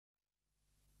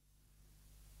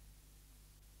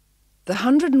The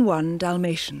 101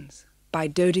 Dalmatians by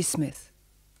Dodie Smith.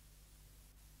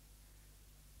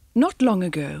 Not long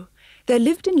ago, there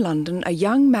lived in London a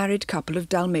young married couple of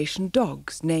Dalmatian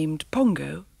dogs named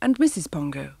Pongo and Mrs.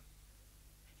 Pongo.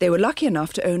 They were lucky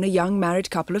enough to own a young married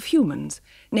couple of humans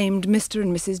named Mr.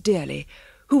 and Mrs. Dearly,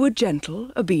 who were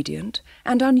gentle, obedient,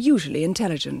 and unusually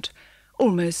intelligent,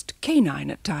 almost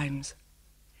canine at times.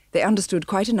 They understood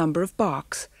quite a number of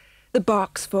barks, the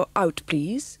barks for out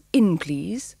please, in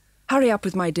please, hurry up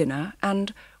with my dinner,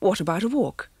 and what about a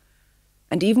walk?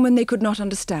 And even when they could not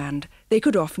understand, they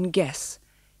could often guess,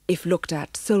 if looked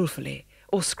at soulfully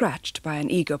or scratched by an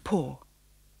eager paw.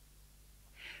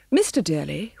 Mr.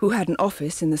 Dearly, who had an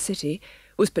office in the city,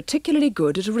 was particularly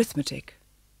good at arithmetic.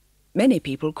 Many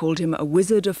people called him a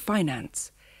wizard of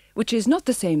finance, which is not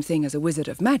the same thing as a wizard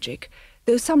of magic,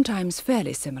 though sometimes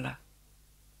fairly similar.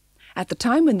 At the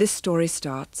time when this story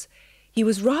starts, he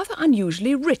was rather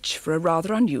unusually rich for a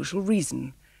rather unusual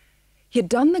reason. He had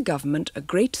done the government a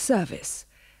great service,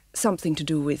 something to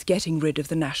do with getting rid of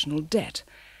the national debt,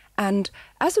 and,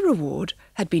 as a reward,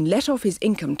 had been let off his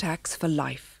income tax for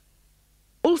life.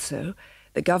 Also,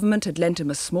 the government had lent him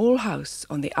a small house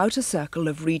on the outer circle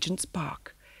of Regent's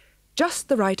Park, just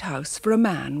the right house for a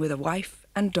man with a wife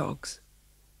and dogs.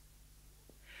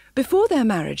 Before their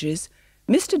marriages,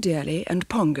 Mr. Dearly and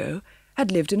Pongo had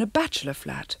lived in a bachelor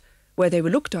flat, where they were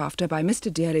looked after by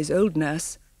Mr. Dearly's old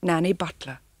nurse, Nanny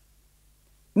Butler.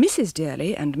 Mrs.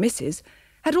 Dearly and Mrs.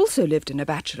 had also lived in a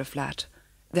bachelor flat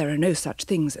 — there are no such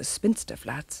things as spinster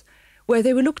flats — where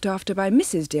they were looked after by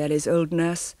Mrs. Dearly's old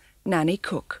nurse, Nanny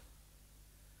Cook.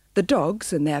 The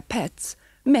dogs and their pets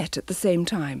met at the same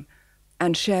time,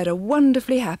 and shared a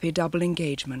wonderfully happy double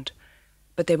engagement,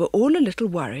 but they were all a little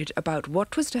worried about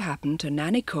what was to happen to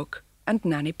Nanny Cook and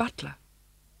Nanny Butler.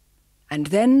 And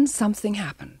then something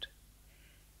happened.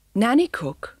 Nanny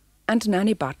Cook and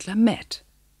Nanny Butler met,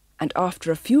 and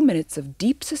after a few minutes of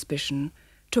deep suspicion,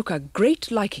 took a great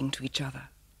liking to each other.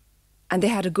 And they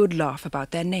had a good laugh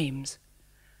about their names.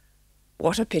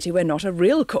 "What a pity we're not a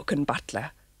real cook and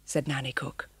butler," said Nanny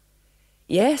Cook.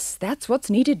 "Yes, that's what's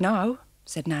needed now,"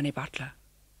 said Nanny Butler.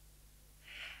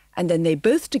 And then they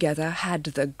both together had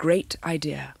the great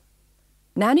idea.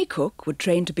 Nanny Cook would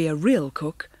train to be a real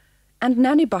cook, and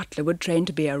Nanny Butler would train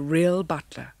to be a real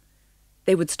butler.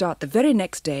 They would start the very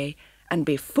next day and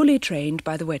be fully trained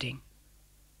by the wedding.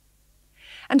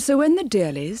 And so when the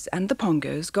Dearlys and the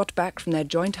Pongos got back from their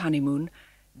joint honeymoon,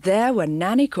 there were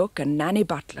Nanny Cook and Nanny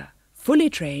Butler, fully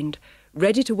trained,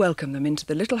 ready to welcome them into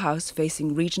the little house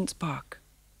facing Regent's Park.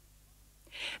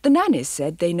 The nannies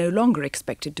said they no longer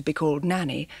expected to be called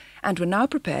Nanny, and were now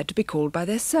prepared to be called by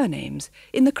their surnames,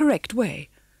 in the correct way.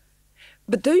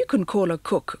 But though you can call a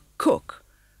cook cook,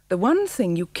 the one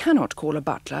thing you cannot call a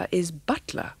butler is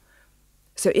butler.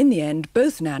 So in the end,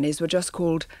 both nannies were just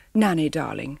called Nanny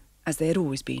Darling, as they had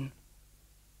always been.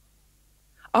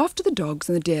 After the dogs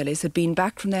and the Dearlys had been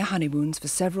back from their honeymoons for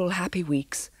several happy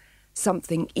weeks,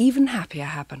 something even happier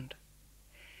happened.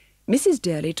 Mrs.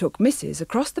 Dearly took Mrs.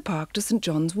 across the park to St.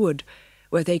 John's Wood,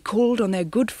 where they called on their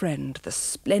good friend, the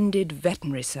splendid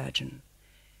veterinary surgeon.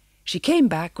 She came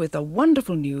back with the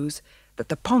wonderful news that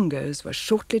the Pongos were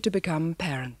shortly to become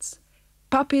parents.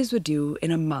 Puppies were due in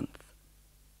a month.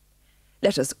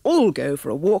 "Let us all go for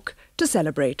a walk to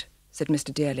celebrate," said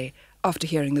Mr. Dearly, after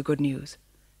hearing the good news.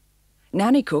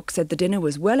 Nanny Cook said the dinner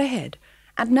was well ahead,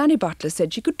 and Nanny Butler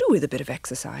said she could do with a bit of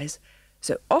exercise,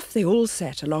 so off they all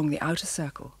set along the outer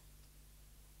circle.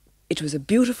 It was a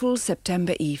beautiful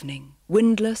September evening,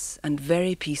 windless and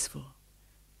very peaceful.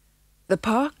 The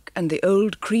park and the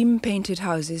old cream-painted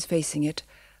houses facing it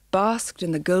basked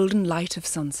in the golden light of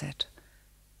sunset.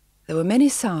 There were many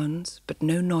sounds, but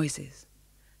no noises.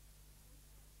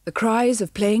 The cries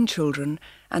of playing children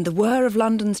and the whir of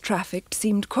London's traffic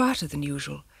seemed quieter than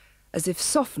usual, as if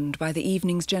softened by the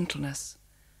evening's gentleness.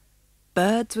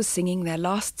 Birds were singing their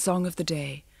last song of the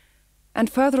day, and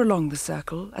further along the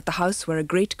circle, at the house where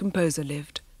a great composer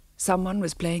lived, someone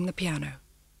was playing the piano.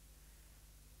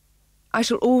 "I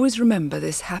shall always remember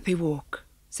this happy walk,"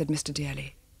 said Mr.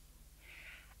 Dearly.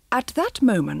 At that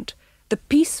moment, the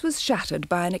peace was shattered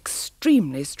by an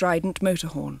extremely strident motor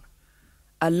horn.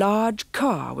 A large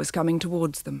car was coming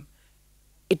towards them.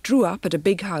 It drew up at a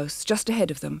big house just ahead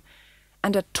of them,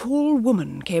 and a tall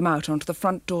woman came out onto the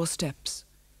front door steps.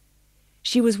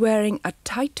 She was wearing a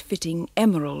tight-fitting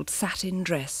emerald satin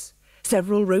dress,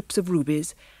 several ropes of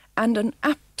rubies, and an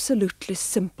absolutely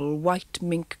simple white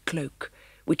mink cloak,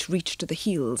 which reached to the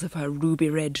heels of her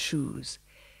ruby-red shoes.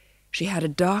 She had a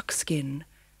dark skin,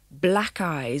 black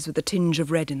eyes with a tinge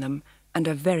of red in them, and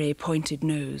a very pointed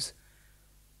nose.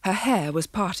 Her hair was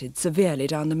parted severely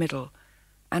down the middle,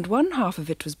 and one half of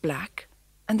it was black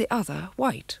and the other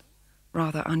white,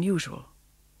 rather unusual.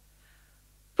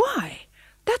 "Why,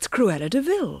 that's Cruella de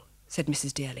Vil," said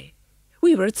Mrs. Dearly.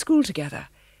 "We were at school together.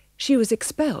 She was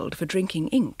expelled for drinking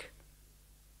ink."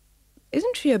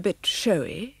 "Isn't she a bit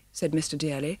showy?" said Mr.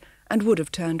 Dearly, and would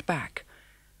have turned back.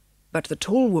 But the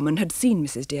tall woman had seen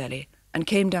Mrs. Dearly and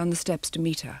came down the steps to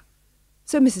meet her.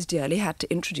 So Mrs. Dearly had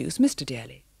to introduce Mr.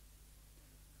 Dearly.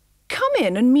 "Come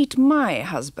in and meet my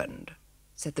husband,"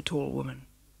 said the tall woman.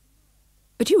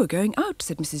 "But you are going out,"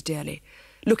 said Mrs. Dearly,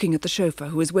 looking at the chauffeur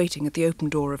who was waiting at the open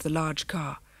door of the large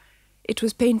car. It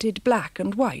was painted black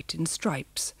and white in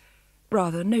stripes,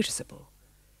 rather noticeable.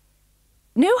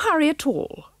 "No hurry at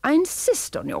all. I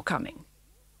insist on your coming."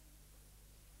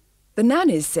 The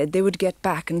nannies said they would get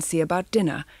back and see about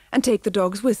dinner and take the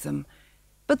dogs with them,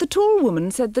 but the tall woman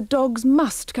said the dogs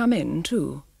must come in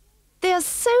too. "They are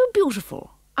so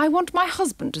beautiful. I want my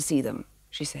husband to see them,"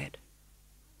 she said.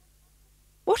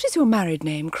 "What is your married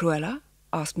name, Cruella?"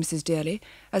 asked Mrs. Dearly,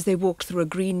 as they walked through a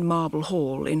green marble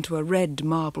hall into a red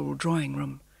marble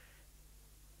drawing-room.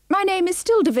 "My name is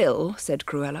still de Vil," said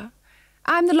Cruella.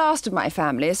 "I'm the last of my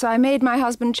family, so I made my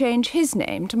husband change his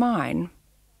name to mine."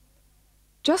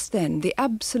 Just then the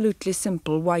absolutely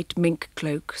simple white mink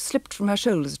cloak slipped from her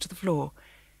shoulders to the floor.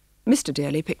 Mr.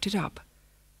 Dearly picked it up.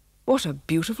 "What a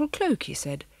beautiful cloak," he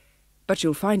said, "but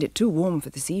you'll find it too warm for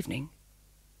this evening."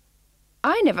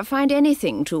 "I never find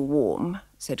anything too warm,"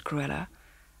 said Cruella.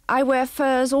 "I wear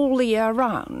furs all the year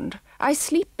round. I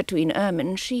sleep between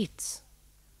ermine sheets."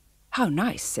 "How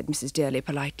nice," said Mrs. Dearly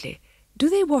politely. "Do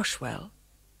they wash well?"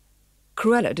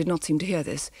 Cruella did not seem to hear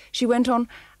this. She went on,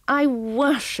 "I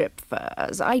worship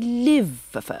furs. I live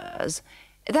for furs.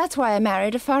 That's why I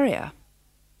married a furrier."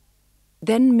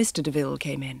 Then Mr. de Vil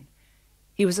came in.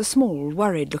 He was a small,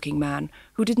 worried-looking man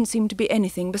who didn't seem to be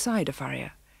anything beside a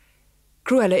furrier.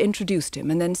 Cruella introduced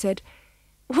him and then said,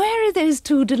 "Where are those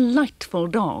two delightful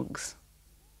dogs?"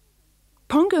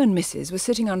 Pongo and Mrs. were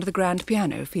sitting under the grand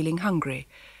piano feeling hungry.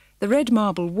 The red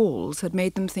marble walls had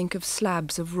made them think of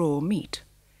slabs of raw meat.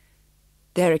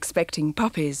 "They're expecting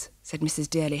puppies," said Mrs.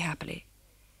 Dearly happily.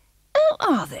 "Oh,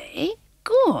 are they?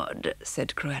 Good,"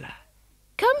 said Cruella.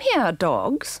 "Come here,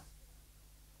 dogs."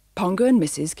 Pongo and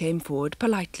Mrs. came forward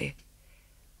politely.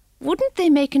 "Wouldn't they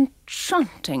make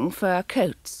enchanting fur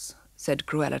coats?" said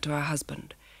Cruella to her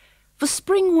husband. "For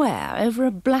spring wear over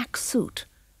a black suit.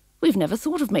 We've never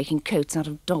thought of making coats out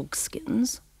of dog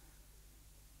skins."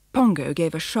 Pongo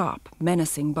gave a sharp,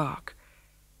 menacing bark.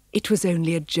 "It was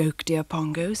only a joke, dear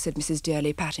Pongo," said Mrs.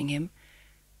 Dearly, patting him.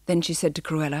 Then she said to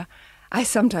Cruella, "I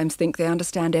sometimes think they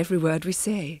understand every word we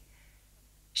say."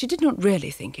 She did not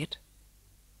really think it,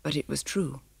 but it was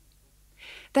true.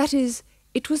 That is,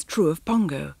 it was true of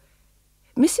Pongo.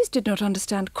 Mrs. did not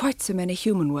understand quite so many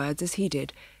human words as he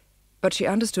did, but she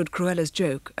understood Cruella's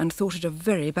joke and thought it a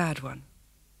very bad one.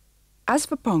 As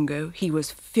for Pongo, he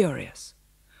was furious.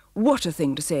 What a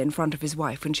thing to say in front of his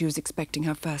wife when she was expecting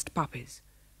her first puppies.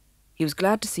 He was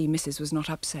glad to see Mrs. was not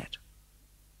upset.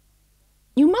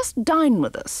 "You must dine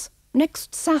with us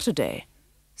next Saturday,"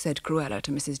 said Cruella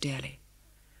to Mrs. Dearly.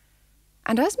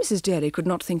 And as Mrs. Dearly could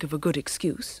not think of a good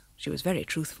excuse, she was very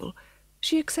truthful,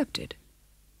 she accepted.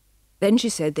 Then she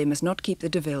said they must not keep the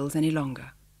de Vils any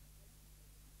longer.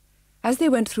 As they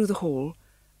went through the hall,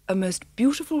 a most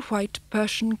beautiful white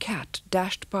Persian cat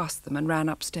dashed past them and ran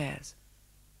upstairs.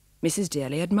 Mrs.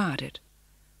 Dearly admired it.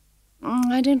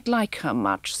 "I don't like her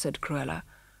much," said Cruella.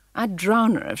 "I'd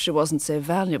drown her if she wasn't so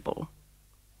valuable."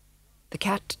 The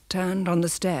cat turned on the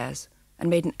stairs and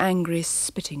made an angry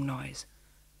spitting noise.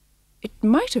 It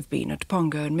might have been at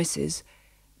Pongo and Mrs.,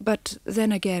 but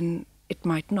then again it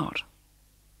might not.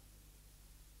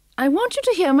 "I want you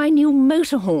to hear my new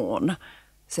motor horn,"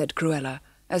 said Cruella,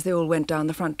 as they all went down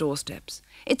the front door steps.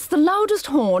 "It's the loudest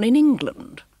horn in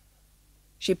England."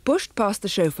 She pushed past the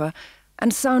chauffeur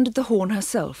and sounded the horn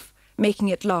herself, making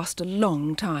it last a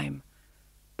long time.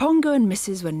 Pongo and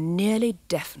Mrs. were nearly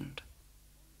deafened.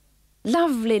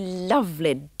 "Lovely,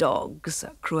 lovely dogs,"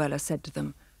 Cruella said to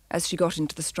them, as she got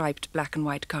into the striped black and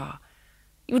white car.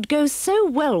 "You'd go so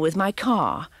well with my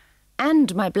car,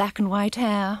 and my black and white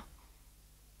hair."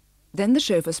 Then the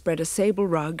chauffeur spread a sable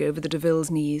rug over the de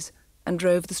Vils' knees and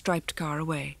drove the striped car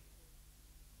away.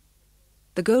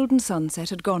 The golden sunset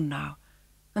had gone now,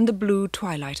 and the blue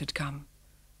twilight had come.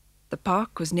 The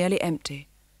park was nearly empty,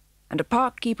 and a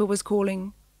park keeper was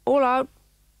calling, all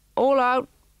out,"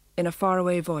 in a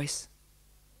faraway voice.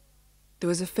 There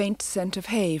was a faint scent of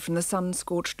hay from the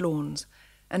sun-scorched lawns,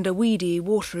 and a weedy,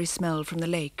 watery smell from the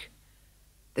lake.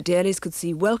 The Dearlys could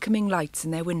see welcoming lights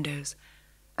in their windows,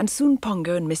 and soon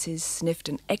Pongo and Mrs. sniffed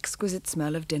an exquisite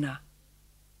smell of dinner.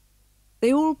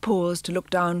 They all paused to look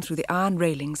down through the iron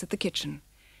railings at the kitchen.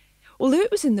 Although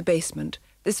it was in the basement,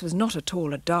 this was not at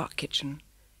all a dark kitchen.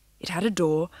 It had a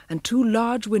door and 2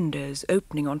 large windows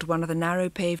opening onto one of the narrow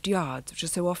paved yards which are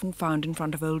so often found in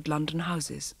front of old London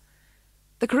houses.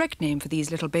 The correct name for these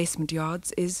little basement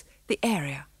yards is the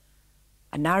area.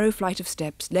 A narrow flight of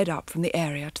steps led up from the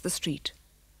area to the street.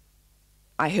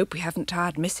 "I hope we haven't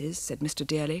tired Mrs.," said Mr.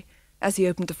 Dearly, as he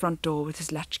opened the front door with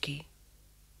his latchkey.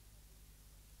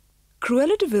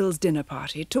 Cruella de Vil's dinner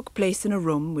party took place in a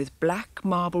room with black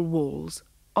marble walls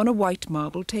on a white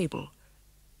marble table.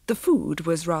 The food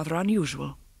was rather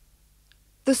unusual.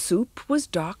 The soup was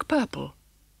dark purple.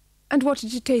 And what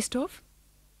did it taste of?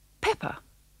 Pepper.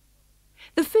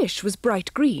 The fish was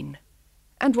bright green.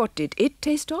 And what did it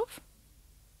taste of?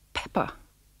 Pepper.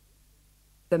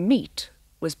 The meat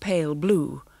was pale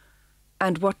blue.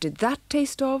 And what did that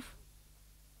taste of?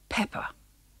 Pepper.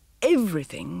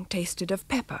 Everything tasted of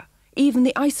pepper, even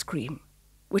the ice cream,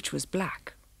 which was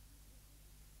black.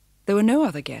 There were no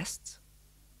other guests.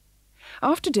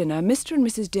 After dinner, Mr. and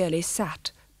Mrs. Dearly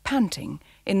sat, panting,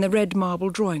 in the red marble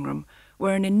drawing-room,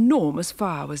 where an enormous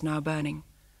fire was now burning.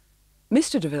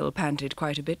 Mr. de Vil panted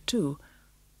quite a bit too.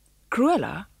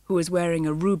 Cruella, who was wearing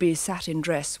a ruby satin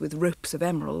dress with ropes of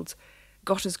emeralds,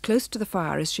 got as close to the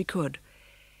fire as she could.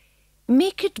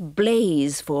 "Make it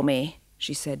blaze for me,"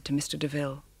 she said to Mr. de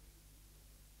Vil.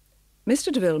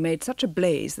 Mr. de Vil made such a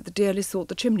blaze that the Dearlys thought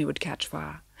the chimney would catch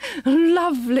fire.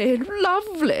 "Lovely,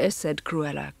 lovely," said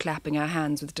Cruella, clapping her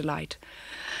hands with delight.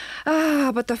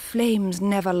 "Ah, but the flames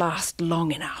never last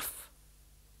long enough."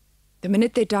 The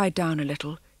minute they died down a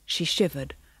little, she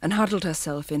shivered and huddled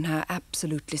herself in her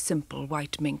absolutely simple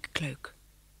white mink cloak.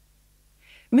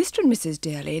 Mr. and Mrs.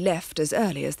 Dearly left as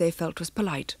early as they felt was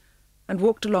polite, and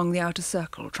walked along the outer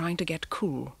circle, trying to get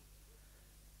cool.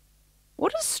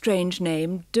 "What a strange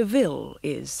name de Vil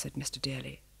is," said Mr.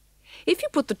 Dearly. "If you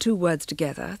put the 2 words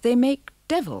together, they make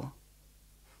devil.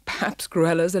 Perhaps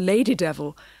Cruella's a lady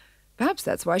devil. Perhaps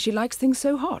that's why she likes things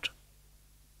so hot."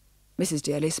 Mrs.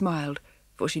 Dearly smiled,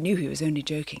 for she knew he was only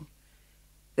joking.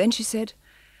 Then she said,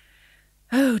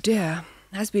 "Oh dear,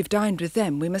 as we've dined with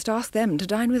them, we must ask them to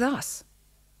dine with us.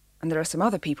 And there are some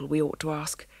other people we ought to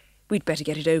ask. We'd better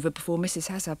get it over before Mrs.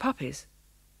 has her puppies."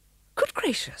 "Good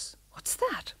gracious, what's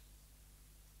that?"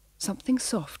 Something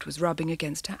soft was rubbing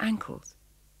against her ankles.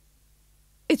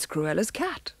 "It's Cruella's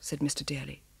cat," said Mr.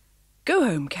 Dearly. "Go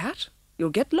home, cat.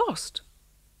 You'll get lost."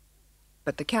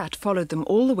 But the cat followed them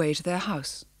all the way to their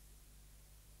house.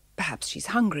 "Perhaps she's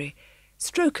hungry.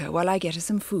 Stroke her while I get her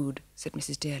some food," said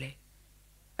Mrs. Dearly.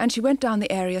 And she went down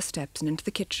the area steps and into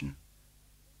the kitchen.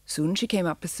 Soon she came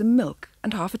up with some milk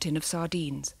and half a tin of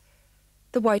sardines.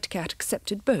 The white cat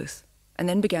accepted both, and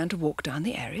then began to walk down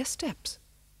the area steps.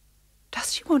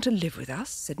 "Does she want to live with us?"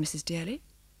 said Mrs. Dearly.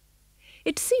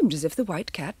 It seemed as if the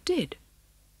white cat did.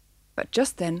 But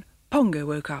just then Pongo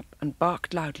woke up and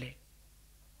barked loudly.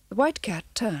 The white cat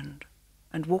turned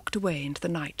and walked away into the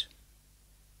night.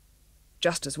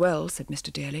 "Just as well," said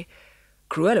Mr. Dearly.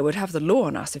 "Cruella would have the law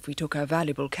on us if we took her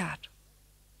valuable cat."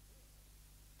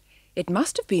 It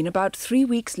must have been about 3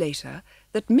 weeks later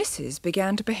that Mrs.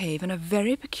 began to behave in a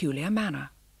very peculiar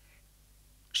manner.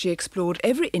 She explored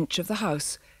every inch of the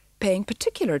house, paying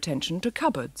particular attention to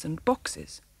cupboards and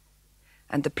boxes.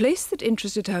 And the place that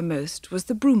interested her most was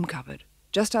the broom cupboard,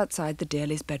 just outside the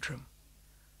Dearlys' bedroom.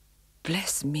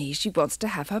 "Bless me, she wants to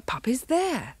have her puppies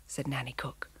there," said Nanny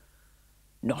Cook.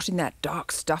 "Not in that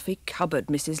dark, stuffy cupboard,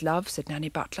 Mrs. Love," said Nanny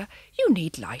Butler. "You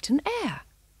need light and air."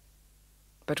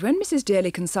 But when Mrs.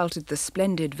 Dearly consulted the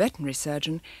splendid veterinary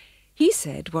surgeon, he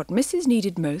said what Mrs.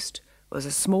 needed most was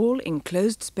a small,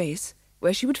 enclosed space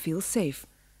where she would feel safe,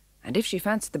 and if she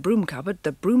fancied the broom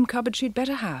cupboard she'd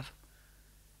better have.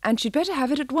 And she'd better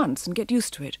have it at once and get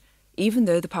used to it, even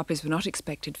though the puppies were not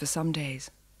expected for some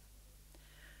days.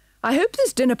 "I hope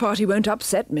this dinner party won't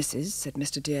upset Mrs.," said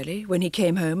Mr. Dearly, when he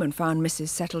came home and found Mrs.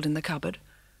 settled in the cupboard.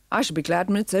 "I shall be glad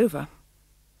when it's over."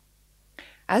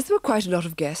 As there were quite a lot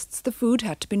of guests, the food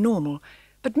had to be normal,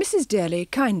 but Mrs. Dearly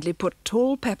kindly put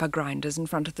tall pepper grinders in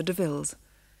front of the de Vils.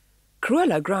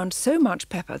 Cruella ground so much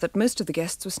pepper that most of the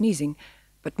guests were sneezing,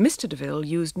 but Mr. de Vil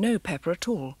used no pepper at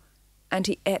all, and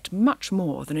he ate much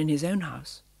more than in his own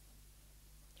house.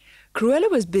 Cruella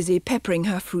was busy peppering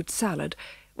her fruit salad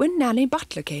when Nanny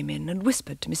Butler came in and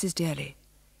whispered to Mrs. Dearly.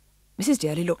 Mrs.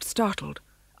 Dearly looked startled,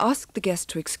 asked the guest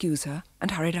to excuse her,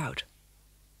 and hurried out.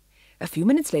 A few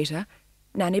minutes later,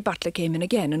 Nanny Butler came in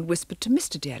again and whispered to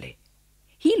Mr. Dearly.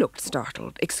 He looked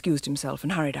startled, excused himself,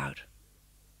 and hurried out.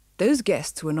 Those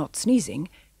guests who were not sneezing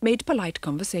made polite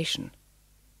conversation.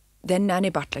 Then Nanny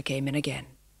Butler came in again.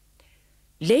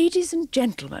 "Ladies and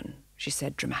gentlemen," she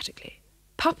said dramatically,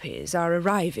 puppies are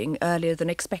arriving earlier than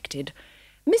expected.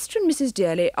 Mr. and Mrs.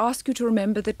 Dearly ask you to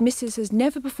remember that Mrs. has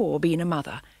never before been a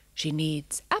mother. She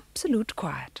needs absolute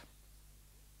quiet."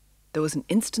 There was an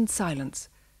instant silence,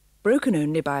 broken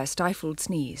only by a stifled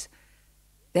sneeze.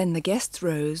 Then the guests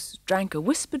rose, drank a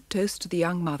whispered toast to the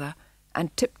young mother,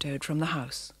 and tiptoed from the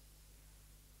house.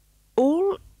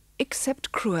 All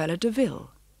except Cruella de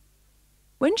Vil.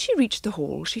 When she reached the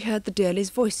hall, she heard the Dearlys'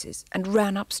 voices and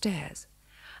ran upstairs.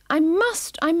 I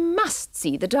must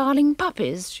see the darling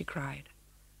puppies," she cried.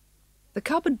 The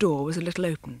cupboard door was a little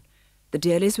open. The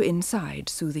Dearlys were inside,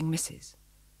 soothing Mrs.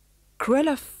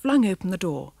 Cruella flung open the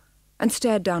door and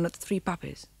stared down at the 3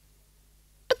 puppies.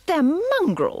 "But they're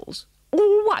mongrels,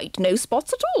 all white, no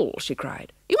spots at all," she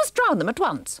cried. "You must drown them at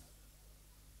once."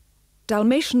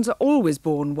 "Dalmatians are always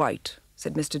born white,"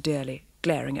 said Mr. Dearly,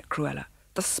 glaring at Cruella.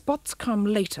 "The spots come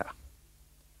later."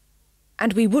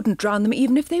 "And we wouldn't drown them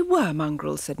even if they were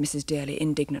mongrels," said Mrs. Dearly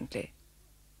indignantly.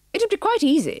 "It'd be quite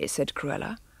easy," said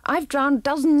Cruella. "I've drowned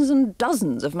dozens and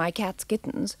dozens of my cat's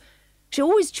kittens. She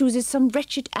always chooses some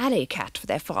wretched alley cat for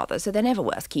their father, so they're never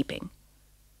worth keeping."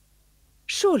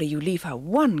 "Surely you leave her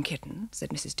 1 kitten,"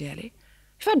 said Mrs. Dearly.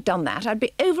 "If I'd done that, I'd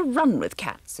be overrun with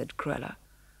cats," said Cruella.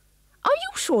 "Are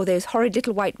you sure those horrid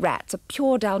little white rats are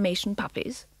pure Dalmatian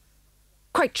puppies?"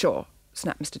 "Quite sure,"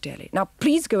 snapped Mr. Dearly. "Now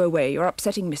please go away, you're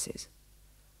upsetting Mrs."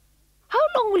 "How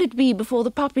long will it be before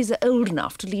the puppies are old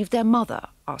enough to leave their mother?"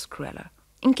 asked Cruella,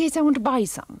 "in case I want to buy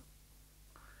some."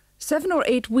 7 or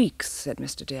 8 weeks, said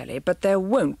Mr. Dearly, "but there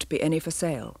won't be any for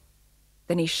sale."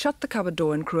 Then he shut the cupboard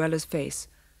door in Cruella's face,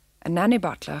 and Nanny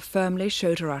Butler firmly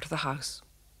showed her out of the house.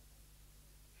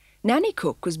 Nanny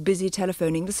Cook was busy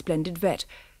telephoning the splendid vet,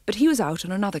 but he was out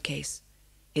on another case.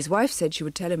 His wife said she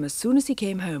would tell him as soon as he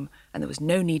came home, and there was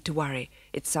no need to worry.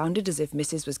 It sounded as if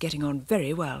Mrs. was getting on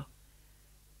very well.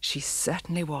 She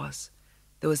certainly was.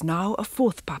 There was now a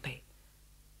 4th puppy.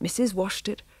 Mrs. washed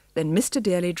it, then Mr.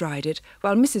 Dearly dried it,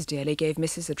 while Mrs. Dearly gave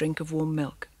Mrs. a drink of warm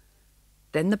milk.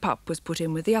 Then the pup was put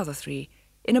in with the other 3,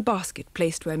 in a basket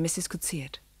placed where Mrs. could see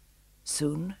it.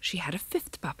 Soon she had a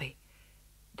 5th puppy,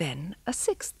 then a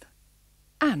 6th,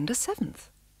 and a 7th.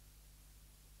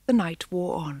 The night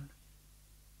wore on.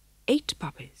 8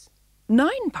 puppies,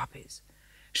 9 puppies.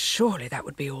 Surely that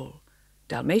would be all.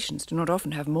 Dalmatians do not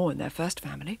often have more in their first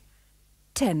family.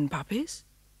 10 puppies,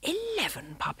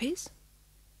 11 puppies.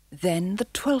 Then the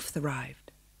 12th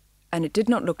arrived, and it did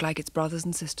not look like its brothers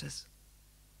and sisters.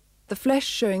 The flesh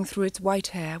showing through its white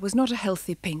hair was not a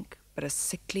healthy pink, but a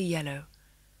sickly yellow,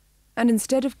 and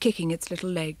instead of kicking its little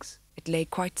legs, it lay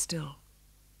quite still.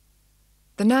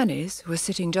 The nannies, who were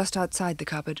sitting just outside the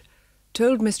cupboard,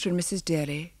 told Mr. and Mrs.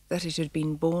 Dearly that it had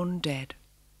been born dead.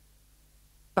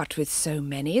 "But with so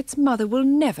many, its mother will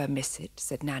never miss it,"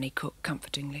 said Nanny Cook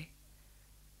comfortingly.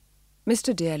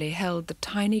 Mr. Dearly held the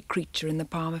tiny creature in the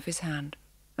palm of his hand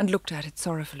and looked at it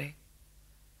sorrowfully.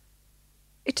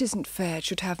 "It isn't fair it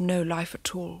should have no life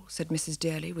at all," said Mrs.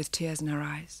 Dearly with tears in her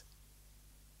eyes.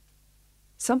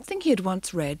 Something he had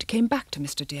once read came back to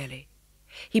Mr. Dearly.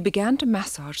 He began to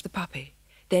massage the puppy.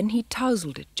 Then he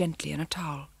tousled it gently in a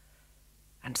towel.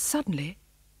 And suddenly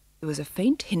there was a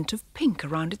faint hint of pink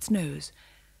around its nose.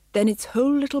 Then its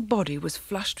whole little body was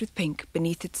flushed with pink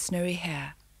beneath its snowy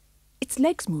hair. Its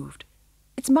legs moved.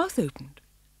 Its mouth opened.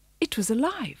 It was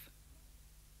alive.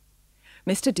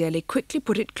 Mr. Dearly quickly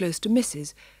put it close to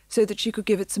Mrs. so that she could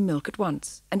give it some milk at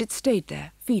once, and it stayed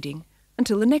there, feeding,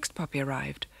 until the next puppy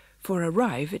arrived, for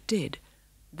arrive it did.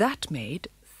 That made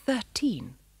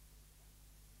 13.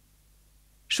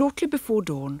 Shortly before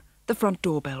dawn, the front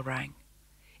doorbell rang.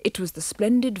 It was the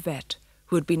splendid vet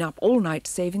who had been up all night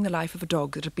saving the life of a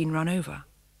dog that had been run over.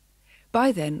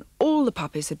 By then, all the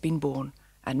puppies had been born,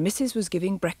 and Mrs. was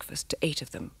giving breakfast to 8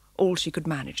 of them, all she could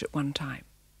manage at one time.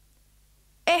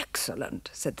 "Excellent,"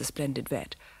 said the splendid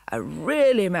vet. "A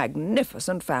really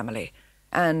magnificent family.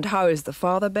 And how is the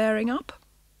father bearing up?"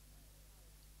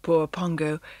 "Poor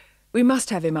Pongo. We must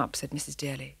have him up," said Mrs.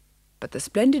 Dearly. But the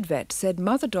splendid vet said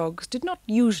mother dogs did not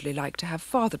usually like to have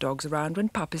father dogs around when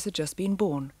puppies had just been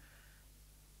born.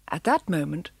 At that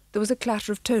moment there was a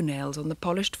clatter of toenails on the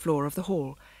polished floor of the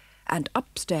hall, and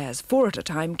upstairs 4 at a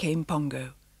time came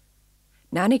Pongo.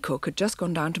 Nanny Cook had just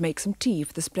gone down to make some tea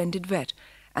for the splendid vet,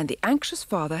 and the anxious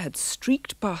father had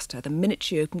streaked past her the minute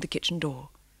she opened the kitchen door.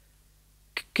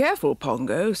 "Careful,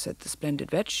 Pongo," said the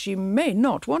splendid vet. "She may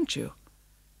not want you."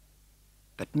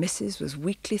 But Mrs. was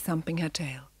weakly thumping her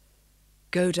tail.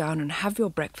 "Go down and have your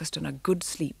breakfast and a good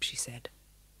sleep," she said.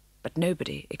 But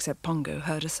nobody, except Pongo,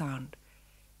 heard a sound.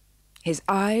 His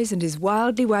eyes and his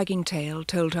wildly wagging tail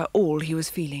told her all he was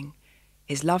feeling,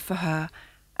 his love for her,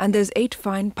 and those 8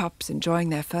 fine pups enjoying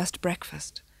their first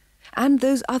breakfast. and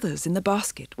those others in the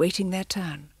basket waiting their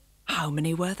turn. How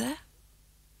many were there?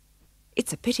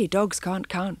 "It's a pity dogs can't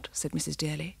count," said Mrs.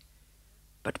 Dearly.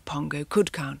 But Pongo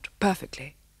could count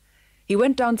perfectly. He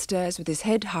went downstairs with his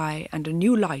head high and a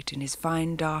new light in his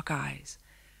fine dark eyes,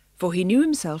 for he knew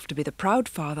himself to be the proud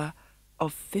father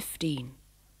of 15.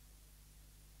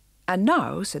 "And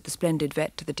now," said the splendid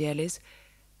vet to the Dearlys,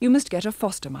 "you must get a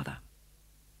foster mother."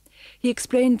 He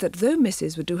explained that though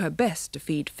Mrs. would do her best to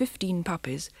feed 15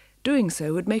 puppies, doing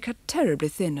so would make her terribly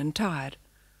thin and tired,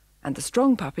 and the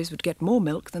strong puppies would get more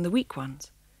milk than the weak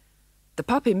ones. The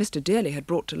puppy Mr. Dearly had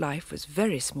brought to life was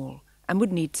very small and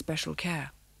would need special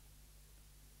care.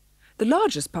 The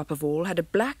largest pup of all had a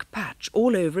black patch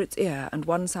all over its ear and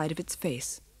one side of its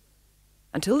face.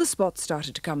 Until the spots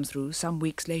started to come through some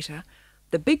weeks later,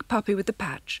 the big puppy with the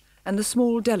patch and the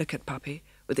small, delicate puppy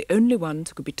were the only ones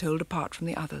who could be told apart from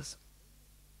the others.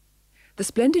 The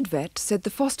splendid vet said the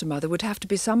foster mother would have to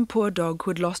be some poor dog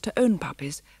who had lost her own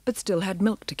puppies but still had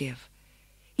milk to give.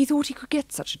 He thought he could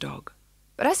get such a dog,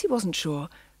 but as he wasn't sure,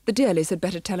 the Dearlys had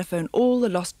better telephone all the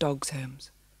lost dogs' homes.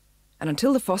 And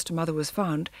until the foster mother was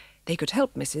found, they could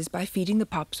help Mrs. by feeding the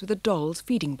pups with a doll's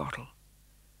feeding bottle.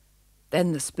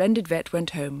 Then the splendid vet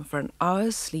went home for an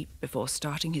hour's sleep before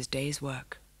starting his day's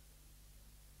work.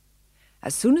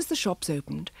 As soon as the shops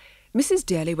opened, Mrs.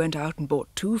 Dearly went out and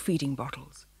bought 2 feeding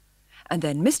bottles, and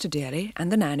then Mr. Dearly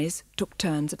and the nannies took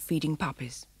turns at feeding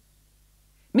puppies.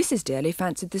 Mrs. Dearly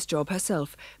fancied this job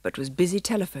herself, but was busy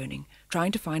telephoning,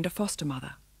 trying to find a foster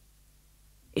mother.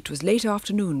 It was late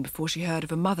afternoon before she heard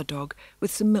of a mother dog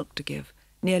with some milk to give,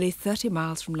 nearly 30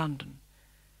 miles from London.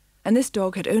 And this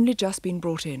dog had only just been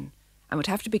brought in, and would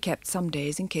have to be kept some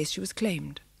days in case she was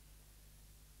claimed.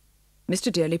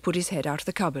 Mr. Dearly put his head out of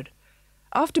the cupboard.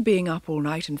 After being up all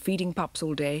night and feeding pups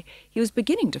all day, he was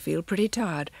beginning to feel pretty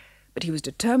tired, but he was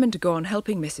determined to go on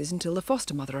helping Mrs. until the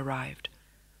foster mother arrived.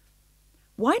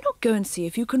 "Why not go and see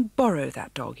if you can borrow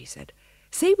that dog?" he said.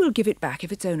 "Say we'll give it back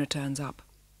if its owner turns up."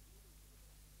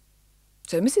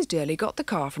 So Mrs. Dearly got the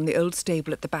car from the old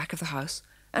stable at the back of the house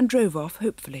and drove off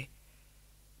hopefully.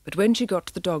 But when she got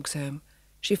to the dog's home,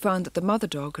 she found that the mother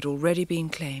dog had already been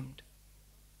claimed.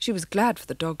 She was glad for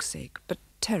the dog's sake, but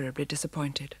terribly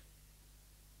disappointed.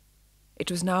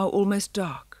 It was now almost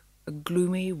dark, a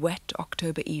gloomy, wet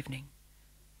October evening.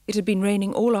 It had been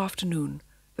raining all afternoon,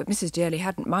 but Mrs. Dearly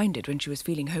hadn't minded when she was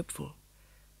feeling hopeful.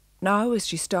 Now, as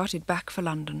she started back for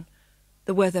London,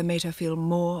 the weather made her feel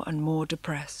more and more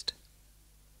depressed.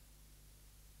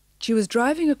 She was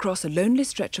driving across a lonely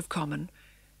stretch of common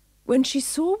when she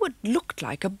saw what looked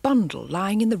like a bundle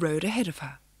lying in the road ahead of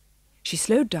her. She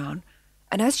slowed down,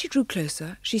 and as she drew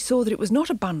closer, she saw that it was not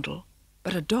a bundle,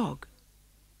 but a dog.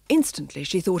 Instantly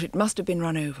she thought it must have been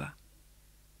run over.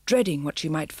 Dreading what she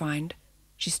might find,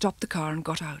 she stopped the car and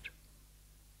got out.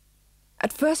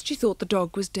 At first she thought the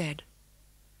dog was dead,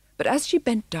 but as she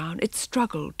bent down, it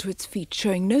struggled to its feet,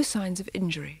 showing no signs of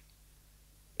injury.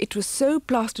 It was so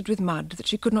plastered with mud that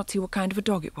she could not see what kind of a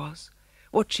dog it was.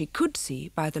 What she could see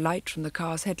by the light from the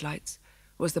car's headlights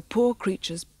was the poor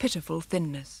creature's pitiful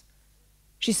thinness.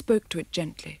 She spoke to it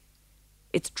gently.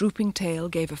 Its drooping tail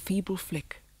gave a feeble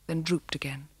flick, then drooped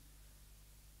again.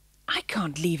 "I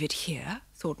can't leave it here,"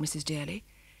 thought Mrs. Dearly.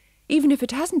 "Even if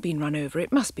it hasn't been run over,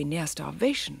 it must be near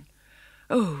starvation.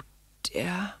 Oh,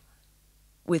 dear."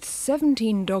 With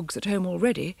 17 dogs at home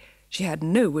already, she had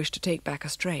no wish to take back a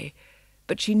stray,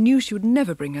 but she knew she would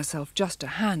never bring herself just to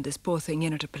hand this poor thing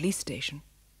in at a police station.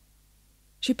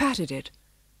 She patted it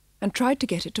and tried to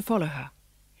get it to follow her.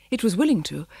 It was willing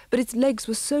to, but its legs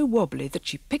were so wobbly that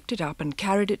she picked it up and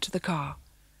carried it to the car.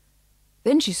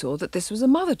 Then she saw that this was a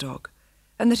mother dog,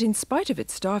 and that in spite of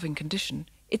its starving condition,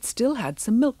 it still had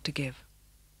some milk to give.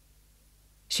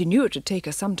 She knew it would take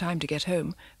her some time to get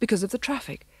home because of the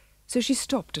traffic, so she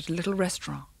stopped at a little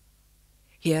restaurant.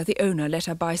 Here the owner let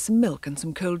her buy some milk and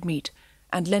some cold meat,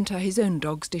 and lent her his own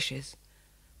dog's dishes.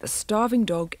 The starving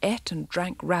dog ate and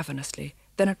drank ravenously,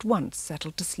 then at once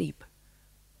settled to sleep.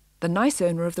 The nice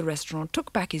owner of the restaurant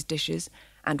took back his dishes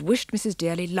and wished Mrs.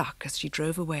 Dearly luck as she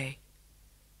drove away.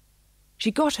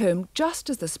 She got home just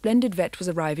as the splendid vet was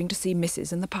arriving to see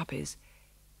Mrs. and the puppies.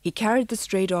 He carried the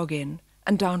stray dog in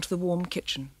and down to the warm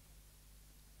kitchen.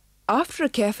 After a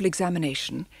careful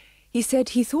examination, he said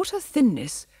he thought her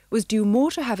thinness was due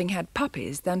more to having had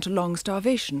puppies than to long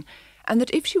starvation, and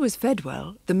that if she was fed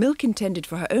well, the milk intended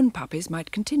for her own puppies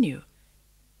might continue.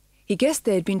 He guessed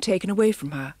they had been taken away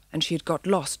from her, and she had got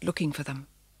lost looking for them.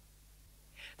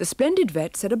 The splendid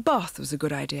vet said a bath was a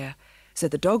good idea, so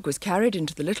the dog was carried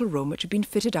into the little room which had been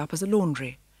fitted up as a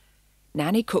laundry.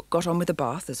 Nanny Cook got on with the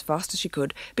bath as fast as she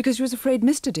could, because she was afraid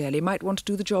Mr. Dearly might want to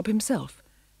do the job himself.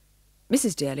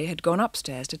 Mrs. Dearly had gone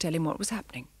upstairs to tell him what was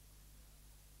happening.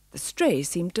 The stray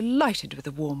seemed delighted with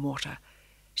the warm water.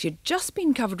 She had just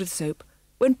been covered with soap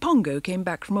when Pongo came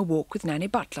back from a walk with Nanny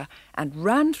Butler and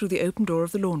ran through the open door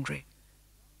of the laundry.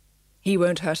 "He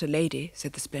won't hurt a lady,"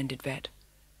 said the splendid vet.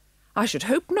 "I should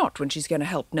hope not when she's going to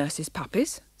help nurse his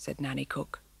puppies," said Nanny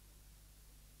Cook.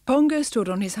 Pongo stood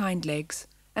on his hind legs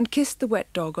and kissed the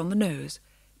wet dog on the nose,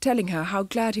 telling her how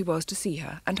glad he was to see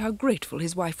her and how grateful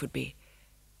his wife would be.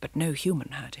 But no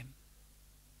human heard him.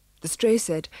 The stray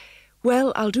said,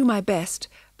 "Well, I'll do my best,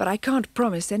 but I can't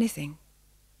promise anything."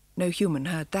 No human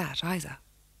heard that either.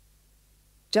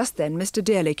 Just then Mr.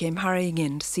 Dearly came hurrying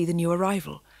in to see the new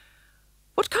arrival.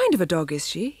 "What kind of a dog is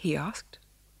she?" he asked.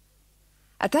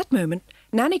 At that moment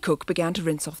Nanny Cook began to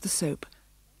rinse off the soap,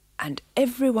 and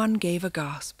everyone gave a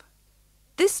gasp.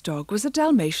 This dog was a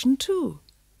Dalmatian too.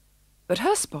 But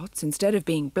her spots, instead of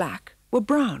being black, were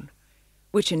brown,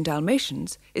 which in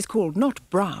Dalmatians is called not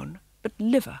brown, but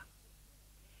liver.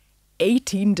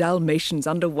 18 Dalmatians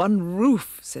under one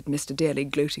roof," said Mr. Dearly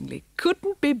gloatingly.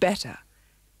 "Couldn't be better."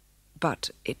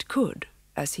 But it could,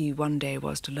 as he one day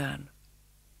was to learn.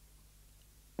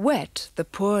 Wet, the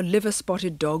poor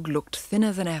liver-spotted dog looked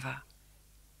thinner than ever.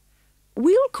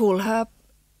 "We'll call her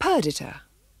Perdita,"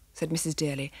 said Mrs.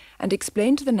 Dearly, and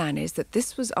explained to the nannies that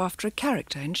this was after a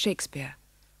character in Shakespeare.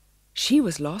 She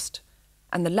was lost,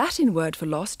 and the Latin word for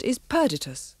lost is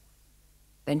perditus.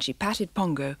 Then she patted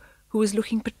Pongo, who was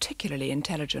looking particularly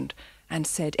intelligent, and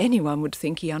said anyone would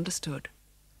think he understood.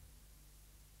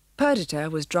 Perdita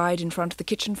was dried in front of the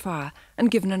kitchen fire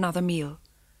and given another meal.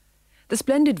 The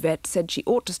splendid vet said she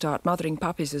ought to start mothering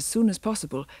puppies as soon as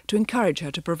possible to encourage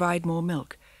her to provide more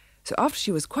milk, so after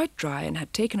she was quite dry and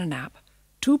had taken a nap,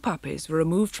 2 puppies were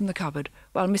removed from the cupboard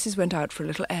while Mrs. went out for a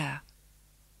little air.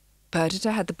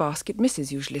 Perdita had the basket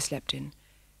Mrs. usually slept in.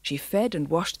 She fed and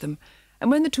washed them,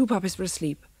 and when the 2 puppies were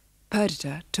asleep,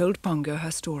 Perdita told Pongo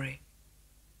her story.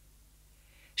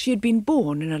 She had been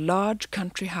born in a large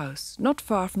country house, not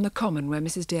far from the common where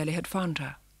Mrs. Dearly had found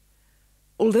her.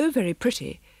 Although very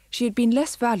pretty, she had been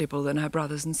less valuable than her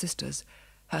brothers and sisters.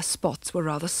 Her spots were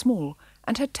rather small,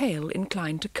 and her tail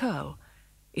inclined to curl.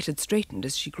 It had straightened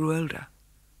as she grew older.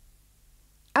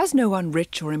 As no one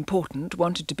rich or important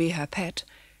wanted to be her pet,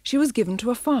 she was given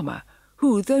to a farmer,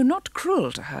 who, though not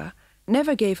cruel to her,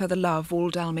 never gave her the love all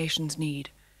Dalmatians need,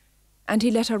 and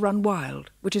he let her run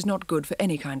wild, which is not good for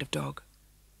any kind of dog.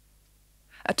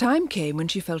 A time came when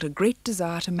she felt a great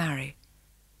desire to marry,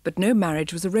 but no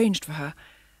marriage was arranged for her,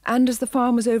 and as the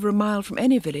farm was over a mile from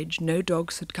any village, no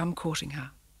dogs had come courting her.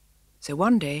 So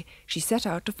one day she set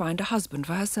out to find a husband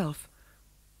for herself.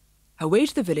 Her way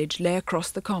to the village lay across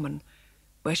the common,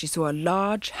 where she saw a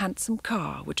large, handsome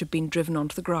car which had been driven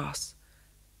onto the grass.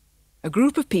 A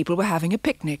group of people were having a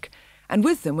picnic, and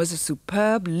with them was a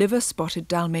superb liver-spotted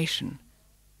Dalmatian.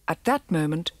 At that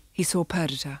moment he saw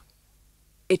Perdita.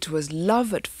 It was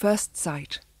love at first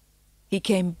sight. He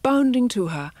came bounding to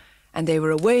her, and they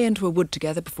were away into a wood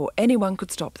together before anyone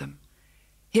could stop them.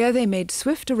 Here they made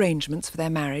swift arrangements for their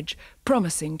marriage,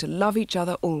 promising to love each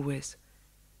other always.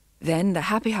 Then the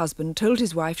happy husband told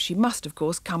his wife she must, of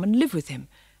course, come and live with him,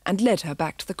 and led her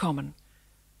back to the common.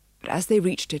 But as they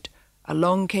reached it,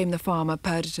 along came the farmer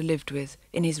Perdita lived with,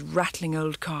 in his rattling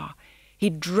old car. He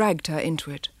dragged her into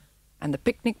it, and the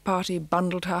picnic party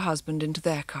bundled her husband into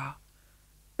their car.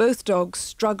 Both dogs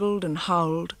struggled and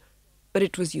howled, but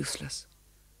it was useless.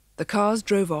 The cars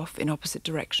drove off in opposite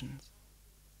directions.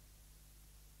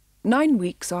 9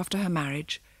 weeks after her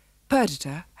marriage,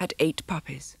 Perdita had 8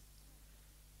 puppies.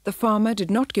 The farmer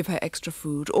did not give her extra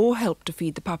food or help to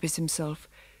feed the puppies himself,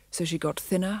 so she got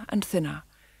thinner and thinner.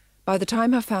 By the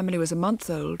time her family was a month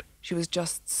old, she was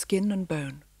just skin and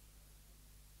bone.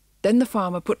 Then the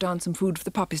farmer put down some food for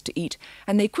the puppies to eat,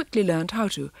 and they quickly learned how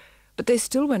to, but they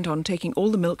still went on taking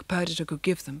all the milk Perdita could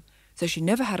give them, so she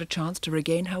never had a chance to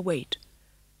regain her weight.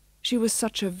 She was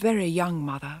such a very young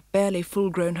mother, barely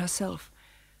full-grown herself,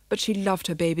 but she loved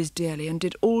her babies dearly and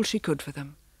did all she could for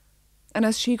them. And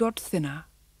as she got thinner,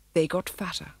 they got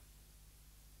fatter.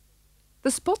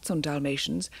 The spots on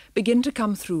Dalmatians begin to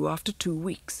come through after 2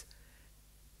 weeks.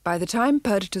 By the time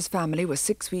Perdita's family was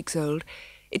 6 weeks old,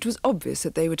 it was obvious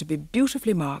that they were to be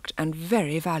beautifully marked and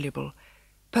very valuable.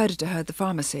 Perdita heard the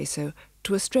farmer say so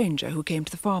to a stranger who came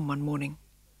to the farm one morning.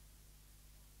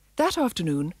 That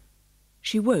afternoon,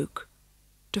 she woke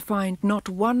to find not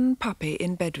one puppy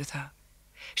in bed with her.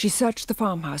 She searched the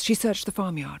farmhouse, she searched the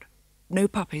farmyard. No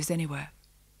puppies anywhere.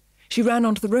 She ran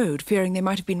onto the road, fearing they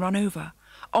might have been run over.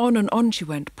 On and on she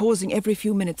went, pausing every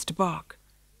few minutes to bark.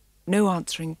 No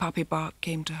answering puppy bark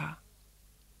came to her.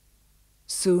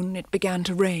 Soon it began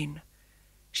to rain.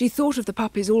 She thought of the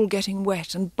puppies all getting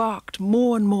wet and barked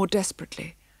more and more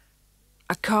desperately.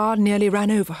 A car nearly ran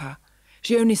over her.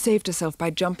 She only saved herself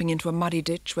by jumping into a muddy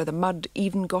ditch where the mud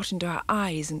even got into her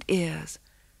eyes and ears.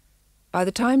 By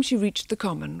the time she reached the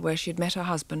common where she had met her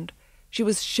husband, she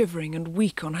was shivering and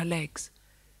weak on her legs.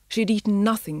 She had eaten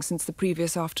nothing since the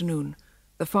previous afternoon.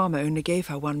 The farmer only gave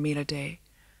her 1 meal a day.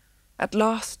 At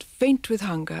last, faint with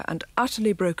hunger and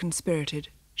utterly broken-spirited,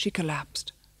 she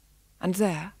collapsed. And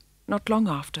there, not long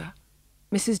after,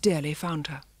 Mrs. Dearly found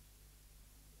her.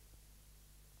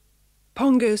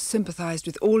 Pongo sympathised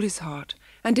with all his heart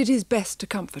and did his best to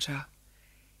comfort her.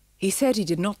 He said he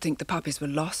did not think the puppies were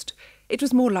lost. It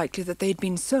was more likely that they had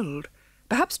been sold,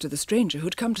 perhaps to the stranger who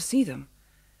had come to see them.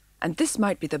 And this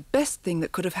might be the best thing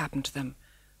that could have happened to them,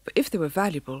 for if they were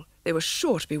valuable, they were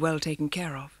sure to be well taken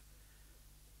care of.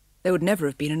 There would never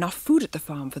have been enough food at the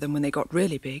farm for them when they got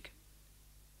really big.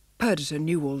 Perdita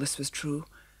knew all this was true,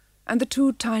 and the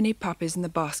 2 tiny puppies in the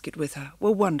basket with her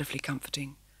were wonderfully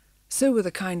comforting. So were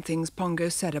the kind things Pongo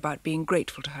said about being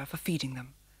grateful to her for feeding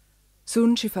them.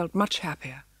 Soon she felt much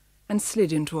happier and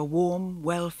slid into a warm,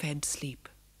 well-fed sleep.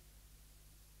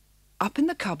 Up in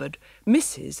the cupboard,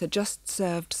 Mrs. had just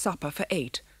served supper for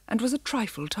 8 and was a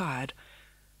trifle tired.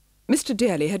 Mr.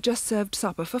 Dearly had just served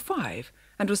supper for 5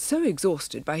 and was so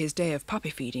exhausted by his day of puppy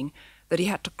feeding that he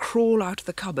had to crawl out of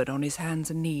the cupboard on his hands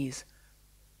and knees.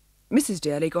 Mrs.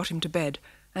 Dearly got him to bed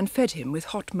and fed him with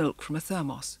hot milk from a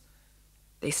thermos.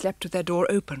 They slept with their door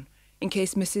open in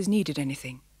case Mrs. needed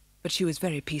anything, but she was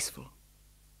very peaceful.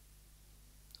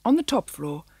 On the top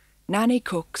floor, Nanny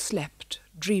Cook slept,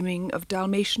 dreaming of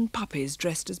Dalmatian puppies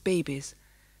dressed as babies,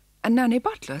 and Nanny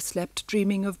Butler slept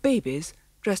dreaming of babies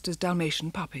dressed as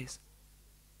Dalmatian puppies.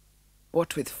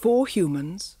 What with 4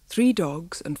 humans, 3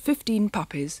 dogs, and 15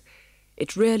 puppies,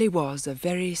 it really was a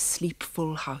very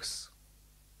sleepful house.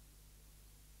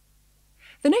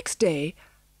 The next day,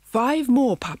 5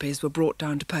 more puppies were brought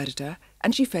down to Perdita,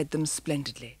 and she fed them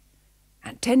splendidly.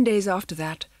 And 10 days after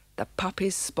that, the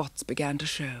puppies' spots began to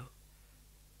show.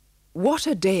 What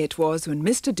a day it was when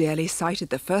Mr. Dearly sighted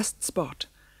the first spot.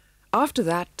 After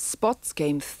that, spots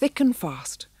came thick and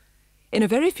fast. In a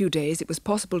very few days it was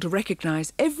possible to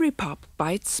recognise every pup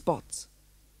by its spots.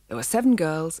 There were 7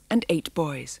 girls and 8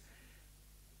 boys.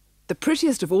 The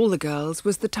prettiest of all the girls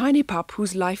was the tiny pup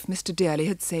whose life Mr. Dearly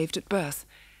had saved at birth,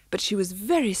 but she was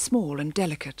very small and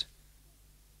delicate.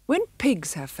 When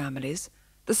pigs have families,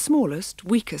 the smallest,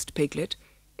 weakest piglet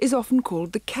is often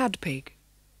called the cad pig.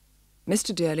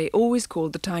 Mr. Dearly always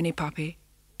called the tiny puppy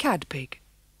Cad Pig,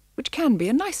 which can be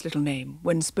a nice little name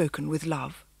when spoken with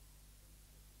love.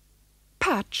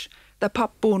 Patch, the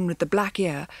pup born with the black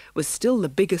ear, was still the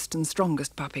biggest and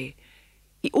strongest puppy.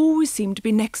 He always seemed to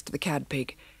be next to the Cad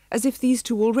Pig, as if these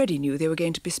 2 already knew they were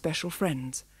going to be special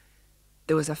friends.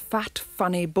 There was a fat,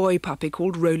 funny boy puppy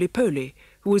called Roly-Poly,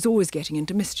 who was always getting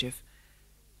into mischief.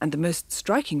 And the most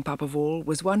striking pup of all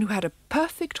was one who had a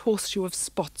perfect horseshoe of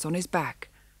spots on his back,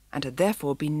 and had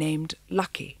therefore been named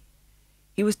Lucky.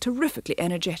 He was terrifically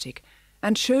energetic,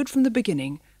 and showed from the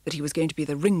beginning that he was going to be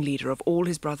the ringleader of all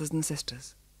his brothers and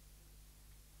sisters.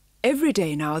 Every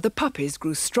day now the puppies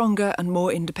grew stronger and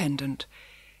more independent.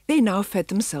 They now fed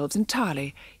themselves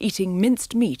entirely, eating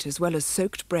minced meat as well as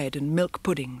soaked bread and milk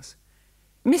puddings.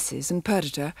 Mrs. and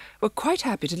Perdita were quite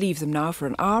happy to leave them now for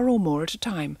an hour or more at a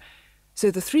time, so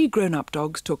the 3 grown-up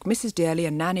dogs took Mrs. Dearly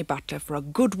and Nanny Butler for a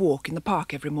good walk in the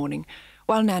park every morning,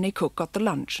 while Nanny Cook got the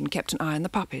lunch and kept an eye on the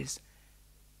puppies.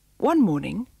 One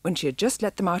morning, when she had just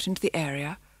let them out into the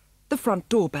area, the front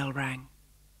doorbell rang.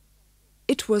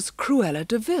 It was Cruella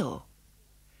de Vil,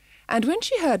 and when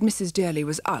she heard Mrs. Dearly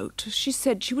was out, she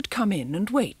said she would come in and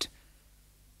wait.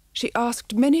 She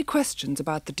asked many questions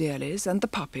about the Dearlys and the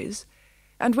puppies,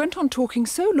 and went on talking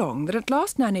so long that at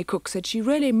last Nanny Cook said she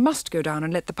really must go down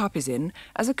and let the puppies in,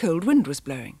 as a cold wind was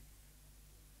blowing.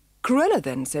 Cruella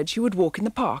then said she would walk in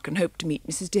the park and hoped to meet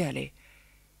Mrs. Dearly.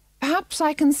 "Perhaps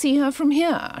I can see her from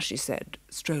here," she said,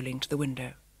 strolling to the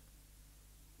window.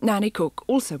 Nanny Cook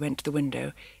also went to the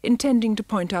window, intending to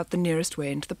point out the nearest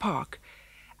way into the park.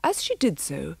 As she did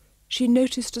so, she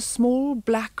noticed a small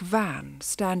black van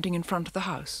standing in front of the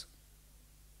house.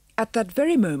 At that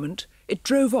very moment, it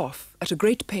drove off at a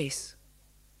great pace.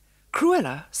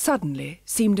 Cruella, suddenly,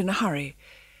 seemed in a hurry.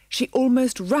 She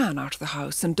almost ran out of the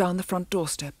house and down the front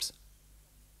doorsteps.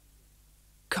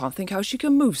 "Can't think how she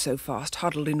can move so fast,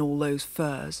 huddled in all those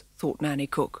furs," thought Nanny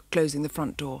Cook, closing the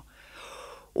front door.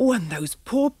 "Oh, and those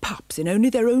poor pups in only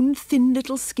their own thin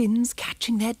little skins,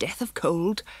 catching their death of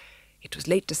cold." It was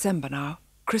late December now.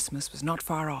 Christmas was not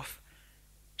far off.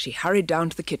 She hurried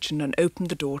down to the kitchen and opened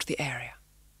the door to the area.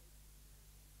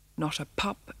 Not a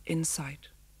pup in sight.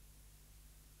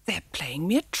 playing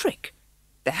me a trick.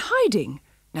 They're hiding,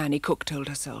 Nanny Cook told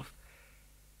herself.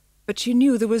 But she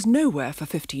knew there was nowhere for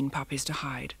 15 puppies to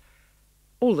hide.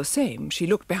 All the same, she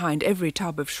looked behind every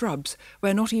tub of shrubs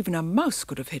where not even a mouse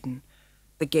could have hidden.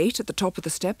 The gate at the top of the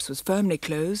steps was firmly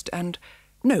closed, and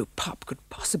no pup could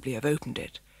possibly have opened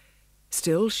it.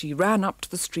 Still, she ran up to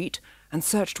the street and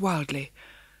searched wildly.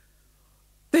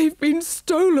 "They've been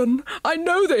stolen! I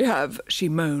know they have!" she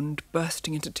moaned,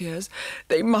 bursting into tears.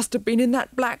 "They must have been in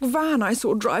that black van I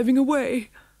saw driving away."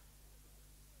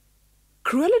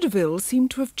 Cruella de Vil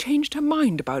seemed to have changed her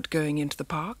mind about going into the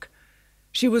park.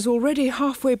 She was already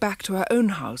halfway back to her own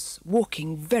house,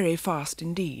 walking very fast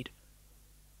indeed.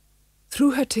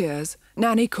 Through her tears,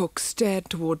 Nanny Cook stared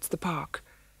towards the park.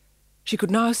 She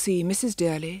could now see Mrs.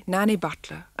 Dearly, Nanny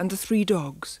Butler, and the 3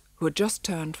 dogs, who had just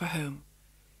turned for home.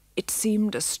 It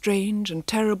seemed a strange and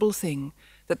terrible thing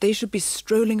that they should be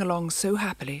strolling along so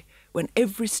happily when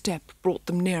every step brought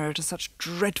them nearer to such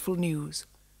dreadful news.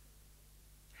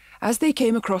 As they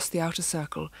came across the outer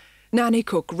circle, Nanny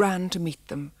Cook ran to meet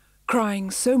them, crying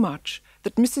so much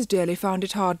that Mrs. Dearly found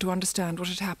it hard to understand what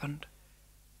had happened.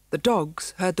 The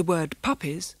dogs heard the word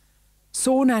puppies,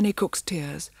 saw Nanny Cook's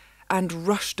tears, and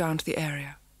rushed down to the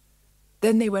area.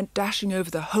 Then they went dashing over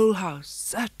the whole house,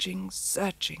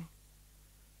 searching.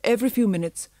 Every few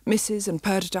minutes, Mrs. and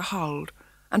Perdita howled,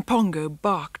 and Pongo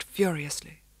barked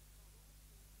furiously.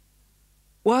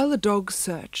 While the dogs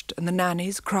searched and the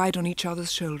nannies cried on each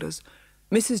other's shoulders,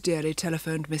 Mrs. Dearly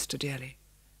telephoned Mr. Dearly.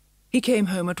 He came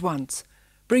home at once,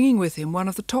 bringing with him one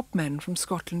of the top men from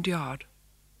Scotland Yard.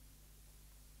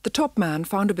 The top man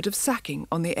found a bit of sacking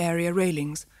on the area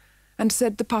railings and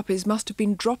said the puppies must have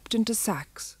been dropped into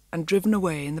sacks and driven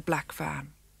away in the black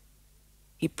van.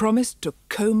 He promised to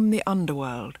comb the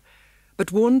underworld,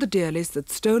 but warned the Dearlys that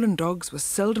stolen dogs were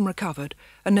seldom recovered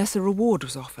unless a reward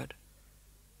was offered.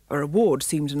 A reward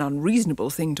seemed an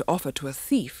unreasonable thing to offer to a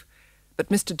thief, but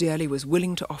Mr. Dearly was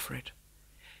willing to offer it.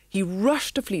 He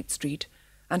rushed to Fleet Street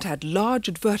and had large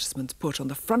advertisements put on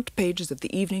the front pages of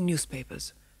the evening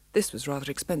newspapers. This was rather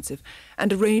expensive,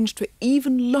 and arranged for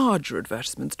even larger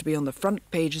advertisements to be on the front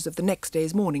pages of the next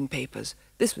day's morning papers.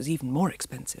 This was even more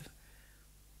expensive.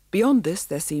 Beyond this,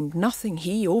 there seemed nothing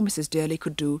he or Mrs. Dearly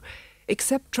could do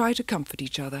except try to comfort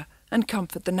each other and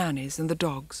comfort the nannies and the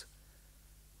dogs.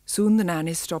 Soon the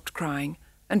nannies stopped crying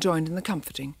and joined in the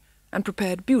comforting, and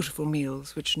prepared beautiful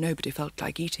meals which nobody felt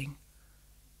like eating.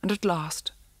 And at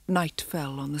last, night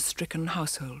fell on the stricken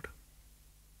household.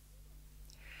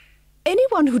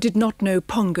 Anyone who did not know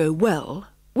Pongo well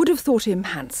would have thought him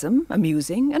handsome,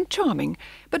 amusing, and charming,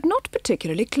 but not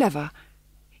particularly clever.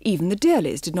 Even the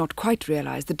Dearlys did not quite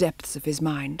realise the depths of his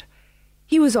mind.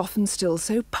 He was often still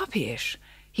so puppyish.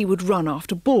 He would run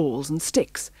after balls and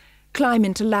sticks, climb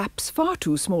into laps far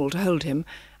too small to hold him,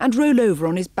 and roll over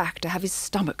on his back to have his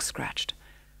stomach scratched.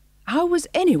 How was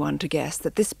anyone to guess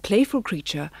that this playful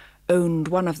creature owned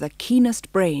one of the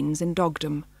keenest brains in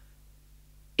dogdom?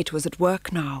 It was at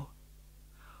work now.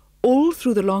 All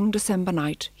through the long December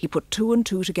night he put 2 and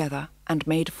 2 together and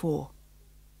made 4.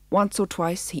 Once or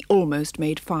twice he almost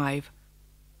made 5.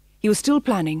 He was still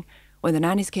planning when the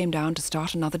nannies came down to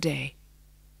start another day.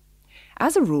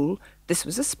 As a rule, this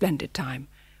was a splendid time,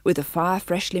 with the fire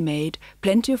freshly made,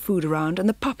 plenty of food around, and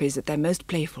the puppies at their most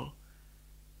playful.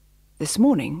 This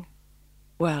morning,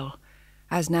 well,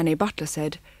 as Nanny Butler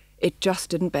said, it just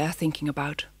didn't bear thinking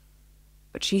about.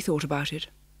 But she thought about it,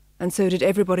 and so did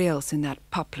everybody else in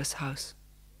that pupless house.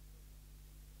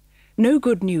 No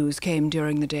good news came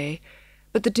during the day,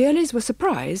 but the Dearlys were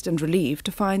surprised and relieved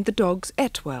to find the dogs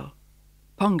ate well.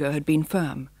 Pongo had been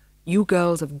firm. "You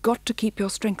girls have got to keep your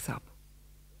strength up."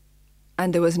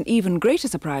 And there was an even greater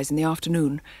surprise in the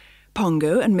afternoon.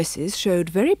 Pongo and Mrs. showed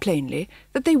very plainly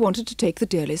that they wanted to take the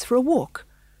Dearlys for a walk.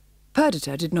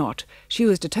 Perdita did not. She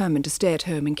was determined to stay at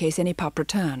home in case any pup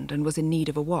returned and was in need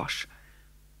of a wash.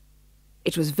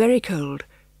 It was very cold,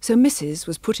 so Mrs.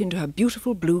 was put into her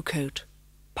beautiful blue coat.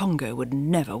 Pongo would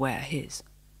never wear his.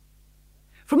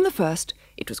 From the first,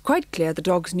 it was quite clear the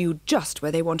dogs knew just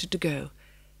where they wanted to go.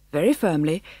 Very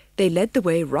firmly, they led the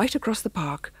way right across the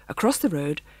park, across the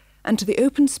road, and to the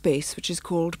open space which is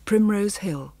called Primrose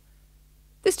Hill.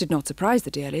 This did not surprise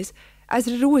the Dearlys, as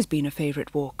it had always been a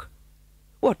favourite walk.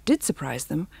 What did surprise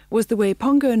them was the way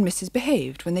Pongo and Mrs.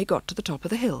 behaved when they got to the top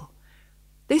of the hill.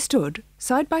 They stood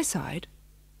side by side,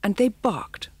 and they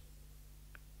barked.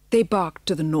 They barked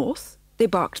to the north, they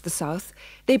barked to the south,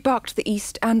 they barked to the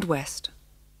east and west.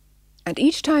 And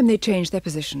each time they changed their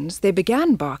positions, they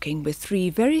began barking with 3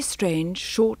 very strange,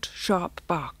 short, sharp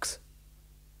barks.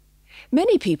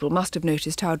 Many people must have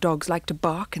noticed how dogs like to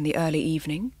bark in the early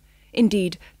evening.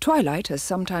 Indeed, twilight has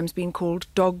sometimes been called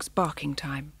dogs' barking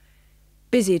time.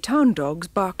 Busy town dogs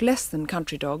bark less than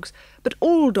country dogs, but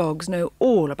all dogs know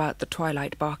all about the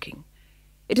twilight barking.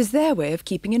 It is their way of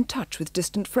keeping in touch with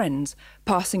distant friends,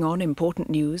 passing on important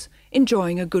news,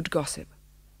 enjoying a good gossip.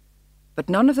 But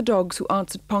none of the dogs who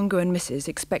answered Pongo and Mrs.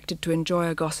 expected to enjoy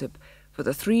a gossip, for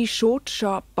the 3 short,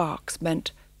 sharp barks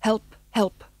meant help,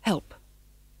 help, help.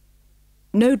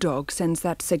 No dog sends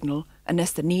that signal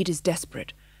unless the need is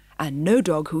desperate, and no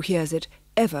dog who hears it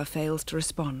ever fails to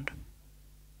respond.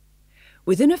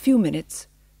 Within a few minutes,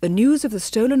 the news of the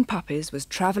stolen puppies was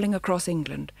travelling across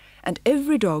England, and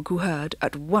every dog who heard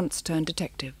at once turned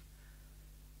detective.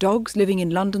 Dogs living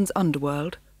in London's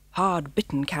underworld,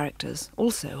 hard-bitten characters,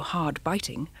 also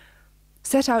hard-biting,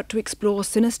 set out to explore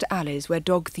sinister alleys where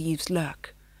dog thieves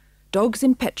lurk. Dogs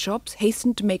in pet shops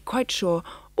hastened to make quite sure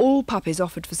all puppies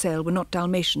offered for sale were not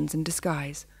Dalmatians in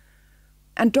disguise.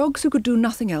 And dogs who could do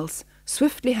nothing else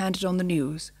swiftly handed on the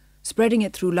news, spreading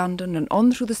it through London and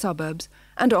on through the suburbs,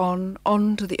 and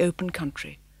on to the open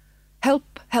country.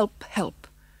 Help, help, help.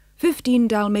 15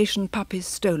 Dalmatian puppies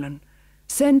stolen.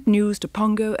 Send news to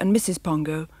Pongo and Mrs.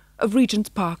 Pongo of Regent's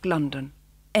Park, London.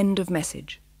 End of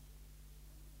message.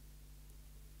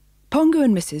 Pongo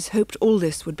and Mrs. hoped all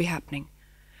this would be happening,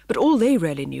 but all they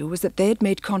really knew was that they had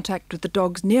made contact with the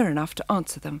dogs near enough to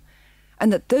answer them,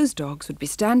 and that those dogs would be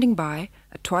standing by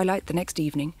at twilight the next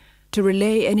evening to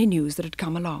relay any news that had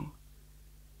come along.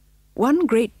 One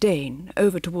Great Dane,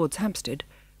 over towards Hampstead,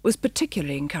 was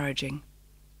particularly encouraging.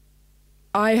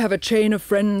 "I have a chain of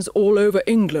friends all over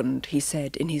England," he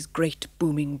said in his great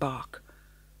booming bark,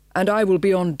 "and I will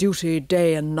be on duty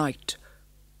day and night.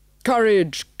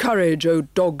 Courage, courage, O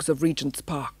dogs of Regent's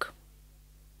Park."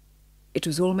 It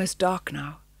was almost dark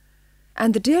now,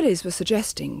 and the Dearleys were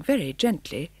suggesting, very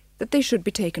gently, that they should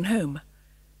be taken home.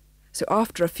 So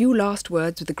after a few last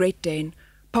words with the Great Dane,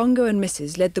 Pongo and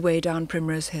Mrs. led the way down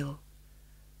Primrose Hill.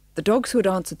 The dogs who had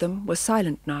answered them were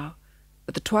silent now,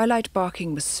 but the twilight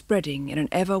barking was spreading in an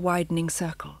ever-widening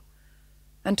circle.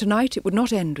 And tonight it would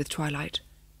not end with twilight.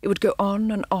 It would go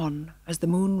on as the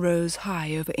moon rose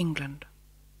high over England.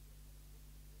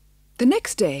 The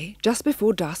next day, just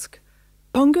before dusk,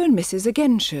 Pongo and Mrs.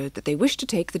 again showed that they wished to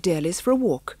take the Dearleys for a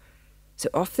walk. So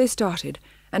off they started,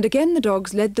 and again the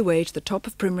dogs led the way to the top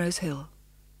of Primrose Hill.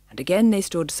 And again they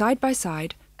stood side by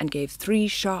side and gave 3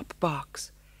 sharp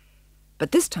barks.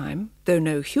 But this time, though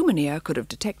no human ear could have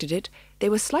detected it, they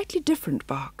were slightly different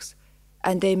barks,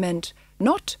 and they meant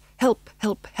not help,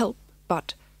 help, help,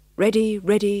 but ready,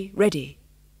 ready, ready.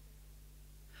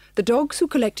 The dogs who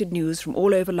collected news from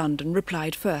all over London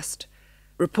replied first.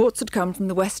 Reports had come from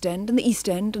the West End and the East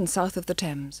End and south of the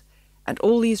Thames, and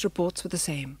all these reports were the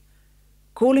same.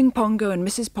 Calling Pongo and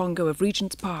Mrs. Pongo of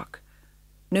Regent's Park.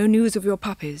 No news of your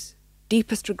puppies.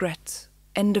 Deepest regrets.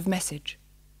 End of message.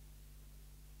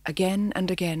 Again and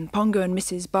again Pongo and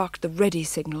Mrs. barked the ready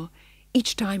signal,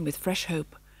 each time with fresh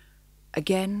hope.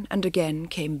 Again and again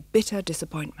came bitter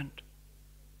disappointment.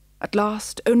 At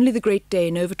last only the Great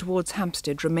Dane over towards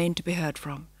Hampstead remained to be heard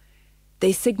from.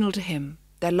 They signalled to him,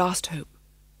 their last hope.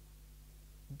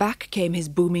 Back came his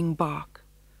booming bark.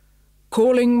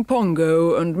 "Calling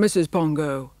Pongo and Mrs.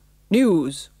 Pongo.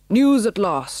 News, news at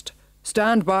last.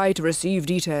 Stand by to receive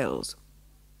details."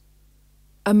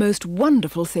 A most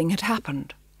wonderful thing had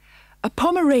happened. A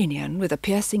Pomeranian with a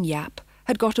piercing yap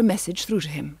had got a message through to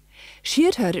him. She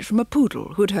had heard it from a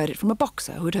poodle, who had heard it from a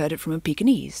boxer, who had heard it from a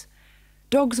Pekingese.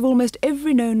 Dogs of almost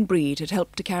every known breed had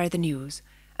helped to carry the news,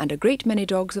 and a great many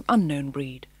dogs of unknown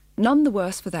breed, none the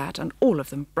worse for that, and all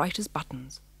of them bright as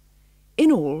buttons.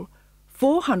 In all,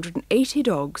 480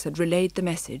 dogs had relayed the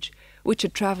message, which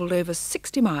had travelled over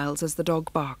 60 miles as the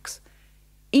dog barks.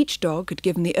 Each dog had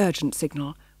given the urgent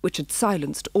signal, which had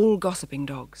silenced all gossiping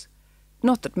dogs.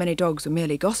 Not that many dogs were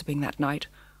merely gossiping that night.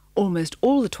 Almost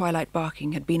all the twilight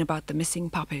barking had been about the missing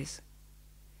puppies.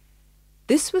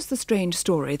 This was the strange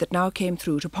story that now came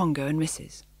through to Pongo and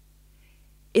Mrs.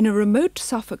 In a remote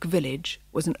Suffolk village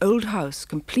was an old house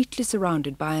completely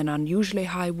surrounded by an unusually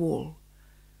high wall.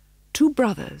 2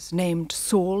 brothers named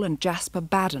Saul and Jasper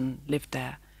Baden lived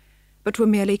there, but were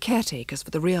merely caretakers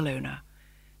for the real owner.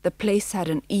 The place had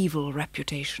an evil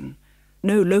reputation.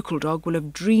 No local dog will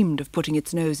have dreamed of putting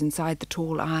its nose inside the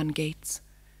tall iron gates.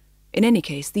 In any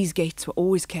case, these gates were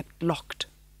always kept locked.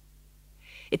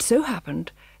 It so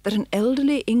happened that an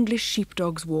elderly English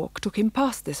sheepdog's walk took him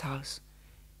past this house.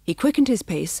 He quickened his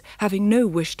pace, having no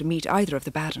wish to meet either of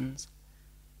the Badens.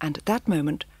 And at that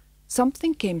moment,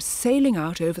 something came sailing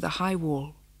out over the high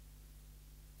wall.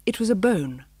 It was a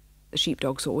bone, the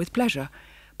sheepdog saw with pleasure,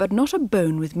 but not a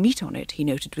bone with meat on it, he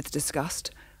noted with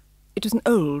disgust. It was an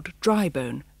old, dry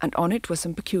bone, and on it were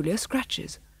some peculiar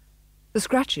scratches. The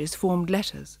scratches formed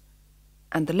letters,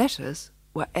 and the letters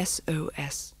were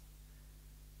SOS.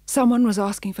 Someone was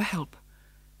asking for help.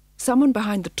 Someone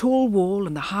behind the tall wall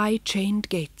and the high chained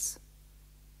gates.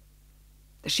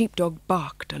 The sheepdog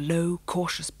barked a low,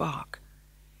 cautious bark.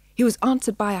 He was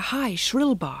answered by a high,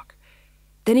 shrill bark.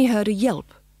 Then he heard a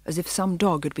yelp, as if some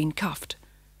dog had been cuffed.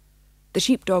 The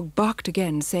sheepdog barked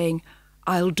again, saying,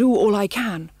 "I'll do all I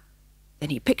can." Then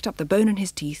he picked up the bone in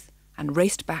his teeth and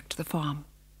raced back to the farm.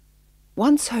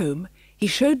 Once home, he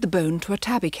showed the bone to a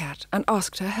tabby cat and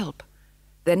asked her help.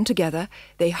 Then together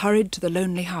they hurried to the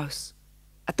lonely house.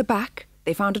 At the back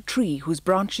they found a tree whose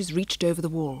branches reached over the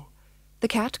wall. The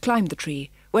cat climbed the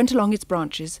tree, went along its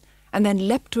branches, and then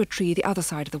leapt to a tree the other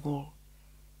side of the wall.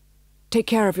 "Take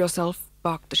care of yourself,"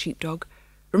 barked the sheepdog.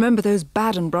 "Remember those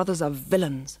Baden brothers are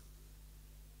villains."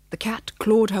 The cat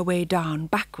clawed her way down,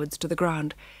 backwards to the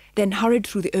ground, then hurried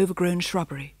through the overgrown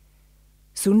shrubbery.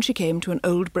 Soon she came to an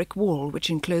old brick wall which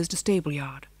enclosed a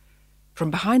stable-yard.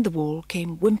 From behind the wall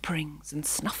came whimperings and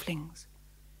snufflings.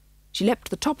 She leapt to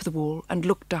the top of the wall and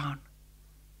looked down.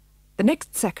 The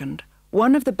next second,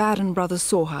 one of the Baden brothers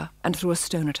saw her and threw a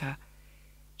stone at her.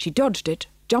 She dodged it,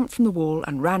 jumped from the wall,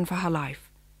 and ran for her life.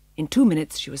 In 2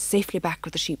 minutes she was safely back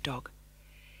with the sheepdog.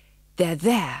 "They're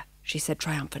there," she said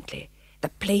triumphantly. "The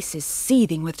place is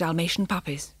seething with Dalmatian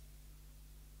puppies."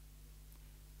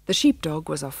 The sheepdog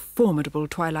was a formidable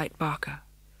twilight barker.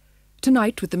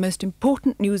 Tonight, with the most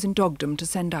important news in dogdom to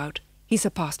send out, he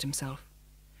surpassed himself.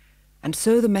 And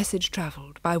so the message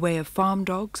travelled, by way of farm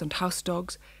dogs and house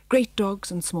dogs, great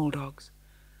dogs and small dogs,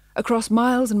 across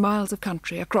miles and miles of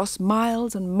country, across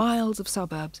miles and miles of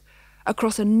suburbs,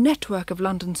 across a network of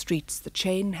London streets the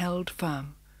chain held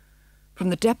firm, from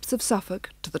the depths of Suffolk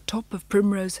to the top of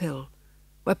Primrose Hill,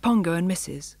 where Pongo and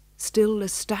Mrs., still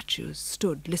as statues,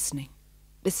 stood listening.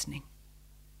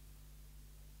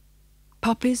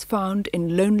 Puppies found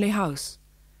in lonely house.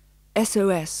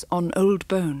 SOS on old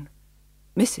bone.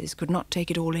 Mrs. could not take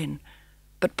it all in,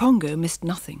 but Pongo missed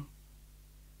nothing.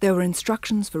 There were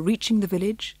instructions for reaching the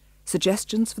village,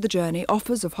 suggestions for the journey,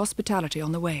 offers of hospitality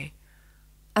on the way.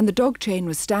 And the dog chain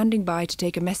was standing by to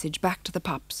take a message back to the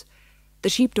pups. The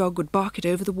sheepdog would bark it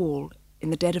over the wall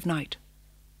in the dead of night.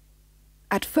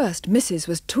 At first Mrs.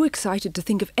 was too excited to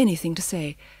think of anything to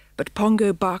say, but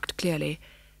Pongo barked clearly,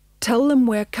 "Tell them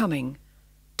we're coming.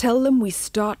 Tell them we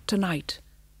start tonight.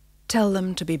 Tell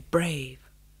them to be brave."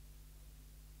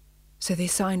 So they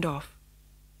signed off,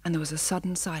 and there was a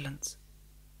sudden silence.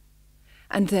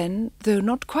 And then, though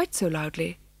not quite so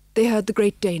loudly, they heard the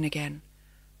Great Dane again,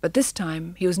 but this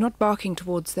time he was not barking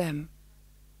towards them.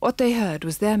 What they heard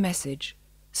was their message,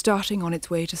 starting on its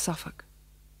way to Suffolk.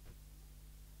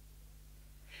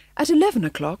 At 11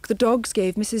 o'clock the dogs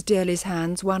gave Mrs. Dearly's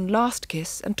hands one last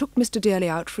kiss and took Mr. Dearly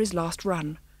out for his last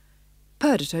run.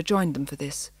 Perdita joined them for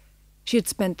this. She had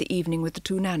spent the evening with the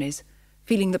two nannies,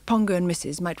 feeling that Pongo and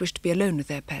Mrs. might wish to be alone with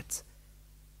their pets.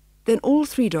 Then all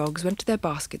 3 dogs went to their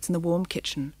baskets in the warm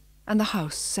kitchen, and the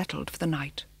house settled for the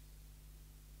night.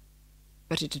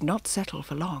 But it did not settle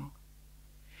for long.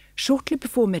 Shortly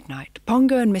before midnight,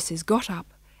 Pongo and Mrs. got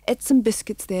up, ate some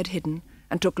biscuits they had hidden,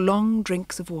 and took long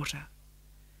drinks of water.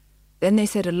 Then they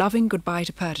said a loving goodbye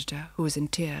to Perdita, who was in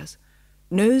tears,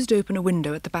 nosed open a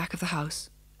window at the back of the house,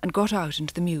 and got out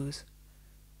into the mews.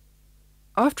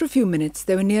 After a few minutes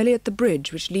they were nearly at the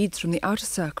bridge which leads from the outer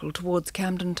circle towards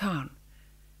Camden Town.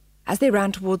 As they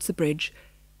ran towards the bridge,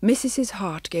 Mrs.'s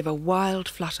heart gave a wild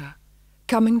flutter.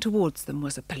 Coming towards them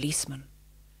was a policeman.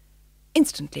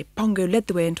 Instantly Pongo led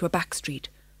the way into a back street,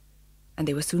 and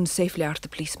they were soon safely out of the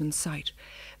policeman's sight.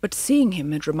 But seeing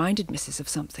him had reminded Mrs. of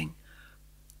something.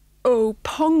 "Oh,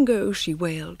 Pongo," she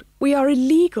wailed, "we are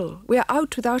illegal. We are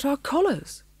out without our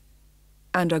collars."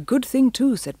 "And a good thing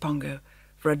too," said Pongo,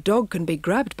 "for a dog can be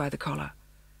grabbed by the collar.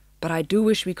 But I do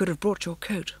wish we could have brought your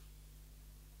coat."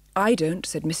 "I don't,"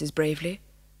 said Mrs. bravely,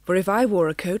 "for if I wore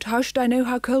a coat, how should I know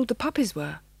how cold the puppies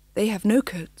were? They have no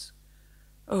coats."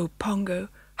 "Oh, Pongo,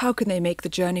 how can they make the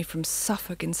journey from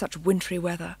Suffolk in such wintry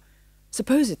weather?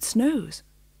 Suppose it snows?"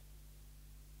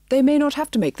 "They may not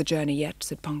have to make the journey yet,"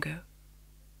 said Pongo.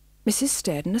 Mrs.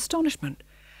 stared in astonishment.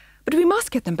 "But we must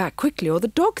get them back quickly, or the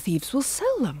dog thieves will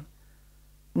sell them."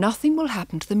 "Nothing will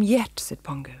happen to them yet," said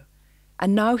Pongo,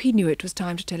 and now he knew it was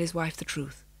time to tell his wife the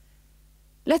truth.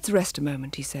 "Let's rest a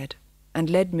moment," he said, and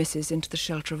led Mrs. into the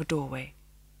shelter of a doorway.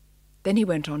 Then he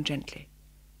went on gently.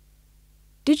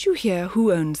 "Did you hear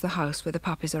who owns the house where the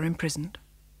puppies are imprisoned?"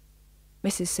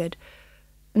 Mrs. said,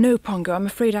 "No, Pongo, I'm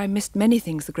afraid I missed many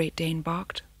things the Great Dane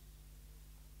barked."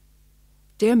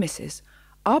 "Dear Mrs.,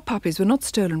 our puppies were not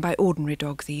stolen by ordinary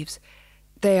dog thieves.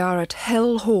 They are at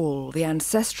Hell Hall, the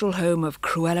ancestral home of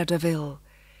Cruella de Vil.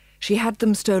 She had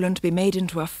them stolen to be made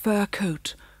into a fur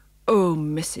coat. Oh,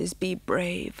 Mrs., be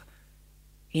brave.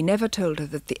 He never told her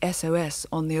that the SOS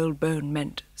on the old bone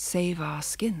meant save our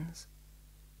skins.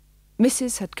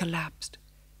 Mrs. had collapsed.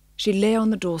 She lay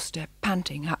on the doorstep,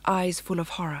 panting, her eyes full of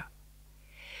horror.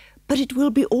 But it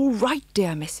will be all right,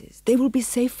 dear Mrs. They will be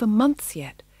safe for months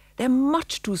yet. They're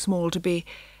much too small to be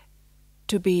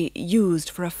used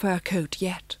for a fur coat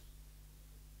yet.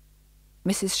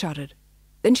 Mrs. shuddered.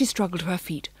 Then she struggled to her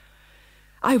feet.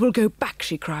 I will go back,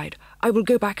 she cried. I will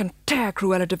go back and tear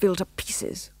Cruella de Vil to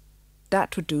pieces.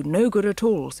 That would do no good at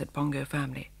all, said Pongo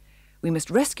firmly. We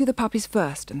must rescue the puppies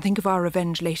first and think of our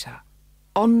revenge later.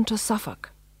 On to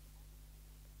Suffolk.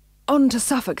 On to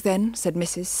Suffolk, then, said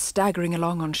Mrs., staggering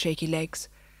along on shaky legs.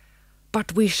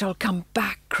 But we shall come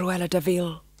back, Cruella de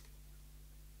Vil.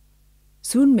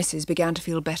 Soon Mrs. began to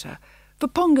feel better, for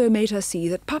Pongo made her see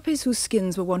that puppies whose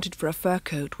skins were wanted for a fur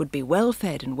coat would be well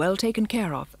fed and well taken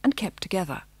care of and kept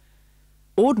together.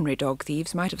 Ordinary dog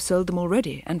thieves might have sold them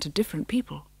already, and to different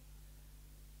people.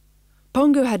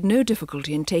 Pongo had no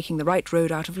difficulty in taking the right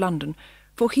road out of London,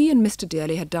 for he and Mr.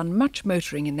 Dearly had done much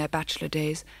motoring in their bachelor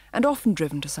days and often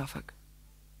driven to Suffolk.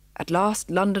 At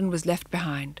last London was left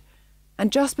behind,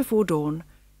 and just before dawn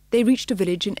they reached a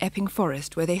village in Epping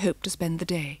Forest where they hoped to spend the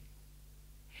day.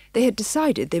 They had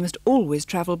decided they must always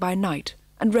travel by night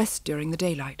and rest during the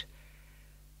daylight,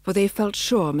 for they felt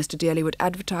sure Mr. Dearly would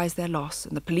advertise their loss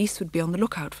and the police would be on the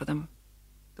lookout for them.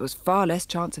 There was far less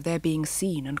chance of their being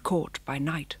seen and caught by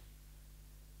night.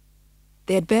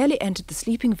 They had barely entered the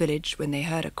sleeping village when they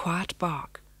heard a quiet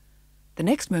bark. The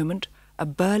next moment, a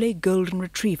burly golden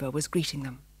retriever was greeting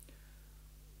them.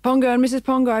 Pongo and Mrs.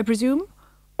 Pongo, I presume?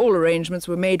 All arrangements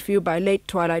were made for you by late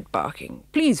twilight barking.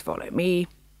 Please follow me.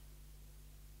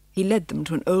 He led them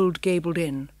to an old gabled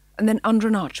inn, and then under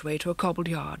an archway to a cobbled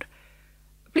yard.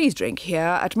 Please drink here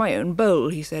at my own bowl,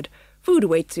 he said. Food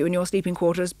awaits you in your sleeping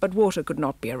quarters, but water could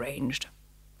not be arranged,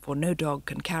 for no dog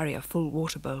can carry a full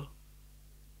water bowl.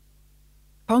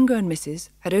 Pongo and Mrs.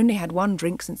 had only had one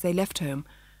drink since they left home,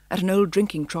 at an old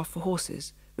drinking trough for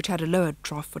horses, which had a lowered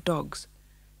trough for dogs.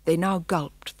 They now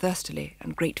gulped thirstily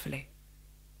and gratefully.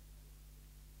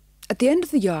 At the end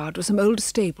of the yard were some old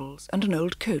stables and an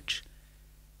old coach.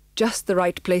 Just the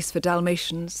right place for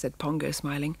Dalmatians, said Pongo,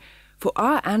 smiling, for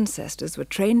our ancestors were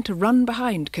trained to run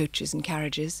behind coaches and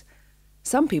carriages.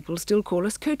 Some people still call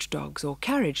us coach dogs or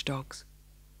carriage dogs.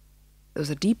 There was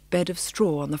a deep bed of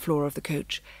straw on the floor of the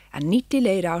coach, and neatly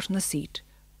laid out on the seat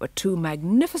were 2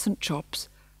 magnificent chops,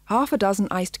 6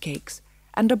 iced cakes,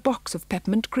 and a box of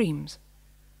peppermint creams.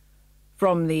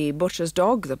 From the butcher's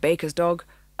dog, the baker's dog,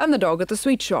 and the dog at the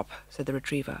sweet shop, said the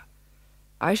retriever.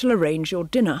 I shall arrange your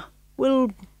dinner.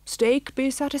 Will steak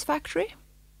be satisfactory?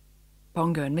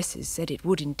 Pongo and Mrs. said it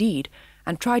would indeed,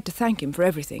 and tried to thank him for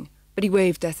everything, but he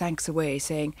waved their thanks away,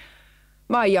 saying,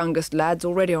 My youngest lad's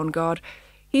already on guard.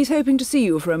 He's hoping to see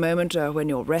you for a moment when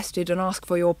you're rested and ask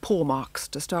for your paw marks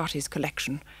to start his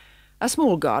collection. A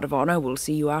small guard of honour will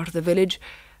see you out of the village,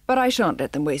 but I shan't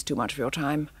let them waste too much of your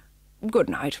time. Good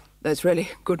night. That's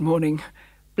really good morning.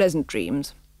 Pleasant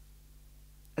dreams.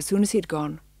 As soon as he had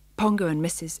gone, Pongo and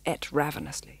Mrs. ate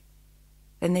ravenously.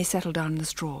 Then they settled down in the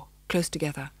straw, close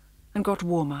together, and got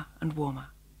warmer and warmer.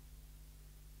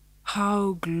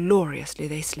 How gloriously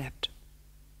they slept!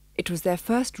 It was their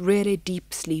first really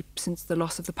deep sleep since the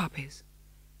loss of the puppies.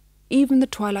 Even the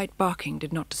twilight barking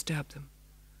did not disturb them.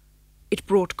 It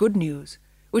brought good news,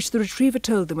 which the retriever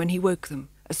told them when he woke them,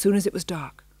 as soon as it was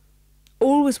dark.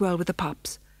 All was well with the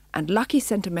pups, and Lucky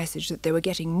sent a message that they were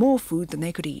getting more food than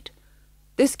they could eat.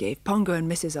 This gave Pongo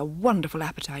and Mrs. a wonderful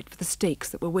appetite for the steaks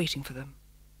that were waiting for them.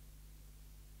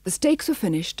 The steaks were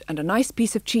finished, and a nice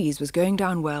piece of cheese was going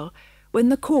down well, when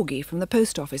the corgi from the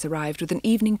post office arrived with an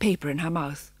evening paper in her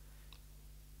mouth.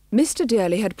 Mr.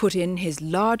 Dearly had put in his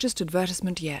largest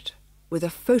advertisement yet, with a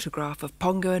photograph of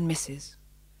Pongo and Mrs.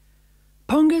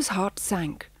 Pongo's heart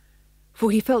sank,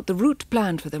 for he felt the route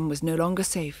planned for them was no longer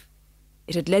safe.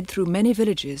 It had led through many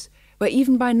villages, where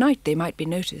even by night they might be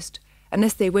noticed,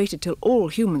 unless they waited till all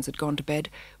humans had gone to bed,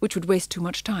 which would waste too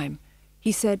much time.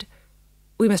 He said,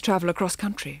 We must travel across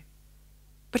country.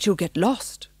 But you'll get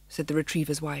lost, said the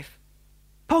retriever's wife.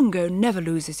 Pongo never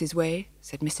loses his way,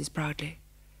 said Mrs. proudly.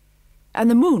 And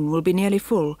the moon will be nearly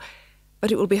full,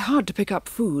 but it will be hard to pick up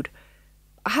food.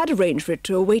 I had arranged for it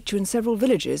to await you in several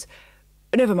villages.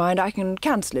 Never mind, I can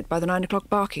cancel it by the 9 o'clock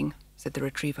barking, said the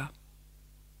retriever.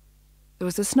 There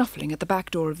was a snuffling at the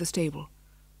back door of the stable.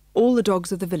 All the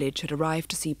dogs of the village had arrived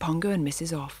to see Pongo and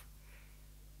Mrs. off.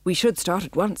 We should start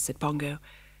at once, said Pongo.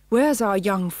 Where's our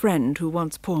young friend who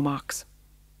wants paw marks?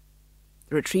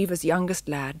 The retriever's youngest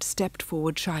lad stepped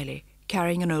forward shyly,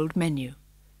 carrying an old menu.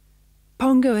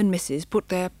 Pongo and Mrs. put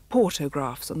their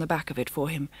autographs on the back of it for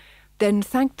him, then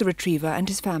thanked the retriever and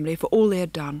his family for all they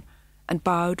had done, and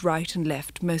bowed right and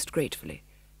left most gratefully.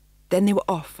 Then they were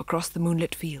off across the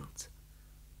moonlit fields.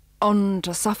 "On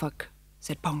to Suffolk,"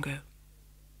 said Pongo.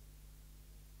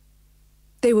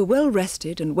 They were well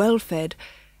rested and well fed,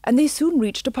 and they soon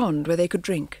reached a pond where they could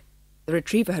drink. The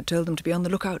retriever had told them to be on the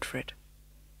lookout for it.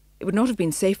 It would not have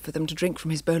been safe for them to drink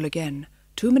from his bowl again.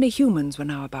 Too many humans were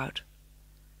now about.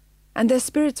 And their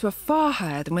spirits were far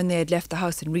higher than when they had left the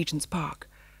house in Regent's Park.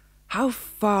 How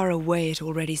far away it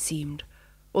already seemed,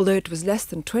 although it was less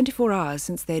than 24 hours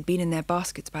since they had been in their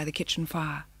baskets by the kitchen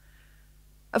fire.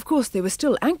 Of course, they were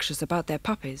still anxious about their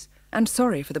puppies, and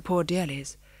sorry for the poor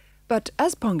dearlies, but,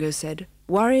 as Pongo said,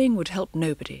 worrying would help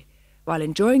nobody, while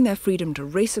enjoying their freedom to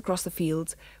race across the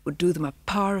fields would do them a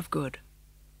power of good.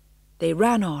 They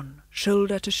ran on,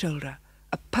 shoulder to shoulder,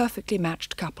 a perfectly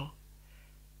matched couple.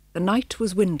 The night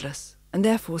was windless, and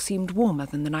therefore seemed warmer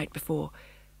than the night before,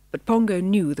 but Pongo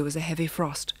knew there was a heavy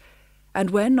frost, and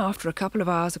when, after a couple of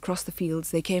hours across the fields,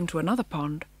 they came to another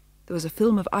pond, there was a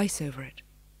film of ice over it.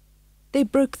 They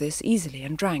broke this easily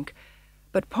and drank,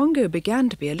 but Pongo began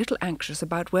to be a little anxious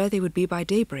about where they would be by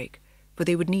daybreak, for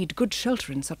they would need good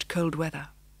shelter in such cold weather.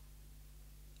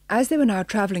 As they were now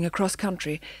travelling across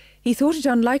country, he thought it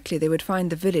unlikely they would find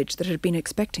the village that had been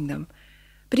expecting them,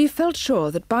 but he felt sure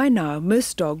that by now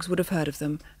most dogs would have heard of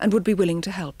them and would be willing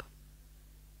to help.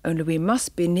 Only we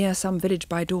must be near some village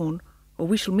by dawn, or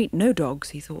we shall meet no dogs,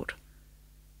 he thought.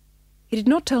 He did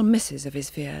not tell Mrs. of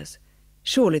his fears.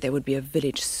 Surely there would be a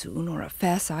village soon, or a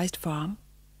fair-sized farm.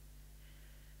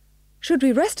 "Should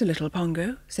we rest a little,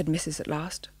 Pongo?" said Mrs. at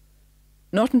last.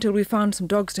 "Not until we found some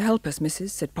dogs to help us, Mrs.,"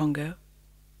 said Pongo.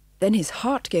 Then his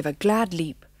heart gave a glad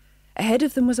leap. Ahead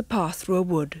of them was a path through a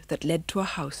wood that led to a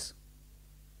house.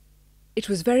 It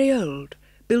was very old,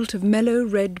 built of mellow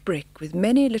red brick with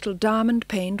many little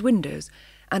diamond-paned windows,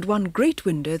 and one great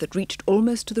window that reached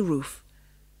almost to the roof.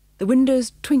 The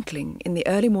windows, twinkling in the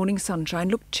early morning sunshine,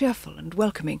 looked cheerful and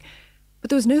welcoming, but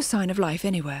there was no sign of life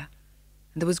anywhere,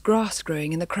 and there was grass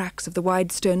growing in the cracks of the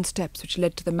wide stone steps which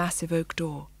led to the massive oak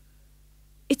door.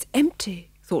 "It's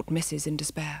empty," thought Mrs. in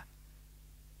despair.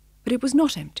 But it was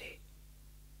not empty.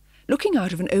 Looking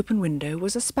out of an open window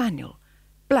was a spaniel,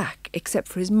 black except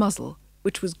for his muzzle,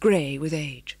 which was grey with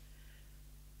age.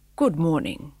 "Good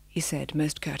morning," he said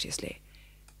most courteously.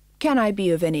 "Can I be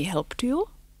of any help to you?"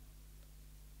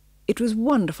 It was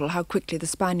wonderful how quickly the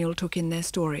spaniel took in their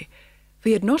story, for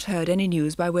he had not heard any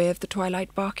news by way of the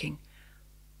twilight barking.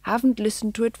 "Haven't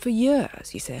listened to it for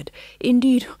years," he said.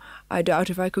 "Indeed, I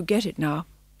doubt if I could get it now.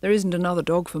 There isn't another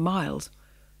dog for miles.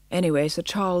 Anyway, Sir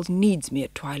Charles needs me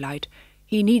at twilight.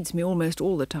 He needs me almost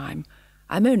all the time.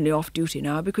 I'm only off duty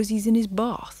now because he's in his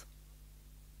bath."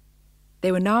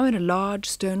 They were now in a large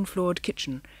stone-floored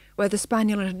kitchen, where the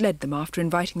spaniel had led them after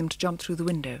inviting them to jump through the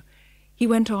window. He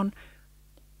went on,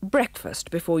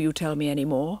 "Breakfast before you tell me any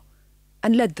more,"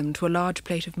 and led them to a large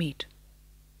plate of meat.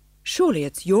 "Surely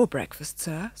it's your breakfast,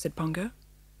 sir," said Pongo.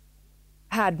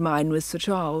 "Had mine with Sir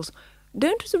Charles.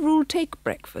 Don't as a rule take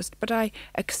breakfast, but I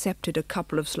accepted a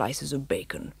couple of slices of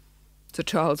bacon. Sir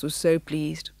Charles was so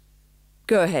pleased.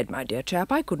 Go ahead, my dear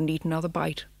chap, I couldn't eat another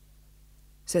bite."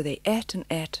 So they ate,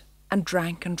 and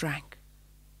drank.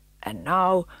 "And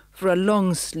now for a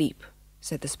long sleep,"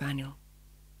 said the spaniel.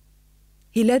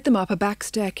 He led them up a back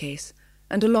staircase,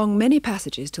 and along many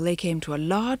passages till they came to a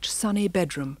large sunny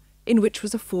bedroom, in which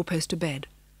was a four-poster bed.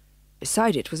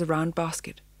 Beside it was a round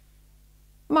basket.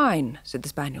 "Mine," said the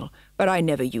spaniel, "but I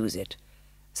never use it.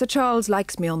 Sir Charles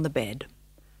likes me on the bed.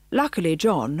 Luckily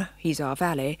John, he's our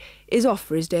valet, is off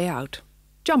for his day out.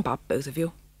 Jump up, both of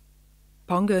you."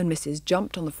 Pongo and Mrs.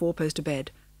 jumped on the four-poster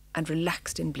bed, and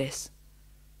relaxed in bliss.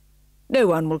 "No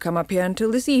one will come up here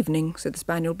until this evening," said the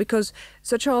spaniel, "because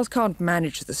Sir Charles can't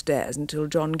manage the stairs until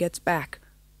John gets back.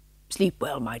 Sleep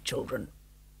well, my children."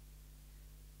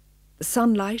 The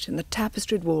sunlight and the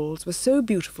tapestried walls were so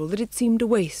beautiful that it seemed a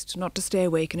waste not to stay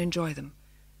awake and enjoy them.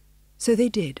 So they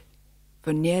did,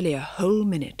 for nearly a whole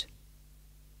minute.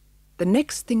 The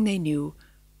next thing they knew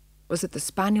was that the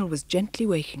spaniel was gently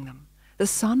waking them. The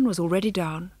sun was already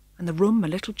down, and the room a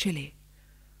little chilly.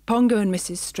 Pongo and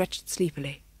Mrs. stretched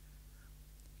sleepily.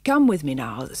 "Come with me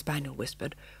now," the spaniel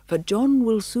whispered, "for John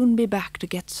will soon be back to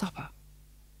get supper."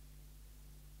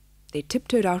 They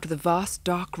tiptoed out of the vast,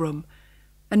 dark room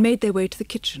and made their way to the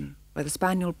kitchen, where the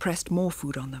spaniel pressed more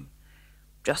food on them.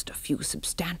 "Just a few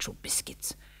substantial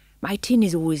biscuits. My tin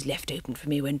is always left open for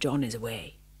me when John is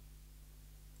away."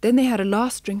 Then they had a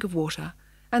last drink of water,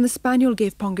 and the spaniel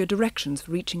gave Pongo directions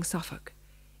for reaching Suffolk.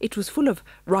 It was full of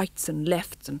rights and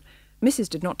lefts, and Mrs.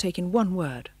 did not take in one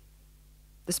word.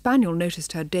 The spaniel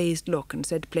noticed her dazed look and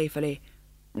said playfully,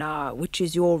 "Now, which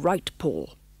is your right paw?"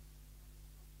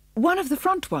 "One of the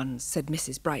front ones," said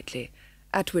Mrs. brightly,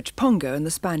 at which Pongo and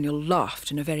the spaniel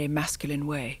laughed in a very masculine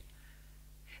way.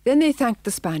 Then they thanked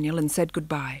the spaniel and said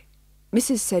goodbye.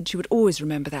 Mrs. said she would always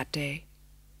remember that day.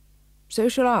 "So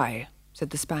shall I,"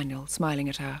 said the spaniel, smiling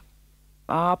at her.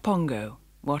 "Ah, Pongo,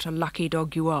 what a lucky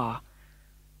dog you are."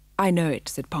 "I know it,"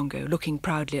 said Pongo, looking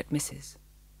proudly at Mrs.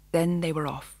 Then they were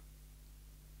off.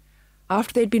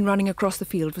 After they'd been running across the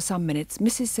field for some minutes,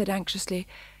 Mrs. said anxiously,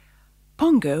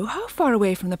 "Pongo, how far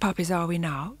away from the puppies are we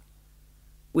now?"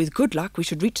 "With good luck we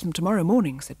should reach them tomorrow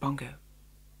morning," said Pongo.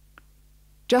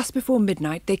 Just before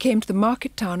midnight they came to the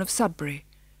market town of Sudbury.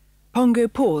 Pongo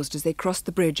paused as they crossed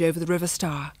the bridge over the River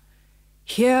Stour.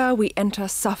 "Here we enter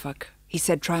Suffolk," he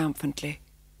said triumphantly.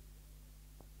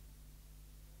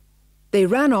 They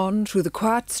ran on through the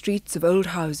quiet streets of old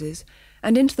houses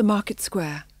and into the market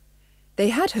square. They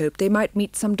had hoped they might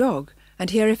meet some dog and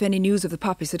hear if any news of the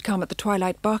puppies had come at the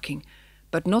twilight barking,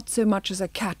 but not so much as a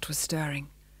cat was stirring.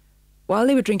 While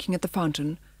they were drinking at the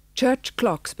fountain, church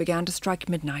clocks began to strike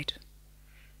midnight.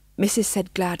 Mrs.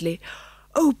 said gladly,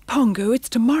 "Oh, Pongo, it's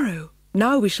tomorrow.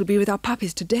 Now we shall be with our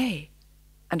puppies today."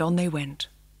 And on they went.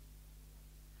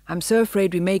 "I'm so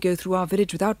afraid we may go through our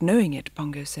village without knowing it,"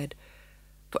 Pongo said.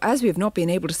 "For as we have not been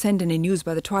able to send any news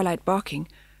by the twilight barking,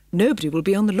 nobody will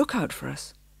be on the lookout for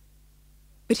us."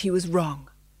 But he was wrong.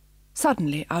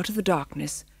 Suddenly, out of the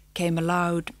darkness, came a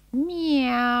loud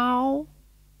meow.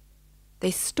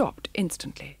 They stopped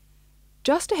instantly.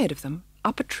 Just ahead of them,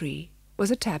 up a tree,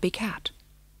 was a tabby cat.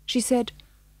 She said,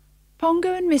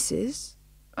 "Pongo and Mrs.,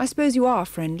 I suppose you are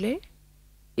friendly?"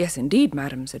 "Yes, indeed,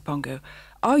 madam," said Pongo.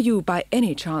 "Are you, by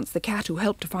any chance, the cat who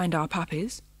helped to find our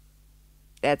puppies?"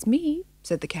 "That's me,"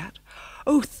 said the cat.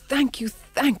 "Oh, thank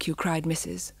you," cried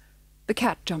Mrs. The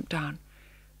cat jumped down.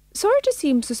 "Sorry to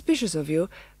seem suspicious of you,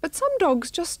 but some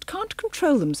dogs just can't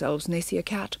control themselves when they see a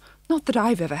cat. Not that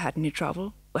I've ever had any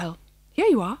trouble. Well, here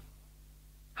you are."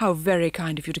 "How very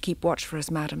kind of you to keep watch for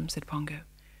us, madam," said Pongo.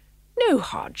 "No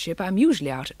hardship. I'm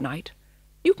usually out at night.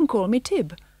 You can call me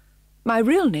Tib. My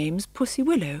real name's Pussy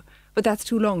Willow, but that's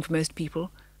too long for most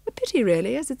people. A pity,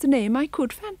 really, as it's a name I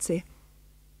could fancy.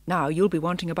 Now you'll be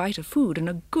wanting a bite of food and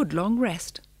a good long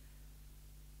rest."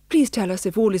 "Please tell us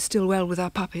if all is still well with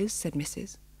our puppies," said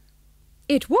Mrs.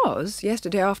 "It was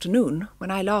yesterday afternoon,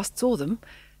 when I last saw them.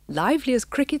 Lively as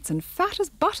crickets and fat as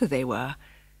butter they were.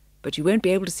 But you won't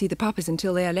be able to see the puppies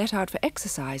until they are let out for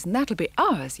exercise, and that'll be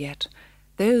hours yet.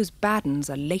 Those bad uns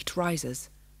are late risers.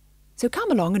 So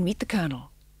come along and meet the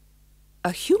Colonel."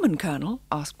 "A human colonel?"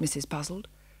 asked Mrs. puzzled.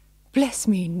 "Bless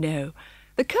me, no.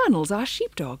 The Colonel's our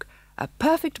sheepdog, a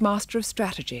perfect master of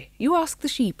strategy. You ask the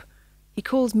sheep. He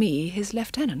calls me his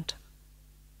lieutenant."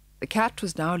 The cat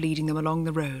was now leading them along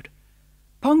the road.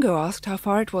 Pongo asked how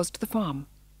far it was to the farm.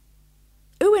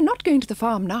 "Oh, we're not going to the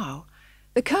farm now.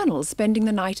 The Colonel's spending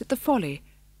the night at the Folly.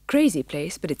 Crazy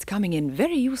place, but it's coming in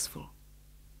very useful."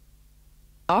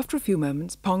 After a few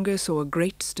moments, Pongo saw a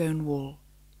great stone wall.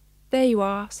 "There you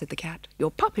are," said the cat.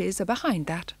 "Your puppies are behind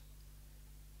that."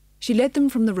 She led them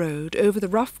from the road, over the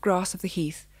rough grass of the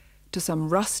heath, to some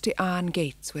rusty iron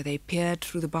gates where they peered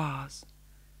through the bars.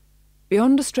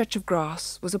 Beyond a stretch of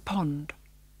grass was a pond,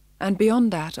 and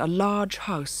beyond that a large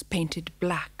house painted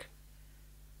black.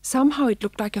 Somehow it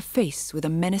looked like a face with a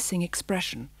menacing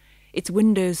expression, its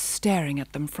windows staring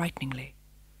at them frighteningly.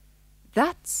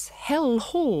 "That's Hell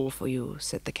Hall for you,"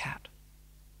 said the cat.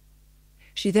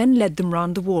 She then led them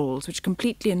round the walls, which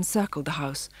completely encircled the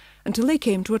house, until they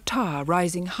came to a tower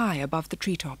rising high above the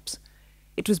tree-tops.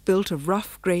 It was built of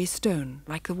rough grey stone,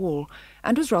 like the wall,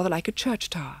 and was rather like a church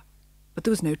tower. But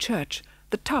there was no church.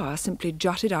 The tower simply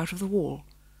jutted out of the wall.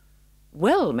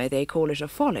 "Well may they call it a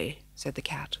folly," said the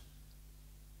cat.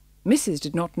 Mrs.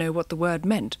 did not know what the word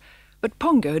meant, but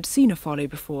Pongo had seen a folly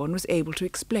before and was able to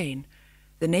explain.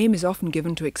 The name is often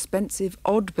given to expensive,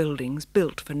 odd buildings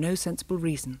built for no sensible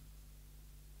reason.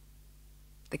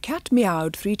 The cat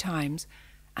meowed 3 times,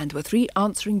 and there were 3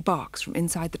 answering barks from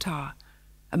inside the tower.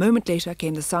 A moment later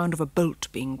came the sound of a bolt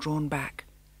being drawn back.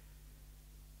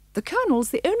 "The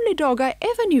Colonel's the only dog I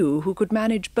ever knew who could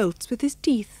manage bolts with his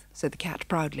teeth," said the cat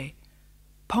proudly.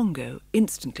 Pongo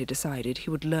instantly decided he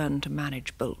would learn to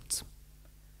manage bolts.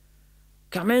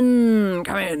 Come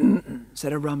in,"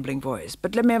 said a rumbling voice,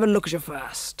 "but let me have a look at you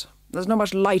first. There's not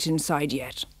much light inside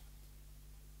yet."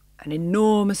 An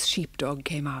enormous sheepdog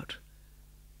came out.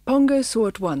 Pongo saw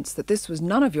at once that this was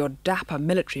none of your dapper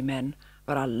military men,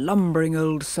 but a lumbering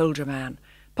old soldier man,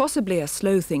 possibly a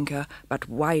slow thinker, but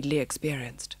widely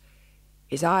experienced.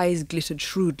 His eyes glittered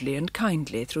shrewdly and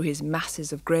kindly through his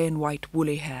masses of grey and white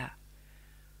woolly hair.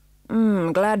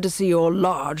 Glad to see you're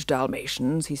large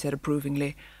Dalmatians," he said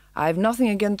approvingly. "I've nothing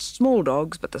against small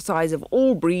dogs, but the size of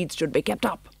all breeds should be kept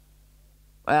up.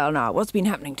 Well, now, what's been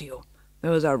happening to you?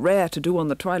 There was a rare to-do on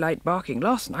the twilight barking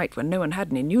last night when no one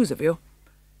had any news of you."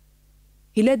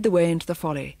 He led the way into the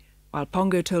folly, while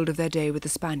Pongo told of their day with the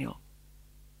spaniel.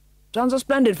 "Son's a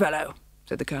splendid fellow,"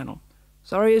 said the Colonel.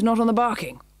 "Sorry he's not on the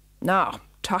barking. Now,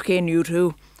 tuck in, you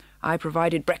two. I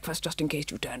provided breakfast just in case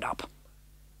you turned up."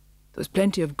 There was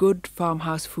plenty of good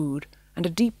farmhouse food and a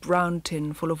deep round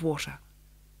tin full of water.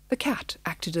 The cat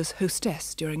acted as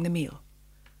hostess during the meal.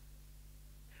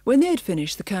 When they had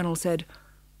finished, the Colonel said,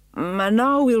 "And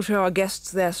now we'll show our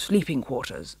guests their sleeping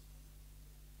quarters."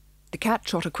 The cat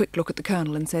shot a quick look at the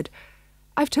Colonel and said,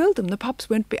 "I've told them the pups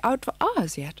won't be out for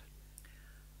hours yet."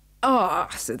 "Ah,"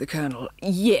 said the Colonel,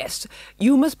 "yes,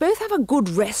 you must both have a good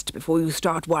rest before you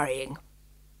start worrying."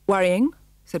 "Worrying?"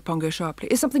 said Pongo sharply.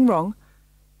 "Is something wrong?"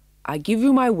 "I give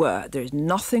you my word, there is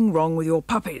nothing wrong with your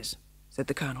puppies," said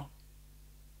the Colonel.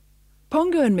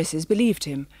 Pongo and Mrs. believed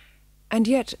him, and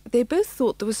yet they both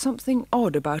thought there was something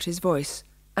odd about his voice,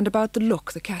 and about the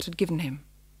look the cat had given him.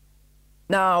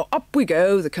 "Now, up we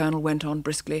go," the Colonel went on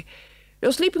briskly.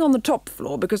 "You're sleeping on the top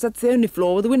floor because that's the only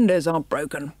floor where the windows aren't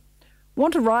broken.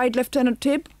 Want a ride, Lieutenant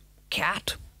Tibb?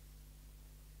 Cat?"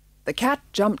 The cat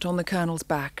jumped on the Colonel's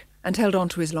back and held on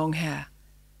to his long hair.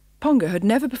 Pongo had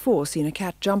never before seen a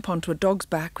cat jump onto a dog's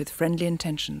back with friendly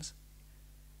intentions.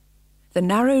 The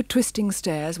narrow, twisting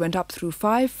stairs went up through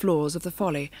 5 floors of the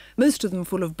folly, most of them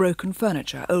full of broken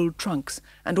furniture, old trunks,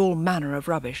 and all manner of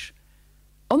rubbish.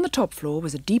 On the top floor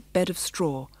was a deep bed of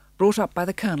straw, brought up by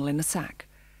the Colonel in a sack.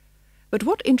 But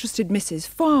what interested Mrs.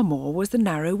 far more was the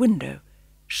narrow window.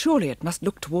 Surely it must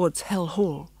look towards Hell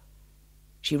Hall.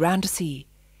 She ran to see.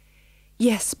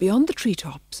 Yes, beyond the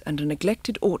tree-tops and a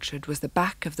neglected orchard was the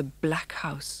back of the black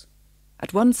house.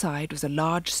 At one side was a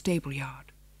large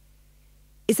stable-yard.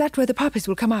 "Is that where the puppies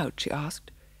will come out?" she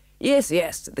asked. "Yes,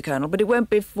 yes," said the Colonel, "but it won't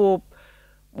be for,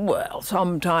 well,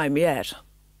 some time yet."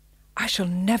 "I shall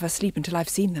never sleep until I've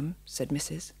seen them," said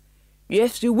Mrs.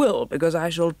 "Yes, you will, because I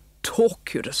shall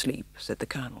talk you to sleep," said the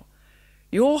Colonel.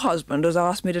 "Your husband has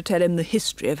asked me to tell him the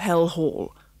history of Hell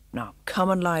Hall. Now come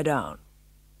and lie down."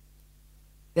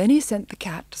 Then he sent the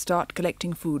cat to start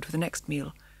collecting food for the next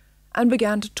meal, and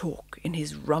began to talk in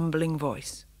his rumbling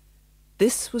voice.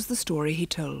 This was the story he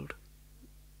told.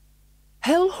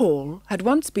 Hell Hall had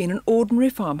once been an ordinary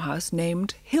farmhouse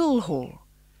named Hill Hall.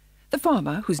 The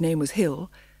farmer, whose name was Hill,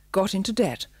 got into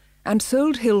debt, and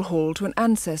sold Hill Hall to an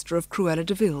ancestor of Cruella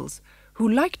de Vil's, who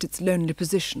liked its lonely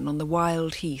position on the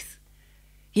wild heath.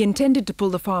 He intended to pull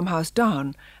the farmhouse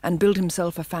down and build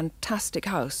himself a fantastic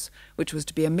house, which was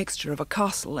to be a mixture of a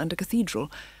castle and a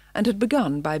cathedral, and had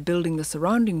begun by building the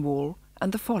surrounding wall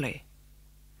and the folly.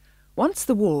 Once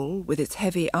the wall, with its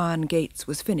heavy iron gates,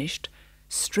 was finished,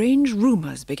 strange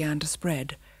rumours began to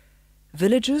spread.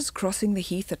 Villagers crossing the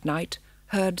heath at night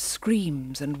heard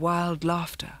screams and wild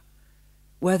laughter.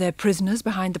 Were there prisoners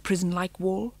behind the prison-like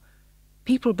wall?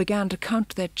 People began to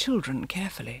count their children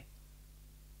carefully.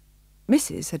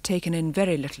 Mrs. had taken in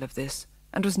very little of this,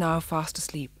 and was now fast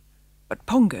asleep, but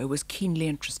Pongo was keenly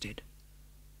interested.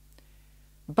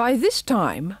 "By this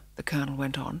time," the Colonel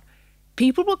went on,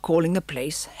 "people were calling the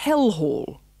place Hell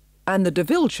Hall, and the de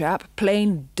Vil chap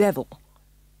plain devil.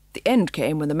 The end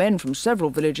came when the men from several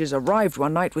villages arrived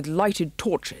one night with lighted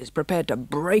torches, prepared to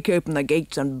break open the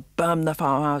gates and burn the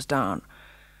farmhouse down.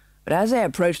 But as they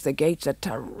approached the gates, a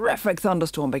terrific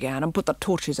thunderstorm began and put the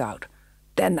torches out.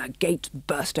 Then the gates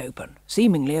burst open,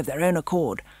 seemingly of their own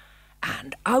accord,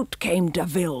 and out came de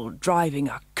Vil, driving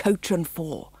a coach and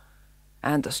 4.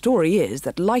 And the story is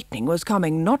that lightning was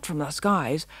coming not from the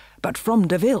skies, but from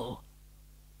de Vil.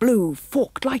 Blue,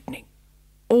 forked lightning.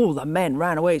 All the men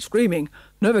ran away screaming,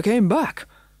 never came back,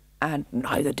 and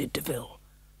neither did de Vil.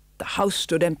 The house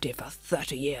stood empty for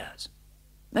 30 years.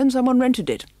 Then someone rented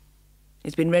it.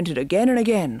 It's been rented again and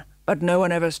again, but no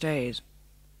one ever stays."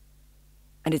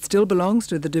 "And it still belongs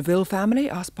to the de Vil family?"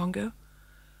 asked Pongo.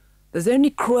 "There's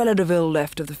only Cruella de Vil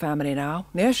left of the family now.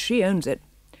 Yes, she owns it.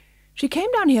 She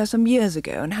came down here some years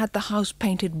ago and had the house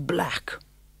painted black.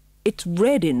 It's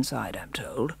red inside, I'm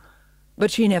told,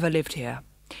 but she never lived here.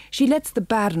 She lets the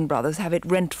Baden brothers have it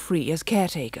rent-free as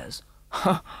caretakers."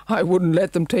 "I wouldn't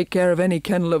let them take care of any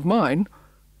kennel of mine."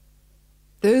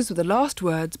 Those were the last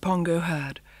words Pongo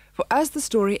heard, for as the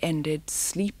story ended,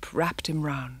 sleep wrapped him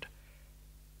round.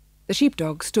 The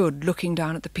sheepdog stood looking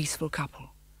down at the peaceful couple.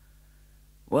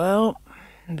 "Well,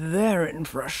 they're in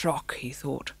for a shock," he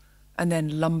thought, and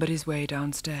then lumbered his way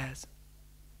downstairs.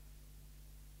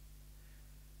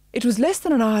 It was less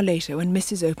than an hour later when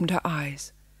Mrs. opened her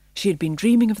eyes. She had been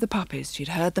dreaming of the puppies. She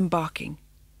had heard them barking.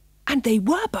 And they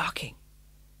were barking.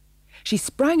 She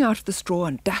sprang out of the straw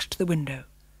and dashed to the window.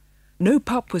 No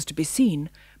pup was to be seen,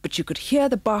 but you could hear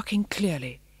the barking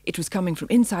clearly. It was coming from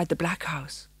inside the black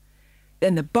house.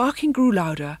 Then the barking grew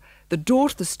louder, the door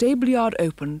to the stable yard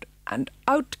opened, and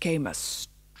out came a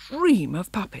stream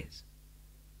of puppies.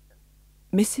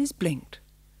 Mrs. blinked.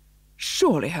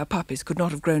 Surely her puppies could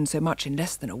not have grown so much in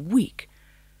less than a week.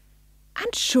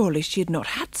 And surely she had not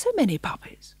had so many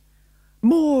puppies.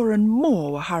 More and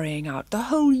more were hurrying out. The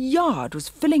whole yard was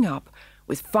filling up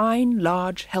with fine,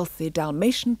 large, healthy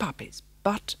Dalmatian puppies.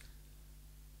 But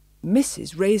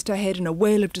Mrs. raised her head in a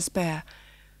wail of despair.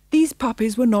 These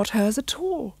puppies were not hers at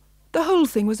all. The whole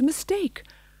thing was a mistake.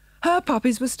 Her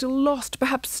puppies were still lost,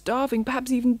 perhaps starving,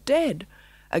 perhaps even dead.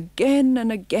 Again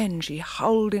and again she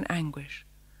howled in anguish.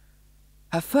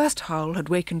 Her first howl had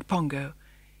wakened Pongo.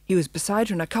 He was beside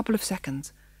her in a couple of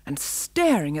seconds, and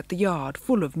staring at the yard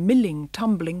full of milling,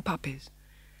 tumbling puppies.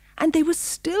 And they were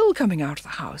still coming out of the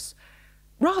house,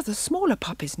 rather smaller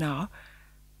puppies now.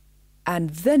 And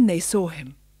then they saw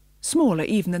him, smaller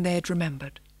even than they had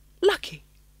remembered. Lucky!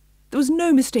 There was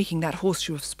no mistaking that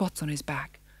horseshoe of spots on his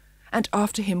back. And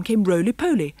after him came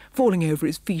Roly-Poly, falling over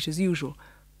his feet as usual.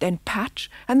 Then Patch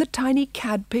and the tiny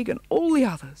cad-pig and all the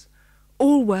others.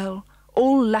 All well,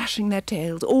 all lashing their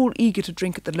tails, all eager to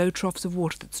drink at the low troughs of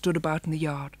water that stood about in the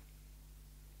yard.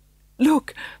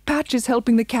 "Look, Patch is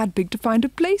helping the cad-pig to find a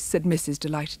place," said Mrs.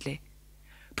 delightedly.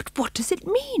 "But what does it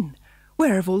mean?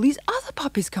 Where have all these other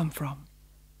puppies come from?"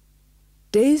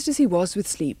 Dazed as he was with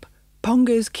sleep,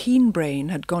 Pongo's keen brain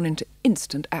had gone into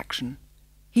instant action.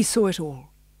 He saw it all.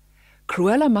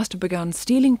 Cruella must have begun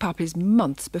stealing puppies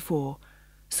months before,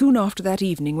 soon after that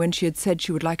evening when she had said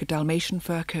she would like a Dalmatian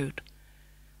fur coat.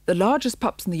 The largest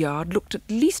pups in the yard looked at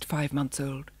least 5 months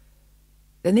old.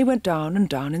 Then they went down and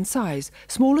down in size.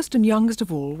 Smallest and youngest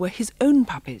of all were his own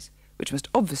puppies, which must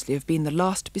obviously have been the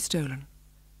last to be stolen.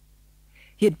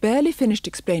 He had barely finished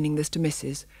explaining this to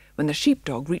Mrs. when the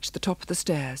sheepdog reached the top of the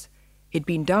stairs. He had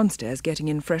been downstairs getting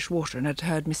in fresh water and had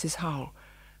heard Mrs. howl.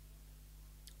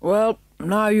 "Well,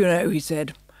 now you know," he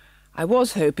said. "I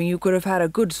was hoping you could have had a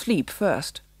good sleep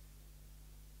first."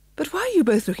 "But why are you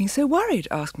both looking so worried?"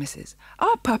 asked Mrs.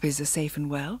 "Our puppies are safe and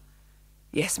well."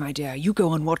 "Yes, my dear, you go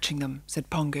on watching them," said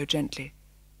Pongo gently.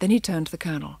 Then he turned to the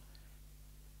Colonel.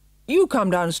 "You come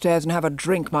downstairs and have a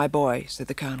drink, my boy," said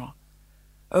the Colonel.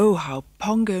 Oh, how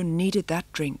Pongo needed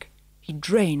that drink. He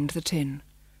drained the tin.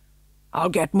 "I'll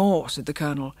get more," said the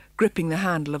Colonel, gripping the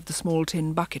handle of the small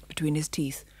tin bucket between his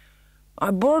teeth.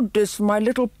 "I borrowed this for my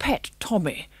little pet,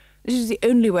 Tommy. This is the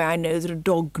only way I know that a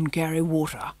dog can carry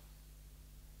water."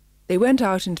 They went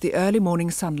out into the early morning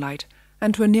sunlight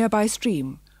and to a nearby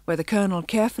stream, where the Colonel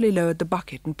carefully lowered the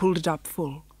bucket and pulled it up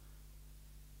full.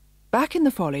 Back in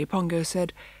the Folly, Pongo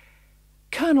said,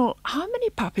 "Colonel, how many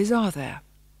puppies are there?"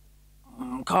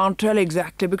 "Can't tell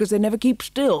exactly because they never keep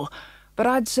still, but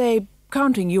I'd say,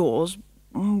 counting yours,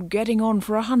 getting on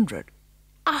for 100.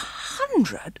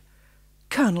 100?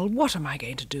 Colonel, what am I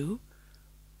going to do?"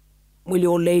 "Will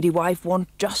your lady wife want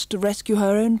just to rescue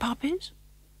her own puppies?"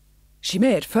 "She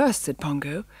may at first," said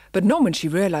Pongo, "but not when she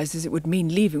realizes it would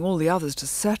mean leaving all the others to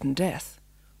certain death."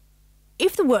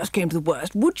 "If the worst came to the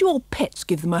worst, would your pets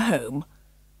give them a home?"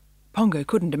 Pongo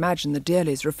couldn't imagine the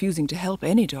Dearleys refusing to help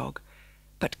any dog.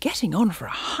 But getting on for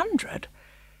 100?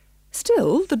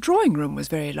 Still, the drawing-room was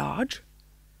very large.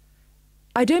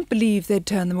 "I don't believe they'd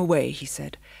turn them away," he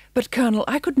said. "But, Colonel,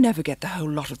 I could never get the whole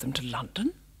lot of them to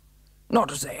London."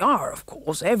 "Not as they are, of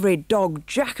course. Every dog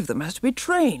jack of them has to be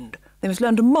trained. They must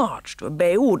learn to march, to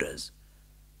obey orders."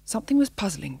 Something was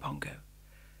puzzling Pongo.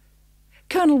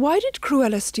 "Colonel, why did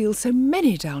Cruella steal so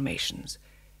many Dalmatians?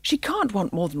 She can't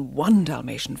want more than one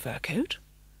Dalmatian fur coat."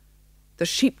 The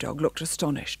sheepdog looked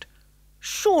astonished.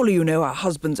 "Surely you know her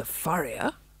husband's a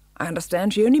furrier. I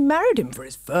understand she only married him for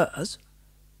his furs."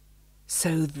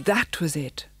 So that was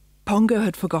it. Pongo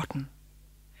had forgotten.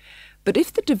 But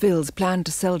if the DeVilles planned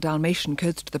to sell Dalmatian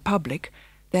coats to the public,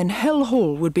 then Hell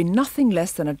Hall would be nothing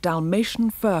less than a Dalmatian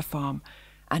fur farm,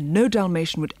 and no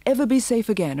Dalmatian would ever be safe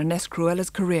again unless Cruella's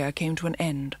career came to an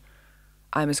end.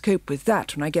 "I must cope with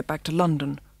that when I get back to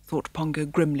London," thought Pongo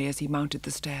grimly as he mounted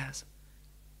the stairs.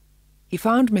 He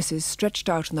found Mrs. stretched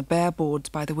out on the bare boards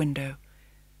by the window.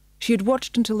 She had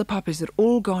watched until the puppies had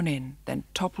all gone in, then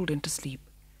toppled into sleep.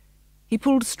 He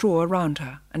pulled straw around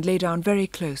her and lay down very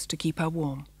close to keep her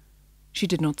warm. She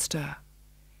did not stir.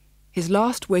 His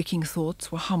last waking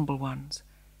thoughts were humble ones.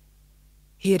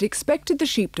 He had expected the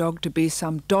sheepdog to be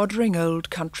some doddering old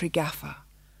country gaffer.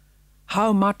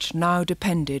 How much now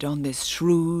depended on this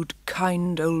shrewd,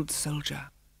 kind old soldier.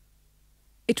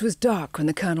 It was dark when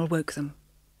the Colonel woke them.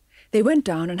 They went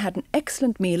down and had an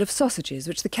excellent meal of sausages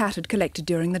which the cat had collected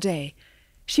during the day.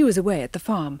 She was away at the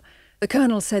farm. The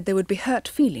Colonel said there would be hurt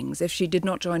feelings if she did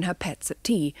not join her pets at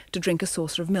tea to drink a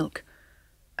saucer of milk.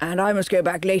 "And I must go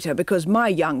back later because my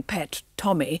young pet,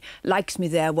 Tommy, likes me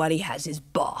there while he has his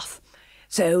bath.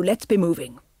 So let's be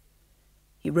moving."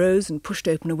 He rose and pushed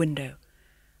open a window.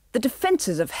 "The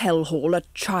defences of Hell Hall are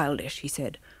childish," he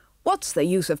said. "What's the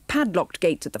use of padlocked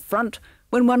gates at the front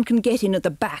when one can get in at the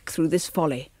back through this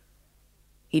folly?"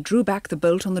 He drew back the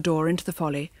bolt on the door into the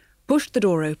folly, pushed the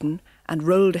door open, and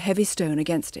rolled a heavy stone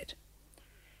against it.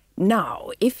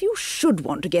 "Now, if you should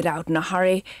want to get out in a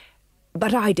hurry,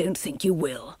 but I don't think you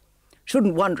will.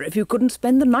 Shouldn't wonder if you couldn't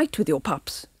spend the night with your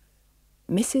pups."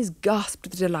 Mrs. gasped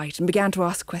with delight and began to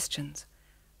ask questions.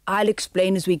 "I'll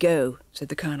explain as we go," said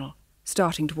the Colonel,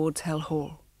 starting towards Hell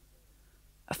Hall.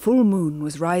 A full moon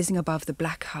was rising above the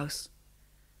black house.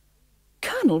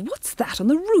 "Colonel, what's that on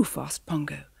the roof?" asked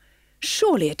Pongo.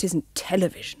 "Surely it isn't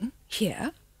television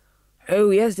here?"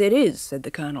 "Oh, yes, it is," said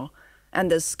the Colonel, "and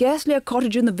there's scarcely a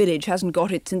cottage in the village hasn't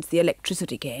got it since the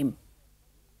electricity came."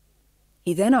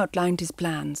 He then outlined his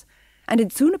plans, and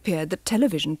it soon appeared that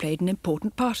television played an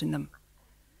important part in them.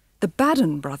 The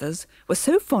Baden brothers were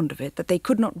so fond of it that they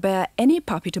could not bear any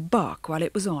puppy to bark while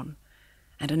it was on,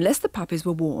 and unless the puppies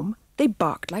were warm, they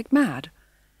barked like mad.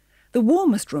 The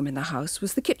warmest room in the house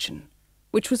was the kitchen,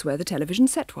 which was where the television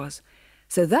set was,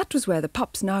 so that was where the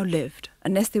pups now lived,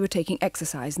 unless they were taking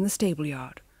exercise in the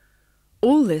stable-yard.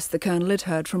 All this the Colonel had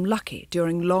heard from Lucky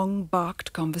during long,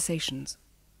 barked conversations.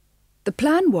 The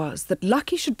plan was that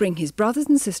Lucky should bring his brothers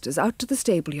and sisters out to the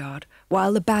stable-yard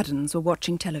while the Badens were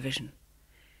watching television.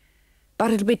 "But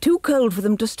it'll be too cold for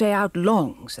them to stay out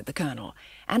long," said the Colonel,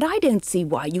 "and I don't see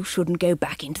why you shouldn't go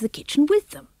back into the kitchen with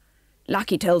them.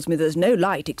 Lucky tells me there's no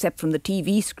light except from the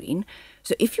TV screen,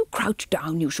 so if you crouch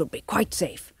down you should be quite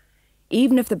safe.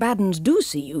 Even if the Badens do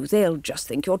see you, they'll just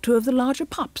think you're two of the larger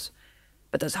pups.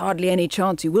 But there's hardly any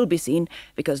chance you will be seen,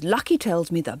 because Lucky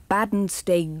tells me the Badens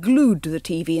stay glued to the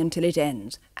TV until it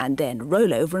ends, and then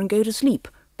roll over and go to sleep.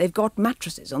 They've got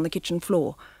mattresses on the kitchen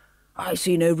floor. I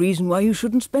see no reason why you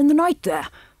shouldn't spend the night there.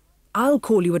 I'll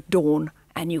call you at dawn,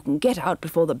 and you can get out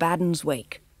before the Badens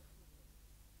wake."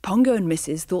 Pongo and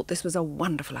Mrs. thought this was a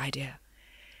wonderful idea.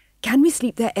 "Can we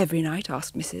sleep there every night?"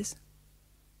 asked Mrs.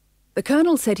 The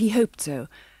Colonel said he hoped so,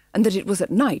 and that it was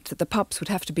at night that the pups would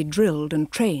have to be drilled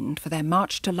and trained for their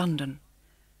march to London.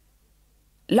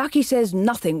 "Lucky says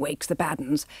nothing wakes the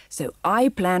Badens, so I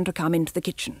plan to come into the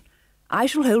kitchen. I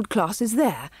shall hold classes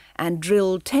there and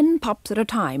drill 10 pups at a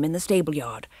time in the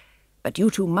stable-yard, but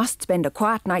you two must spend a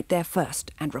quiet night there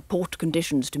first and report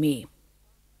conditions to me."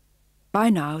 By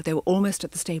now they were almost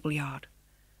at the stable-yard.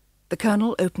 The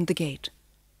Colonel opened the gate.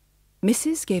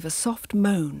 Mrs. gave a soft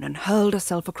moan and hurled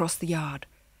herself across the yard.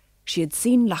 She had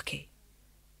seen Lucky.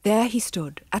 There he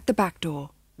stood, at the back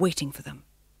door, waiting for them.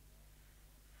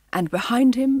 And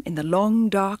behind him, in the long,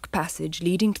 dark passage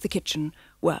leading to the kitchen,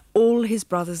 were all his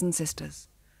brothers and sisters.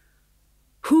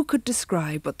 Who could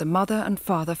describe what the mother and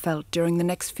father felt during the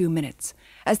next few minutes,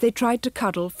 as they tried to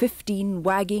cuddle 15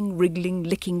 wagging, wriggling,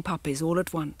 licking puppies all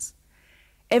at once?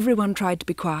 Everyone tried to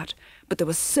be quiet, but there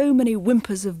were so many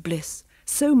whimpers of bliss,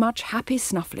 so much happy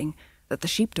snuffling, that the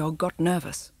sheepdog got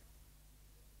nervous.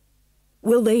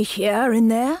 "Will they hear in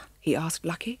there?" he asked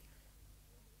Lucky.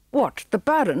 "What, the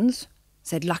Badens?"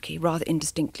 said Lucky, rather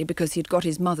indistinctly, because he had got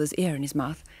his mother's ear in his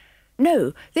mouth.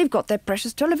 "No, they've got their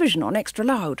precious television on extra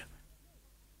loud."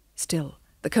 Still,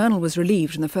 the Colonel was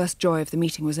relieved and the first joy of the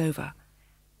meeting was over.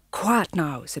 "Quiet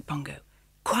now," said Pongo.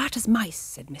 "Quiet as mice,"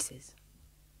 said Mrs.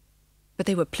 But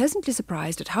they were pleasantly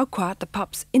surprised at how quiet the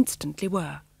pups instantly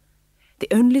were.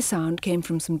 The only sound came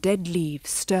from some dead leaves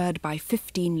stirred by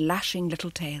 15 lashing little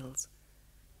tails.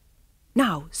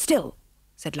 "Now, still,"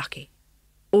 said Lucky.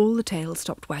 All the tails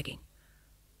stopped wagging.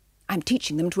 "I'm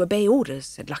teaching them to obey orders,"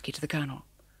 said Lucky to the Colonel.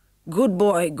 "Good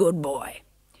boy, good boy.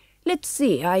 Let's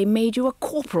see, I made you a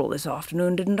corporal this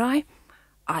afternoon, didn't I?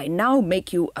 I now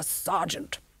make you a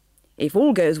sergeant. If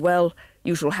all goes well,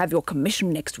 you shall have your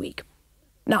commission next week.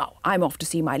 Now, I'm off to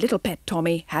see my little pet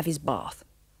Tommy have his bath."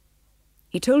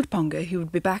 He told Pongo he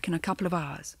would be back in a couple of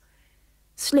hours.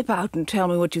 "Slip out and tell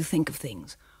me what you think of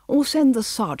things, or send the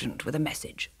sergeant with a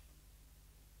message."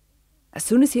 As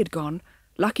soon as he had gone,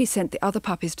 Lucky sent the other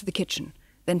puppies to the kitchen,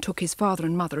 then took his father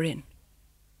and mother in.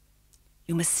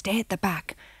 "You must stay at the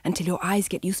back until your eyes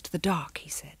get used to the dark," he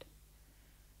said.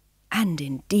 And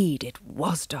indeed it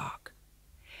was dark.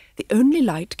 The only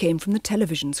light came from the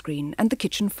television screen and the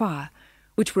kitchen fire,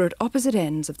 which were at opposite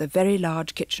ends of the very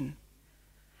large kitchen.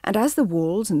 and as the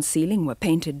walls and ceiling were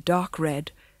painted dark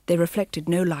red, they reflected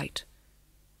no light.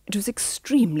 It was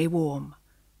extremely warm,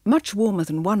 much warmer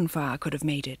than one fire could have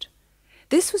made it.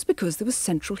 This was because there was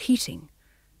central heating.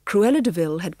 Cruella de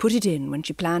Vil had put it in when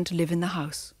she planned to live in the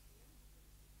house.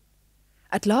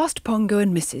 At last Pongo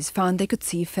and Mrs. found they could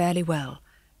see fairly well,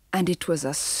 and it was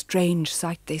a strange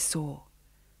sight they saw.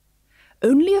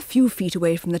 Only a few feet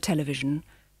away from the television,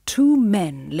 2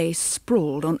 men lay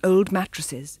sprawled on old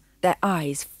mattresses, their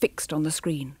eyes fixed on the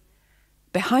screen.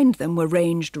 Behind them were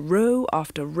ranged row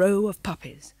after row of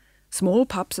puppies, small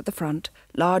pups at the front,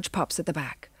 large pups at the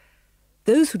back.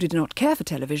 Those who did not care for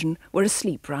television were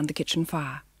asleep round the kitchen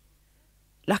fire.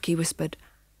 Lucky whispered,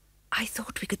 "I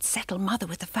thought we could settle Mother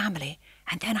with the family,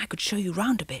 and then I could show you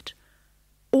round a bit.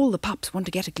 All the pups want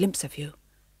to get a glimpse of you.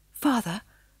 Father,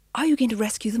 are you going to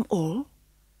rescue them all?"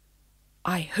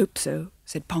 "I hope so,"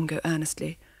 said Pongo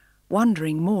earnestly,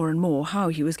 wondering more and more how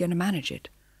he was going to manage it.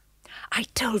 "I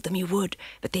told them you would,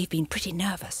 but they've been pretty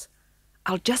nervous.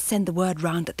 I'll just send the word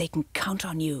round that they can count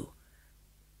on you."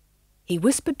 He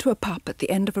whispered to a pup at the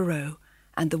end of a row,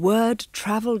 and the word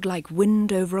travelled like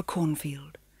wind over a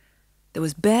cornfield. There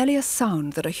was barely a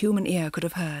sound that a human ear could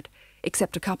have heard,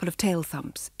 except a couple of tail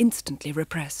thumps, instantly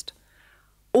repressed.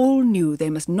 All knew they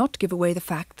must not give away the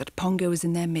fact that Pongo was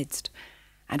in their midst,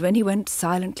 and when he went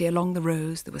silently along the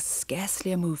rows there was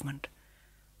scarcely a movement,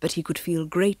 but he could feel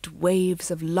great waves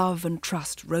of love and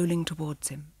trust rolling towards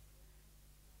him.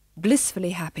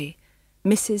 Blissfully happy,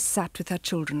 Mrs. sat with her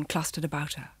children clustered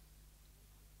about her.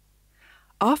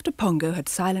 After Pongo had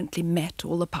silently met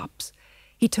all the pups,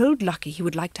 he told Lucky he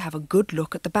would like to have a good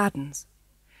look at the Baddens.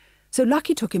 So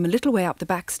Lucky took him a little way up the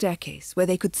back staircase where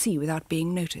they could see without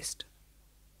being noticed.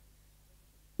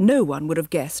 No one would have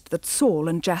guessed that Saul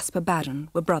and Jasper Badden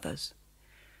were brothers.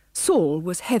 Saul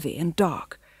was heavy and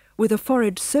dark, with a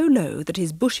forehead so low that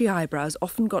his bushy eyebrows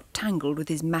often got tangled with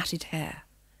his matted hair.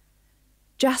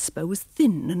 Jasper was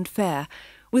thin and fair,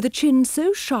 with a chin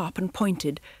so sharp and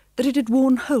pointed that it had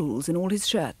worn holes in all his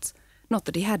shirts, not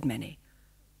that he had many.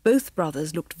 Both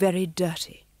brothers looked very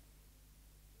dirty.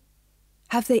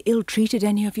 "Have they ill-treated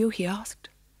any of you?" he asked.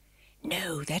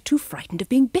 "No, they're too frightened of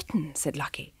being bitten," said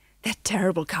Lucky. "They're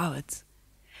terrible cowards.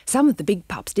 Some of the big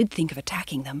pups did think of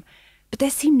attacking them, but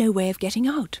there seemed no way of getting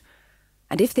out.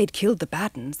 And if they'd killed the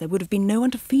Baddens, there would have been no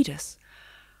one to feed us.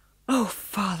 Oh,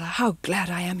 Father, how glad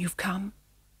I am you've come."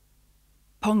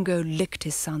 Pongo licked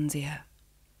his son's ear.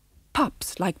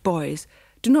 Pups, like boys,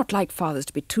 do not like fathers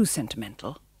to be too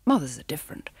sentimental. Mothers are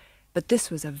different, but this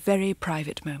was a very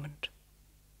private moment.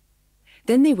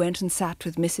 Then they went and sat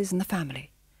with Mrs. and the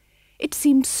family. It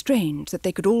seemed strange that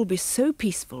they could all be so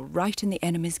peaceful right in the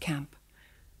enemy's camp.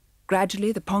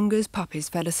 Gradually the Pongo's puppies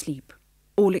fell asleep,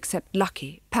 all except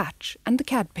Lucky, Patch, and the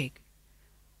Cadpig.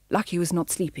 Lucky was not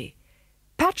sleepy.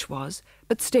 Patch was,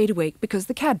 but stayed awake because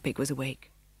the Cadpig was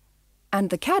awake. And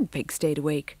the Cadpig stayed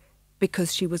awake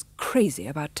because she was crazy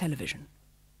about television.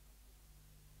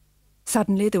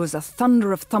 Suddenly there was a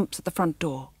thunder of thumps at the front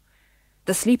door.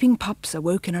 The sleeping pups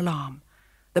awoke in alarm.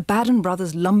 The Badden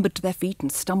brothers lumbered to their feet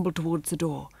and stumbled towards the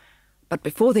door, but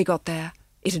before they got there,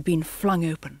 it had been flung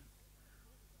open.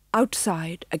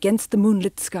 Outside, against the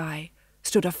moonlit sky,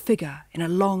 stood a figure in a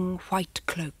long white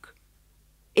cloak.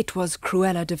 It was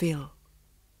Cruella de Vil.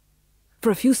 For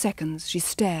a few seconds she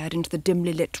stared into the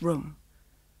dimly lit room.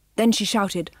 Then she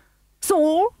shouted,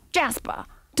 "Saul, Jasper,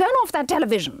 turn off that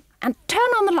television and turn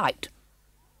on the light."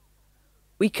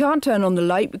 "We can't turn on the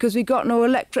light because we've got no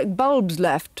electric bulbs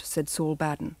left," said Saul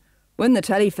Badden. "When the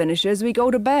telly finishes, we go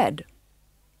to bed."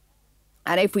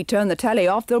 "And if we turn the telly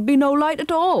off, there'll be no light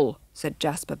at all," said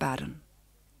Jasper Badden.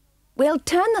 "We'll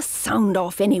turn the sound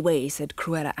off anyway," said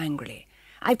Cruella angrily.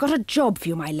 "I've got a job for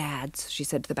you, my lads," she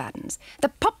said to the Baddens. "The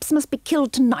pups must be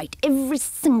killed tonight, every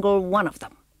single one of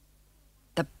them."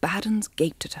 The Baddens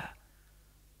gaped at her.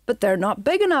 "But they're not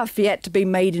big enough yet to be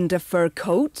made into fur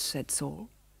coats," said Saul.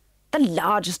 "The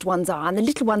largest ones are, and the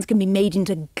little ones can be made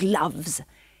into gloves.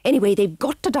 Anyway, they've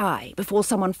got to die before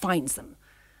someone finds them.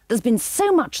 There's been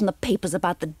so much in the papers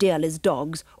about the Dearley's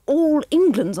dogs. All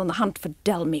England's on the hunt for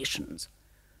Dalmatians."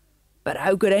 "But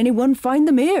how could anyone find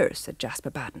them here?" said Jasper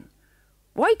Badden.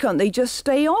 "Why can't they just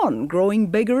stay on,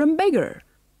 growing bigger and bigger?"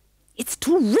 "It's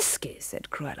too risky," said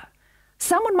Cruella.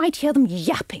 "Someone might hear them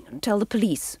yapping and tell the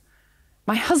police.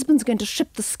 My husband's going to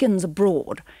ship the skins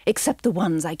abroad, except the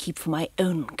ones I keep for my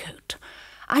own coat.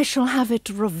 I shall have it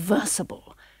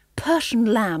reversible, Persian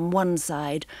lamb one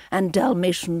side and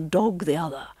Dalmatian dog the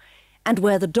other, and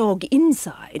wear the dog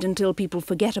inside until people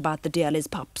forget about the Dearley's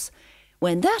pups.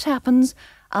 When that happens,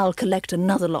 I'll collect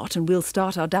another lot and we'll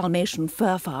start our Dalmatian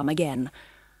fur farm again.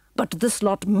 But this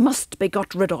lot must be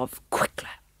got rid of quickly."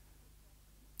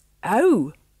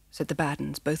 "Oh," said the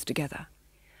Baddens, both together.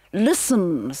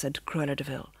 "Listen," said Cruella de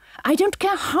Vil. "I don't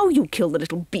care how you kill the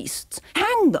little beasts.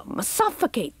 Hang them,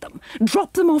 suffocate them,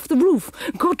 drop them off the roof.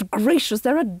 Good gracious,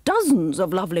 there are dozens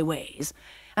of lovely ways.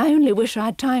 I only wish I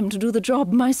had time to do the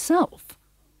job myself."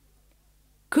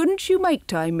 "Couldn't you make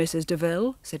time, Mrs. de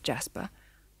Vil?" said Jasper.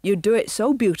 "You'd do it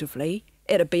so beautifully,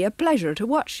 it'd be a pleasure to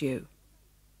watch you."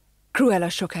 Cruella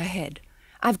shook her head.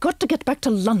 "I've got to get back to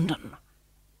London."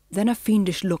 Then a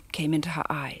fiendish look came into her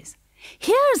eyes.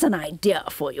 "Here's an idea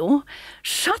for you.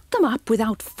 Shut them up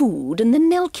without food, and then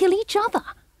they'll kill each other."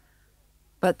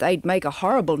 "But they'd make a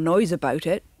horrible noise about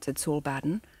it," said Saul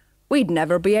Baden. "We'd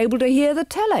never be able to hear the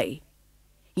telly."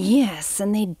 "Yes,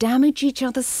 and they'd damage each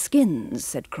other's skins,"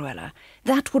 said Cruella.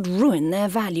 "That would ruin their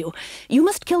value. You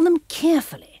must kill them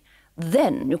carefully.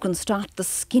 Then you can start the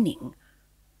skinning."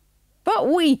 "But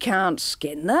we can't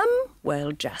skin them,"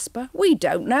 wailed Jasper. "We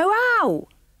don't know how."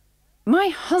 "My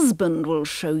husband will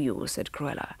show you," said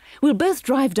Cruella. "We'll both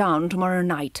drive down tomorrow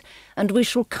night, and we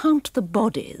shall count the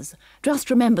bodies. Just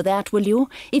remember that, will you?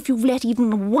 If you've let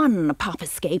even one pup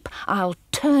escape, I'll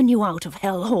turn you out of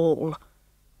Hell Hall."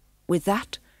 With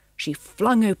that, she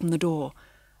flung open the door,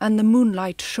 and the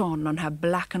moonlight shone on her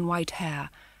black and white hair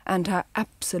and her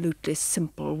absolutely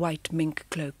simple white mink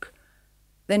cloak.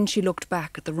 Then she looked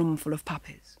back at the roomful of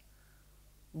puppies.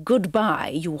 "Goodbye,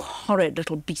 you horrid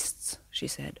little beasts," she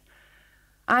said.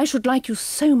 "I should like you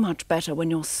so much better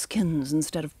when you're skins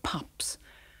instead of pups,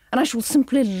 and I shall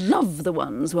simply love the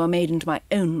ones who are made into my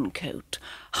own coat.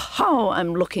 How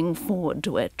I'm looking forward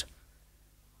to it."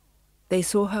 They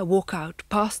saw her walk out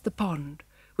past the pond,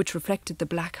 which reflected the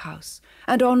black house,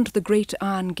 and on to the great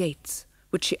iron gates,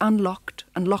 which she unlocked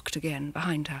and locked again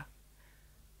behind her.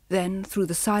 Then, through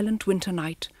the silent winter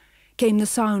night, came the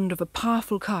sound of a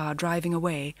powerful car driving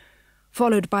away,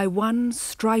 followed by one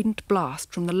strident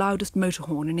blast from the loudest motor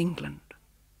horn in England.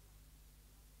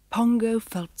 Pongo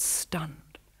felt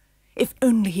stunned. If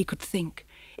only he could think,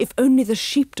 if only the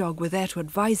sheepdog were there to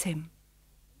advise him.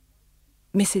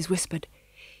 Mrs. whispered,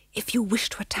 "If you wish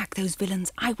to attack those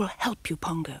villains, I will help you,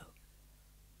 Pongo."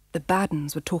 The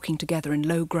Baddens were talking together in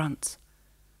low grunts.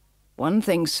 "One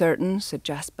thing's certain," said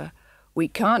Jasper. "We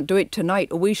can't do it tonight,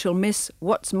 or we shall miss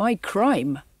What's My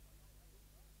Crime?"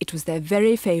 It was their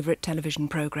very favourite television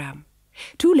programme.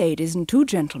 Two ladies and two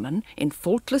gentlemen, in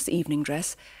faultless evening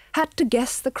dress, had to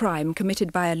guess the crime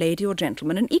committed by a lady or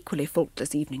gentleman in equally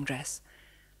faultless evening dress.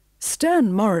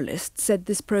 Stern moralists said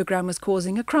this programme was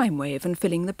causing a crime wave and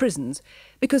filling the prisons,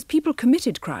 because people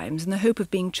committed crimes in the hope of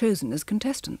being chosen as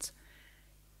contestants.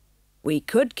 "We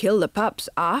could kill the pups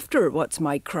after What's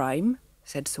My Crime?"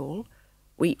 said Saul.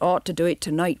 "We ought to do it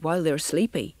tonight while they're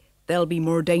sleepy. They'll be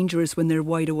more dangerous when they're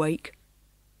wide awake."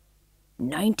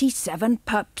 97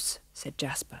 pups, said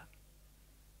Jasper.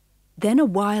 Then a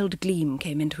wild gleam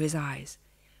came into his eyes.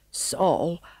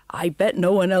 "Saul, I bet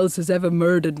no one else has ever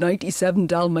murdered 97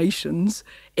 Dalmatians.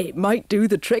 It might do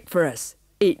the trick for us.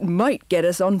 It might get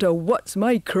us onto What's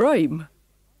My Crime?"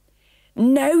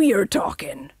 "Now you're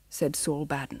talking," said Saul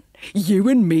Baden. "You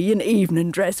and me in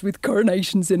evening dress with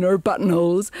carnations in our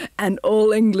buttonholes and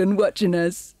all England watching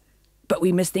us. But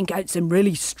we must think out some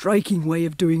really striking way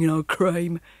of doing our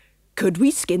crime. Could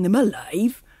we skin them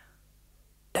alive?"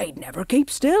 "They'd never keep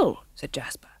still," said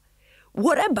Jasper.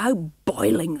 "What about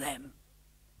boiling them?"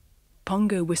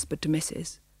 Pongo whispered to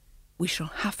Mrs. "We shall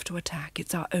have to attack.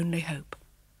 It's our only hope."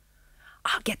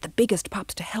 "I'll get the biggest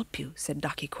pups to help you," said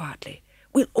Ducky quietly.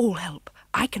 "We'll all help.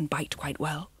 I can bite quite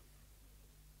well."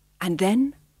 And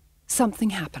then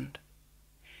something happened.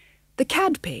 The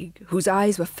cadpig, whose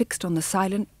eyes were fixed on the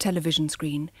silent television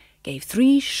screen, gave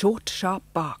 3 short, sharp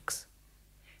barks.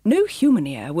 No human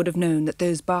ear would have known that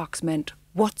those barks meant,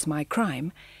 "What's my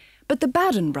crime?" But the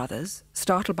Baden brothers,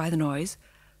 startled by the noise,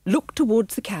 looked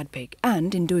towards the cadpig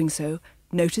and, in doing so,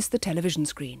 noticed the television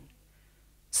screen.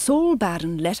 Saul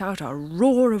Baden let out a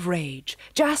roar of rage.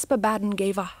 Jasper Baden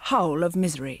gave a howl of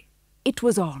misery. It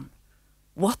was on.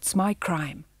 What's My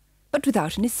Crime? But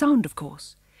without any sound, of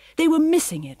course. They were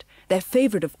missing it, their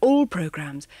favourite of all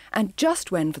programmes, and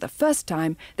just when, for the first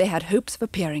time, they had hopes of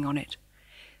appearing on it.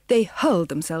 They hurled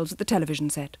themselves at the television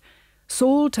set.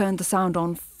 Saul turned the sound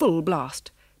on full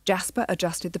blast. Jasper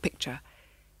adjusted the picture.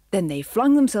 Then they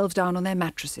flung themselves down on their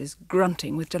mattresses,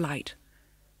 grunting with delight.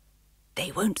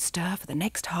 "They won't stir for the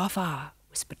next half hour,"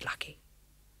 whispered Lucky.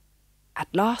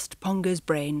 At last Pongo's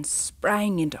brain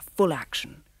sprang into full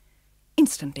action.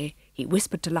 Instantly he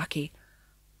whispered to Lucky,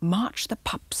 "March the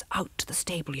pups out to the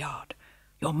stable yard.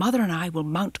 Your mother and I will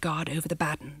mount guard over the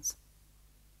Badens."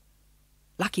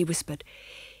 Lucky whispered,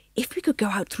 "If we could go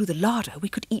out through the larder, we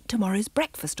could eat tomorrow's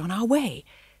breakfast on our way.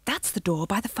 That's the door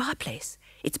by the fireplace.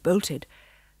 It's bolted,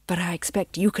 but I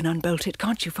expect you can unbolt it,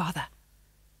 can't you, Father?"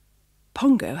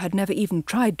 Pongo had never even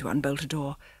tried to unbolt a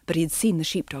door, but he had seen the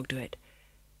sheepdog do it.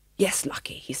 "Yes,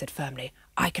 Lucky," he said firmly,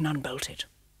 "I can unbolt it."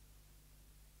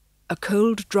 A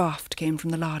cold draught came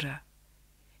from the larder.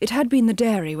 It had been the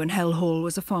dairy when Hell Hall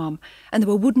was a farm, and there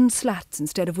were wooden slats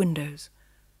instead of windows.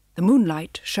 The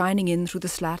moonlight, shining in through the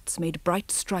slats, made bright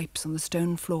stripes on the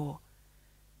stone floor.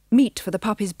 Meat for the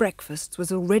puppies' breakfasts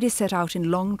was already set out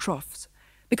in long troughs,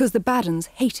 because the Baddens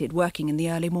hated working in the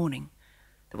early morning.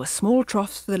 There were small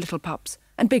troughs for the little pups,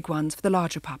 and big ones for the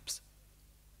larger pups.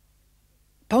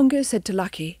 Pongo said to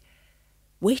Lucky,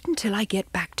 "Wait until I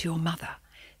get back to your mother.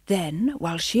 Then,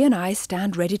 while she and I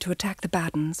stand ready to attack the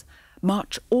Baddens,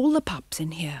 march all the pups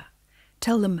in here.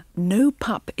 Tell them no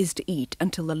pup is to eat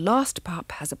until the last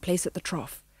pup has a place at the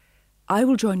trough. I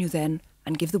will join you then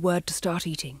and give the word to start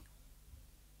eating."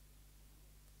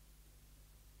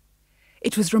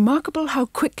 It was remarkable how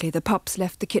quickly the pups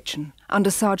left the kitchen,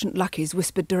 under Sergeant Lucky's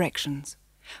whispered directions.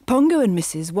 Pongo and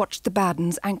Mrs. watched the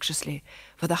Baddens anxiously,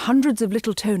 for the hundreds of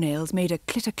little toenails made a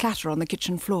clitter-clatter on the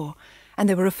kitchen floor, and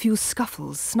there were a few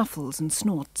scuffles, snuffles, and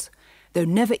snorts, though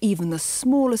never even the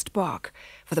smallest bark,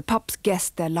 for the pups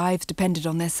guessed their lives depended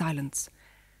on their silence.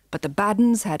 But the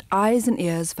Baddens had eyes and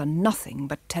ears for nothing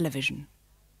but television.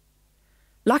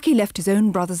 Lucky left his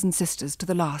own brothers and sisters to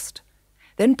the last.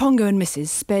 Then Pongo and Mrs.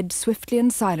 sped swiftly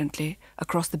and silently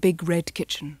across the big red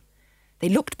kitchen. They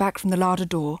looked back from the larder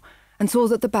door and saw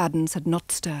that the Baddens had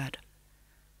not stirred.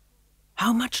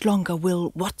 "How much longer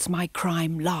will What's My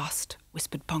Crime last?"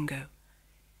 whispered Pongo.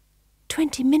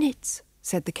 20 minutes,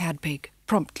 said the Cadpig,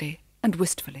 promptly and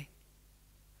wistfully.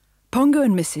 Pongo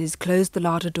and Mrs. closed the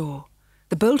larder door.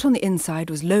 The bolt on the inside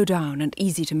was low down and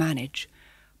easy to manage.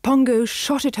 Pongo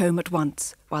shot it home at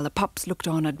once, while the pups looked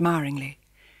on admiringly.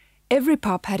 Every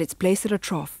pup had its place at a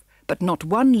trough, but not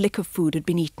one lick of food had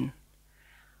been eaten.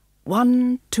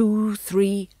 1, 2,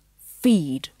 3,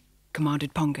 feed,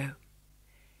 commanded Pongo.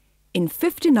 In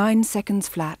 59 seconds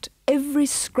flat, every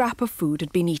scrap of food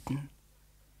had been eaten.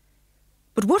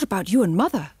 "But what about you and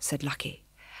Mother?" said Lucky.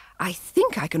 "I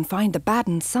think I can find the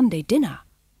Baddens' Sunday dinner."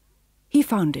 He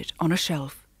found it on a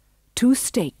shelf. 2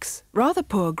 steaks, rather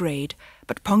poor grade,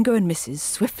 but Pongo and Mrs.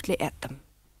 swiftly ate them.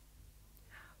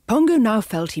 Pongo now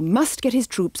felt he must get his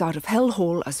troops out of Hell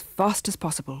Hall as fast as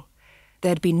possible.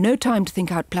 There had been no time to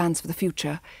think out plans for the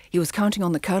future. He was counting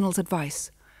on the Colonel's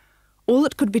advice. All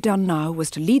that could be done now was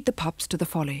to lead the pups to the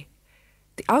folly.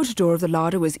 The outer door of the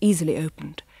larder was easily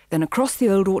opened. Then across the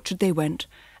old orchard they went,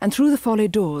 and through the folly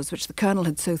doors which the Colonel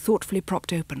had so thoughtfully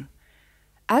propped open.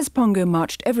 As Pongo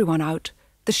marched everyone out,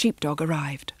 the sheepdog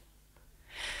arrived.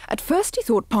 At first he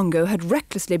thought Pongo had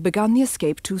recklessly begun the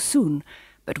escape too soon,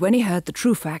 but when he heard the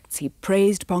true facts he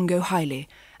praised Pongo highly,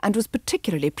 and was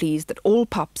particularly pleased that all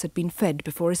pups had been fed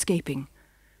before escaping.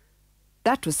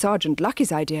 "That was Sergeant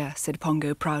Lucky's idea," said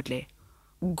Pongo proudly.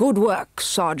 "Good work,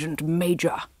 Sergeant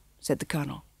Major," said the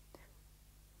Colonel.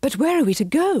 "But where are we to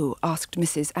go?" asked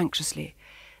Mrs. anxiously.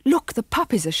 "Look, the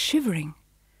puppies are shivering."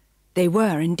 They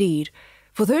were indeed,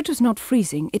 for though it was not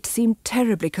freezing, it seemed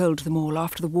terribly cold to them all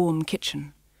after the warm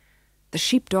kitchen. The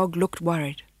sheepdog looked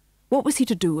worried. What was he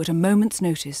to do at a moment's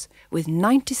notice with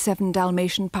 97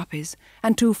 Dalmatian puppies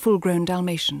and 2 full-grown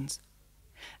Dalmatians?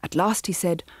 At last he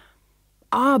said,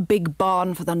 "Our big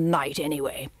barn for the night,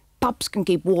 anyway. Pups can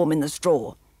keep warm in the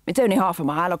straw. It's only half a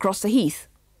mile across the heath."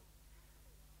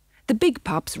 The big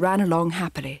pups ran along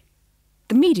happily.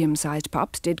 The medium-sized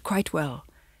pups did quite well.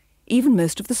 Even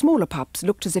most of the smaller pups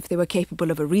looked as if they were capable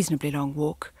of a reasonably long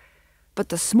walk. But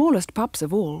the smallest pups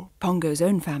of all, Pongo's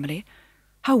own family,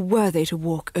 how were they to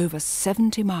walk over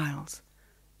 70 miles?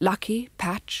 Lucky,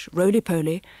 Patch,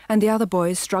 Roly-Poly, and the other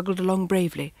boys struggled along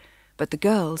bravely, but the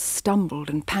girls stumbled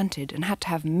and panted and had to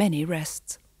have many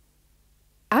rests.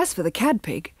 As for the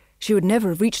Cadpig, she would never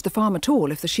have reached the farm at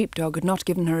all if the sheepdog had not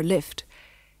given her a lift.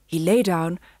 He lay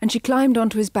down, and she climbed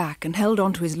onto his back and held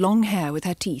onto his long hair with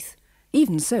her teeth.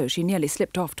 Even so, she nearly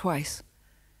slipped off twice.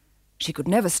 "She could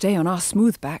never stay on our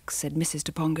smooth backs," said Mrs.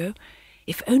 de Pongo.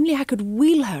 "If only I could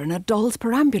wheel her in a doll's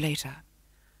perambulator."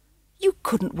 "You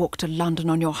couldn't walk to London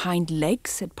on your hind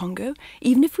legs," said Pongo,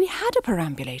 "even if we had a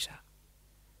perambulator."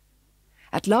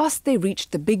 At last they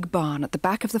reached the big barn at the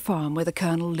back of the farm where the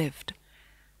Colonel lived.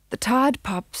 The tired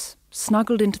pups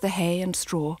snuggled into the hay and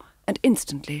straw and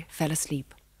instantly fell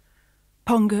asleep.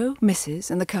 Pongo,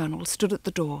 Mrs. and the Colonel stood at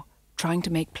the door, trying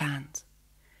to make plans.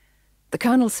 The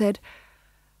Colonel said,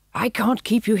 "I can't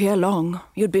keep you here long.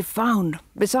 You'd be found.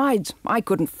 Besides, I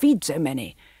couldn't feed so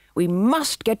many. We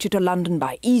must get you to London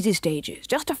by easy stages,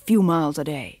 just a few miles a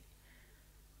day."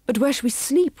 "But where shall we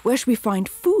sleep? Where shall we find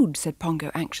food?" said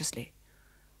Pongo anxiously.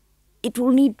 "It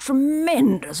will need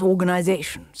tremendous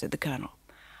organisation," said the Colonel.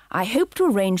 "I hope to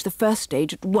arrange the first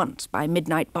stage at once by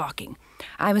midnight barking.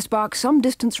 I must bark some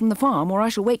distance from the farm, or I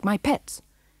shall wake my pets."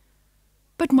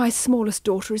 "But my smallest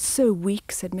daughter is so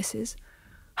weak," said Mrs.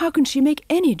 "How can she make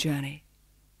any journey?"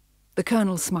 The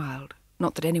Colonel smiled,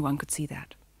 not that anyone could see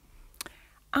that.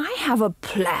 "I have a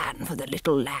plan for the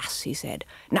little lass," he said.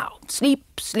 "Now,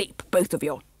 sleep, sleep, both of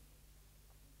you."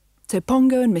 So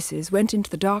Pongo and Mrs. went into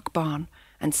the dark barn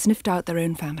and sniffed out their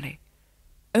own family.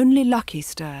 Only Lucky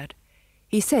stirred.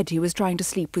 He said he was trying to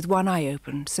sleep with one eye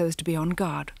open so as to be on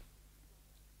guard.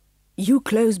 "You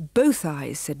close both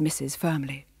eyes," said Mrs.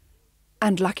 firmly.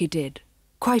 And Lucky did,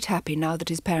 quite happy now that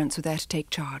his parents were there to take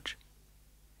charge.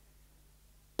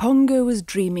 Pongo was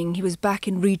dreaming he was back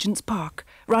in Regent's Park,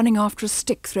 running after a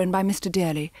stick thrown by Mr.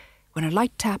 Dearly, when a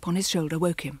light tap on his shoulder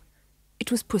woke him. It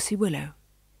was Pussy Willow.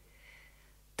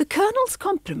 "The Colonel's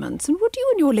compliments, and would you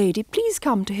and your lady please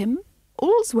come to him?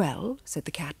 All's well," said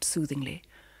the cat soothingly.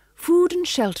 "Food and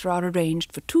shelter are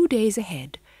arranged for 2 days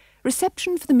ahead.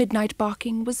 Reception for the midnight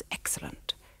barking was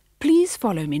excellent. Please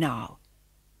follow me now."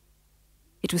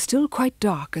 It was still quite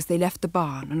dark as they left the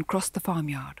barn and crossed the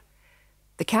farmyard.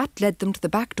 The cat led them to the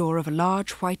back door of a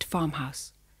large white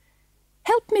farmhouse.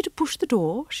 "Help me to push the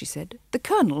door," she said. "The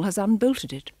Colonel has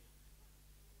unbolted it."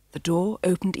 The door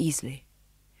opened easily.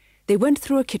 They went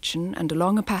through a kitchen and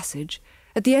along a passage,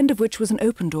 at the end of which was an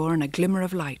open door and a glimmer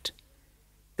of light.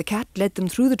 The cat led them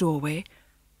through the doorway,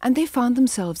 and they found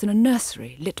themselves in a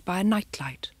nursery lit by a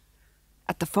nightlight.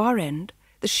 At the far end,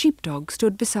 the sheepdog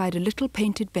stood beside a little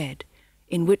painted bed,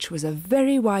 in which was a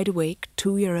very wide-awake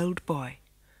 2-year-old boy.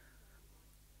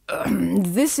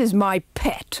 "This is my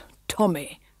pet,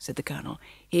 Tommy," said the Colonel.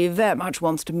 "He very much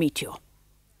wants to meet you."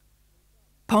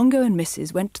 Pongo and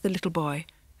Mrs. went to the little boy,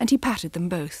 and he patted them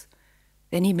both.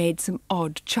 Then he made some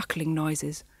odd chuckling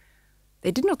noises.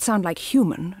 They did not sound like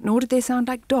human, nor did they sound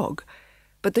like dog,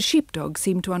 but the sheepdog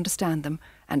seemed to understand them,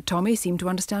 and Tommy seemed to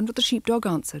understand what the sheepdog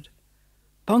answered.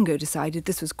 Pongo decided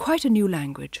this was quite a new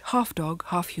language, half dog,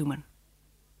 half human.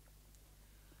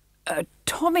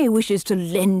 "Tommy wishes to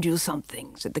lend you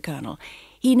something," said the Colonel.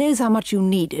 "He knows how much you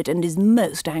need it and is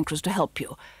most anxious to help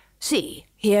you. See,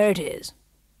 here it is."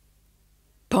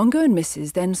 Pongo and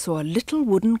Mrs. then saw a little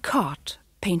wooden cart,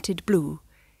 painted blue.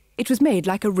 It was made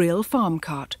like a real farm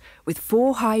cart, with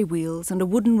 4 high wheels and a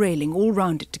wooden railing all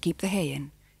round it to keep the hay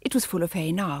in. It was full of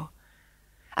hay now.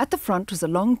 At the front was a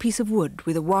long piece of wood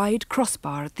with a wide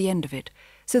crossbar at the end of it,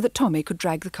 so that Tommy could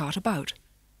drag the cart about.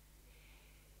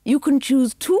 "You can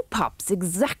choose 2 pups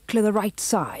exactly the right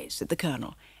size," said the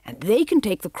Colonel, "and they can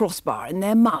take the crossbar in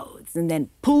their mouths and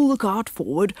then pull the cart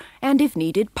forward, and if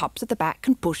needed, pups at the back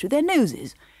can push with their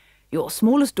noses. Your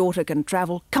smallest daughter can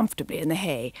travel comfortably in the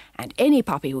hay, and any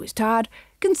puppy who is tired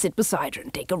can sit beside her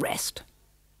and take a rest."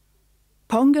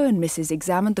 Pongo and Mrs.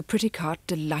 examined the pretty cart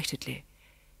delightedly.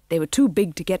 They were too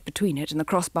big to get between it and the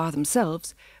crossbar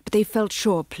themselves, but they felt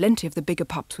sure plenty of the bigger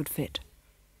pups would fit.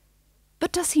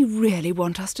 "But does he really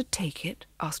want us to take it?"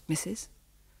 asked Mrs.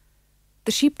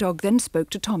 The sheepdog then spoke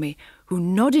to Tommy, who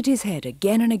nodded his head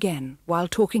again and again while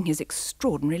talking his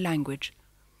extraordinary language.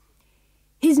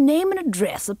 "His name and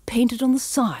address are painted on the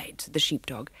side," said the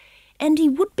sheepdog, "and he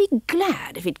would be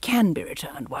glad if it can be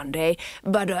returned one day,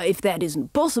 but if that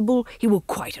isn't possible, he will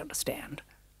quite understand."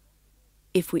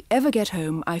 "If we ever get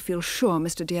home, I feel sure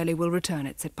Mr. Dearly will return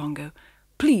it," said Pongo.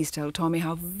 "Please tell Tommy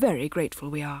how very grateful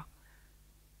we are."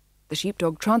 The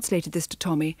sheepdog translated this to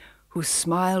Tommy, who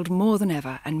smiled more than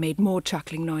ever and made more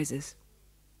chuckling noises.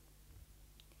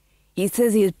 "He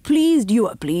says he is pleased you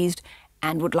are pleased,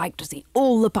 and would like to see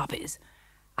all the puppies.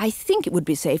 I think it would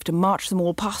be safe to march them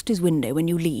all past his window when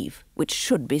you leave, which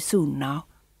should be soon now."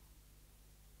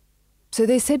 So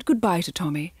they said goodbye to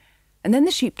Tommy, and then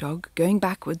the sheepdog, going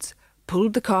backwards,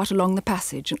 pulled the cart along the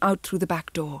passage and out through the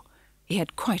back door. He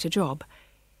had quite a job.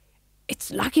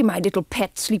 "It's lucky my little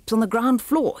pet sleeps on the ground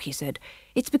floor," he said.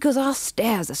 "It's because our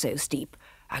stairs are so steep.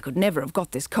 I could never have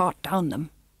got this cart down them."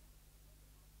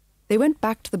 They went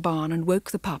back to the barn and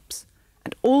woke the pups,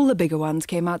 and all the bigger ones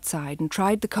came outside and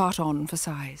tried the cart on for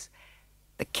size.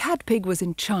 The cat-pig was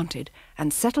enchanted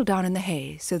and settled down in the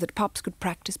hay so that pups could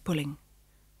practice pulling.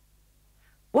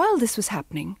 While this was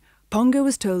happening, Pongo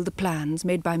was told the plans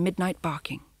made by midnight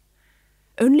barking.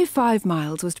 Only 5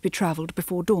 miles was to be travelled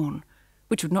before dawn,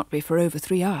 which would not be for over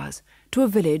 3 hours, to a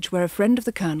village where a friend of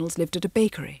the Colonel's lived at a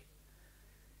bakery.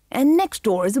 "And next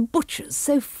door is a butcher's,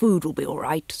 so food will be all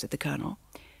right," said the Colonel.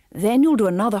 "Then you'll do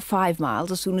another 5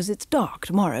 miles as soon as it's dark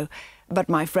tomorrow, but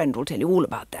my friend will tell you all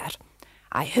about that.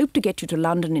 I hope to get you to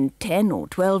London in 10 or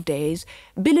 12 days,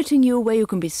 billeting you where you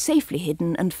can be safely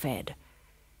hidden and fed.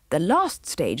 The last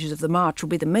stages of the march will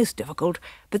be the most difficult,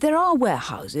 but there are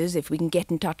warehouses if we can get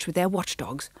in touch with their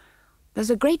watchdogs. There's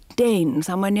a Great Dane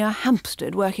somewhere near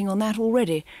Hampstead working on that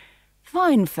already.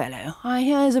 Fine fellow. I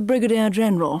hear he's a brigadier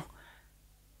general.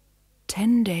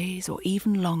 10 days or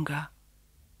even longer.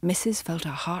 Mrs. felt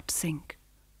her heart sink.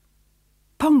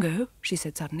 "Pongo," she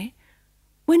said suddenly,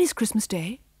 "when is Christmas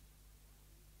Day?"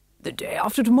 "The day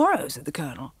after tomorrow," said the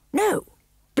Colonel. "No,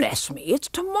 bless me, it's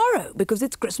tomorrow, because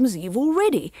it's Christmas Eve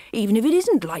already, even if it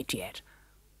isn't light yet.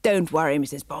 Don't worry,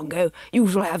 Mrs. Pongo, you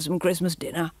shall have some Christmas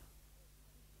dinner."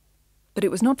 But it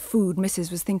was not food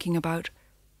Mrs. was thinking about,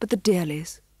 but the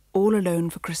Dearleys, all alone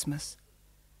for Christmas.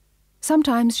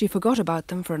 Sometimes she forgot about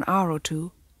them for an hour or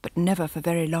two, but never for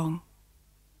very long.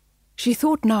 She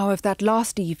thought now of that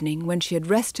last evening when she had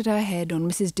rested her head on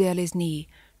Mrs. Dearley's knee,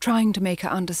 trying to make her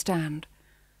understand,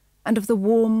 and of the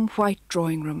warm, white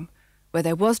drawing-room, where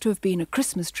there was to have been a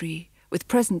Christmas tree with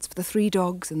presents for the 3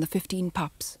 dogs and the 15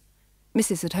 pups.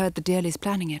 Mrs. had heard the Dearleys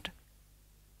planning it.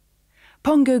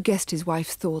 Pongo guessed his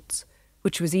wife's thoughts,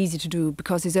 which was easy to do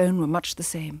because his own were much the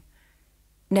same.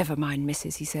 "Never mind,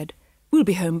 Mrs.," he said. "We'll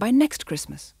be home by next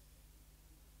Christmas."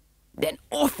 "Then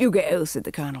off you go," said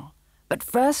the Colonel. "But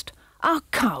first, our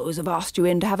cows have asked you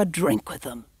in to have a drink with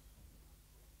them."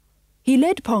 He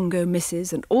led Pongo,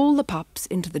 Mrs. and all the pups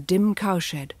into the dim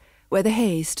cowshed, where the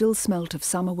hay still smelt of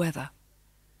summer weather.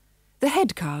 The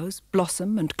head cows,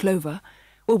 Blossom and Clover,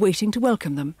 were waiting to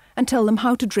welcome them and tell them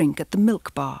how to drink at the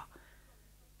milk bar.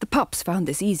 The pups found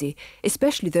this easy,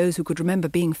 especially those who could remember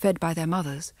being fed by their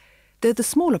mothers, though the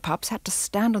smaller pups had to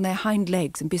stand on their hind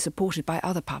legs and be supported by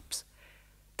other pups.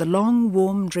 The long,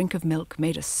 warm drink of milk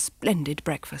made a splendid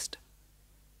breakfast.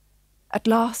 At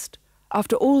last,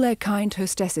 after all their kind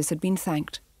hostesses had been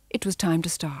thanked, it was time to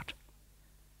start.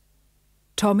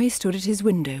 Tommy stood at his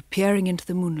window, peering into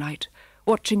the moonlight,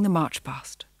 watching the march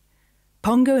past.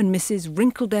 Pongo and Mrs.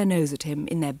 wrinkled their nose at him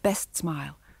in their best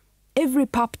smile. Every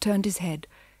pup turned his head,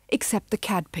 except the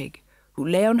cadpig, who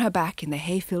lay on her back in the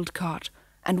hay-filled cart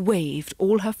and waved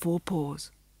all her 4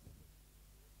 paws.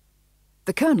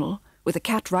 The Colonel, with a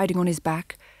cat riding on his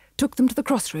back, took them to the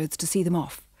crossroads to see them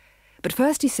off. But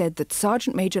first he said that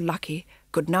Sergeant Major Lucky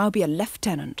could now be a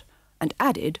lieutenant, and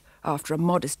added, after a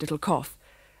modest little cough,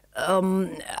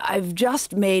 "I've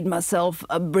just made myself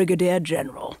a brigadier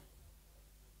general."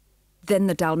 Then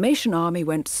the Dalmatian army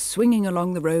went swinging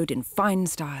along the road in fine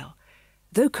style.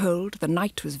 Though cold, the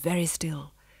night was very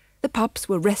still. The pups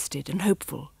were rested and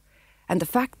hopeful, and the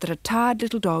fact that a tired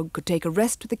little dog could take a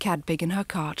rest with the cadpig in her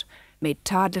cart made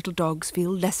tired little dogs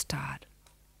feel less tired.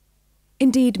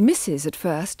 Indeed, Mrs. at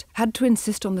first had to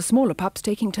insist on the smaller pups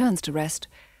taking turns to rest,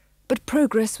 but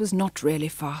progress was not really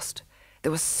fast.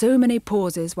 There were so many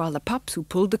pauses while the pups who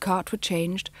pulled the cart were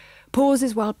changed,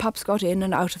 pauses while pups got in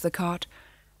and out of the cart,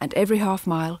 and every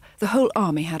half-mile the whole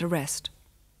army had a rest.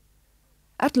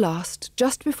 At last,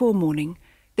 just before morning,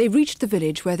 they reached the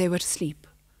village where they were to sleep.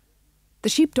 The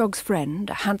sheepdog's friend,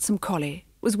 a handsome collie,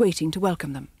 was waiting to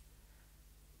welcome them.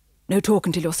 "No talk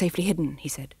until you're safely hidden," he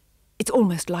said. "It's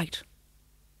almost light."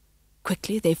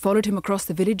 Quickly they followed him across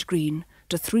the village green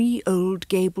to 3 old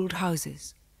gabled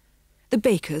houses. The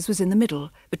baker's was in the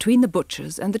middle, between the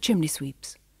butcher's and the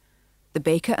chimney-sweep's. The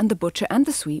baker and the butcher and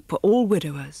the sweep were all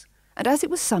widowers, and as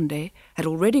it was Sunday, had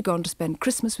already gone to spend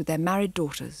Christmas with their married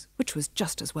daughters, which was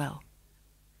just as well.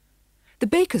 The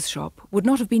baker's shop would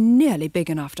not have been nearly big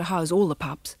enough to house all the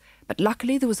pups, but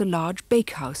luckily there was a large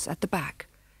bakehouse at the back,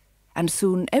 and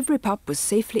soon every pup was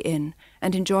safely in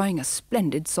and enjoying a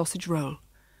splendid sausage roll.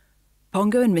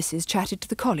 Pongo and Mrs. chatted to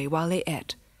the collie while they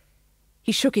ate.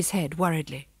 He shook his head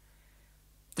worriedly.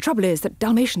 "The trouble is that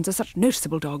Dalmatians are such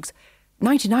noticeable dogs.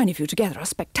 99 of you together are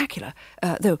spectacular,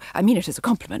 though I mean it as a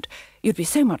compliment. You'd be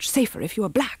so much safer if you were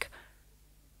black."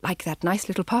 "Like that nice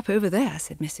little pup over there,"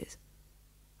 said Mrs.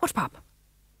 "What pup?"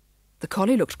 The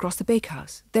collie looked across the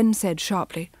bakehouse, then said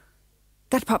sharply,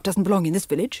 "That pup doesn't belong in this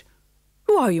village.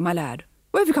 Who are you, my lad?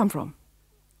 Where have you come from?"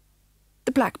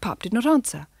 The black pup did not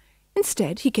answer.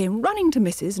 Instead, he came running to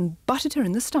Mrs. and butted her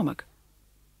in the stomach.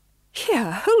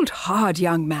 "Here, hold hard,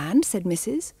 young man," said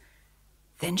Mrs.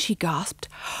 Then she gasped,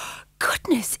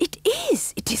 "Goodness, it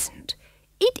is! It isn't!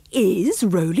 It is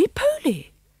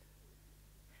Roly-Poly!"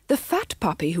 The fat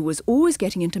puppy, who was always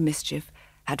getting into mischief,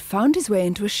 had found his way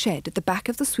into a shed at the back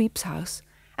of the sweep's house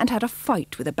and had a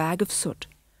fight with a bag of soot.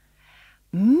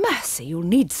 "Mercy, you'll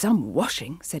need some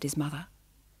washing," said his mother.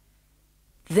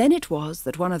 Then it was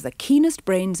that one of the keenest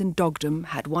brains in dogdom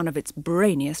had one of its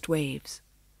brainiest waves.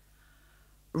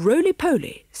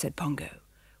 "Roly-Poly," said Pongo,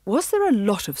 "was there a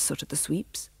lot of soot at the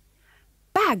sweeps?"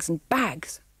 "Bags and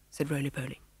bags," said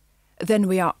Roly-Poly. "Then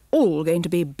we are all going to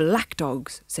be black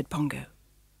dogs," said Pongo.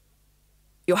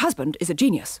 "Your husband is a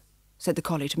genius," said the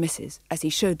collie to Mrs. as he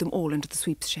showed them all into the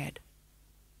sweep's shed.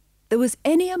 There was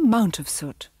any amount of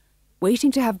soot,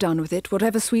 waiting to have done with it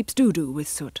whatever sweeps do with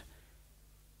soot.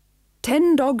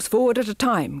 10 dogs forward at a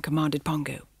time, commanded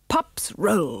Pongo. Pups,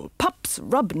 roll. Pups,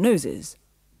 rub noses.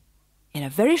 In a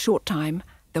very short time,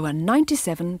 there were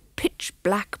 97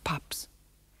 pitch-black pups.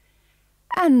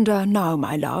 "And now,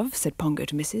 my love," said Pongo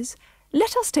to Mrs.,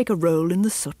 "let us take a roll in the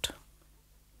soot."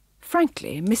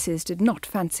 Frankly, Mrs. did not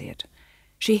fancy it.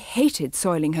 She hated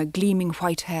soiling her gleaming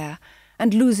white hair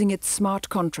and losing its smart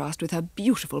contrast with her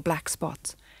beautiful black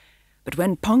spots. But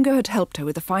when Pongo had helped her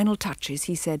with the final touches,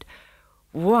 he said,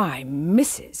 "Why,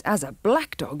 Mrs., as a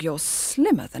black dog you're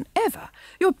slimmer than ever.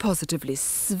 You're positively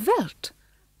svelte."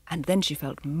 And then she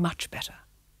felt much better.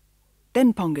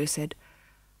 Then Pongo said,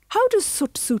 "How does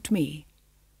soot suit me?"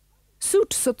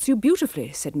 "Soot suits you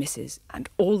beautifully," said Mrs., and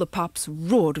all the pups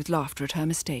roared with laughter at her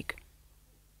mistake.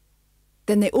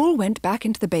 Then they all went back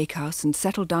into the bakehouse and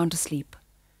settled down to sleep.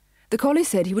 The collie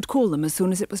said he would call them as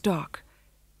soon as it was dark.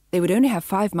 They would only have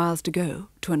 5 miles to go,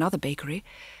 to another bakery,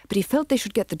 but he felt they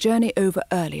should get the journey over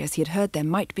early, as he had heard there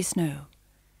might be snow.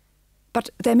 "But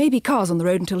there may be cars on the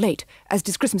road until late, as it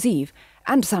is Christmas Eve,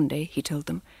 and Sunday," he told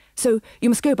them, "so you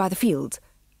must go by the fields.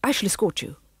 I shall escort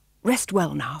you. Rest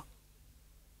well now."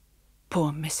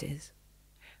 Poor Mrs.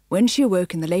 When she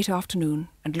awoke in the late afternoon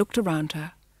and looked around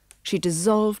her, she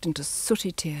dissolved into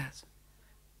sooty tears.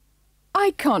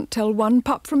 "I can't tell one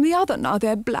pup from the other now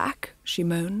they're black," she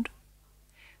moaned.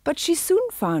 But she soon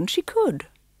found she could,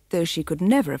 though she could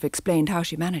never have explained how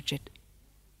she managed it.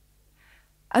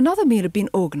 Another meal had been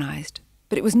organised,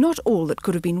 but it was not all that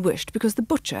could have been wished because the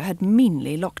butcher had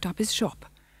meanly locked up his shop.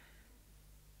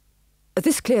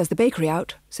 "This clears the bakery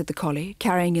out," said the collie,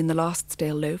 carrying in the last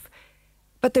stale loaf.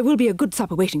 "But there will be a good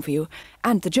supper waiting for you,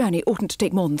 and the journey oughtn't to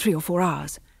take more than 3 or 4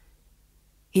 hours."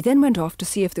 He then went off to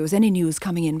see if there was any news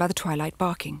coming in by the twilight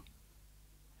barking.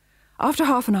 After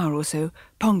half an hour or so,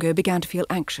 Pongo began to feel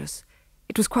anxious.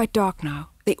 It was quite dark now.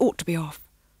 They ought to be off.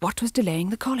 What was delaying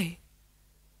the collie?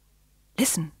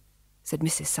 "Listen," said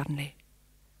Mrs. suddenly.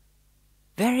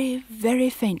 Very, very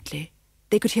faintly,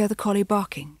 they could hear the collie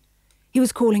barking. He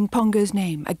was calling Pongo's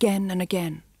name again and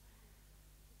again.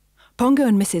 Pongo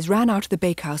and Mrs. ran out of the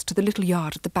bakehouse to the little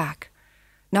yard at the back.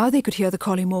 Now they could hear the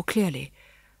collie more clearly,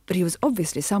 but he was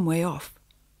obviously some way off.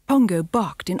 Pongo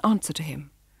barked in answer to him.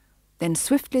 Then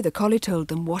swiftly the collie told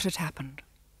them what had happened.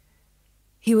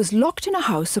 He was locked in a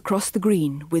house across the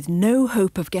green, with no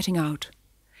hope of getting out.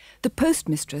 The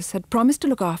postmistress had promised to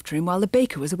look after him while the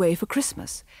baker was away for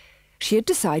Christmas. She had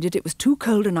decided it was too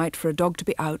cold a night for a dog to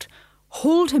be out,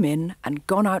 hauled him in, and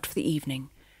gone out for the evening.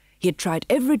 He had tried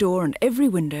every door and every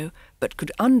window, but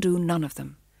could undo none of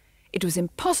them. It was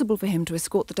impossible for him to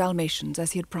escort the Dalmatians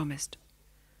as he had promised.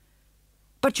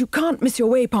 "But you can't miss your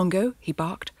way, Pongo," he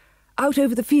barked. "Out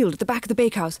over the field at the back of the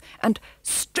bakehouse, and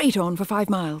straight on for 5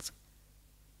 miles.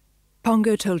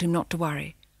 Pongo told him not to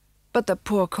worry, but the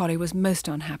poor collie was most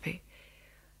unhappy.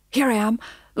 "Here I am,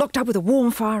 locked up with a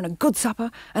warm fire and a good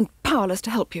supper, and powerless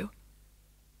to help you."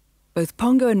 Both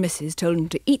Pongo and Mrs. told him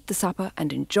to eat the supper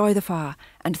and enjoy the fire,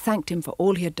 and thanked him for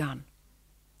all he had done.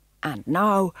 "And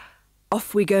now,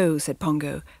 off we go," said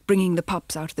Pongo, bringing the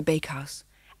pups out of the bakehouse.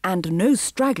 "And no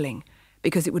straggling,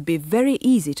 because it would be very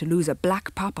easy to lose a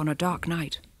black pup on a dark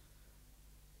night."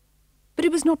 But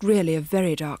it was not really a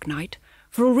very dark night,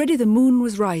 for already the moon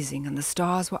was rising and the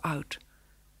stars were out.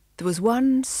 There was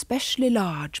one specially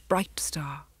large, bright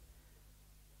star.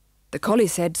 "The collie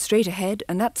said straight ahead,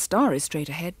 and that star is straight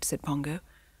ahead," said Pongo,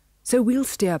 "so we'll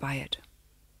steer by it."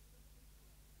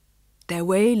 Their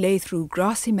way lay through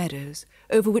grassy meadows,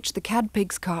 over which the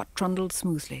cad-pig's cart trundled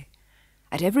smoothly.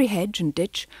 At every hedge and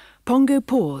ditch, Pongo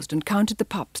paused and counted the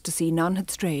pups to see none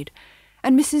had strayed,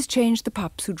 and Mrs. changed the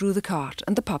pups who drew the cart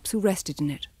and the pups who rested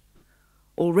in it.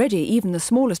 Already even the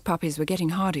smallest puppies were getting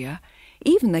hardier.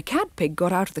 Even the cad-pig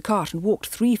got out of the cart and walked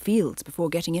 3 fields before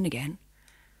getting in again.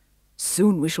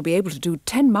 "Soon we shall be able to do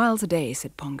 10 miles a day,"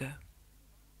 said Pongo.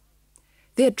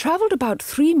 They had travelled about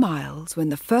 3 miles when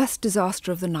the first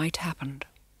disaster of the night happened.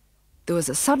 There was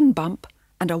a sudden bump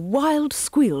and a wild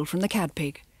squeal from the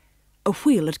cad-pig. A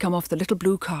wheel had come off the little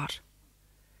blue cart.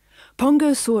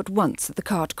 Pongo saw at once that the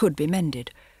cart could be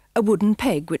mended. A wooden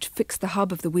peg which fixed the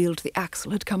hub of the wheel to the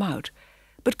axle had come out.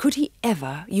 But could he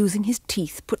ever, using his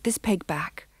teeth, put this peg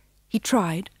back? He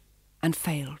tried, and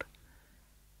failed.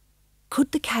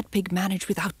 "Could the cad-pig manage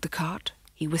without the cart?"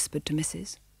 he whispered to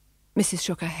Mrs. Mrs.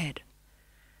 shook her head.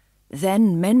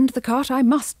 "Then mend the cart I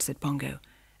must," said Pongo,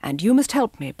 "and you must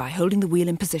help me by holding the wheel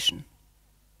in position."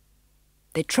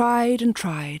 They tried and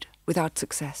tried, without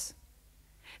success.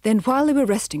 Then, while they were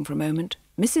resting for a moment,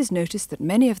 Mrs. noticed that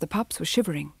many of the pups were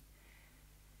shivering.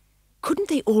 "Couldn't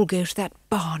they all go to that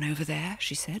barn over there?"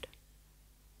 she said.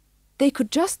 They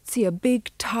could just see a big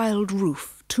tiled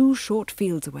roof 2 short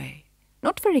fields away.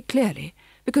 Not very clearly,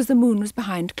 because the moon was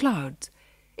behind clouds.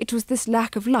 It was this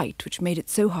lack of light which made it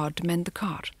so hard to mend the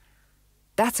cart.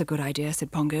 "That's a good idea,"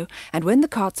 said Pongo, "and when the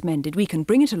cart's mended we can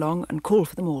bring it along and call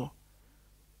for them all."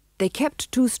 They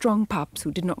kept 2 strong pups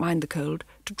who did not mind the cold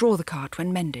to draw the cart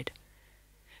when mended.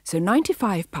 So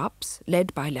 95 pups,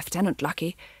 led by Lieutenant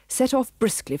Lucky, set off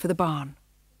briskly for the barn.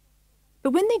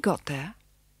 But when they got there,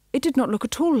 it did not look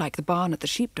at all like the barn at the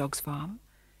sheepdog's farm.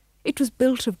 It was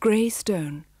built of grey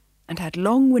stone, and had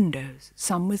long windows,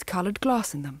 some with coloured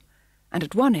glass in them, and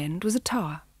at one end was a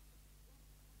tower.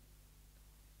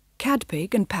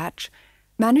 Cadpig and Patch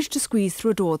managed to squeeze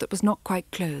through a door that was not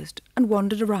quite closed, and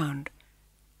wandered around,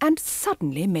 and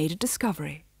suddenly made a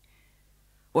discovery.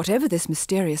 Whatever this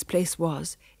mysterious place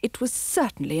was, it was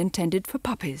certainly intended for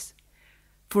puppies,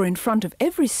 for in front of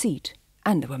every seat,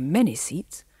 and there were many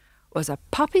seats, was a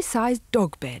puppy-sized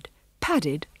dog bed,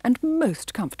 padded and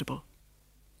most comfortable.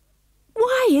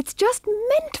 "Why, it's just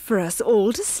meant for us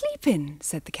all to sleep in,"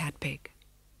 said the Cadpig.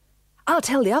 "I'll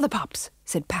tell the other pups,"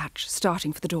 said Patch,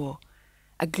 starting for the door.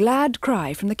 A glad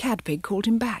cry from the Cadpig called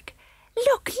him back.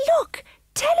 "Look, look!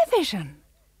 Television!"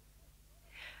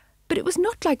 But it was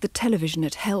not like the television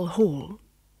at Hell Hall.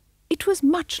 It was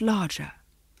much larger,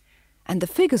 and the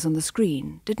figures on the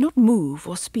screen did not move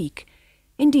or speak.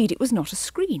 Indeed, it was not a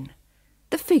screen.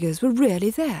 The figures were really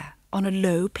there, on a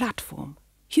low platform,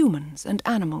 humans and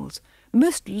animals,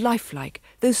 most lifelike,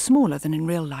 though smaller than in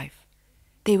real life.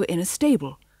 They were in a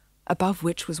stable, above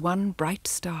which was one bright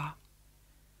star.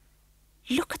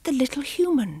 "Look at the little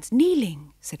humans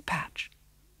kneeling," said Patch.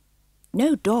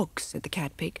 "No dogs," said the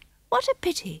Cadpig. "What a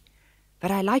pity!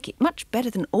 But I like it much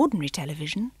better than ordinary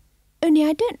television, only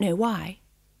I don't know why."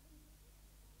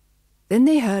 Then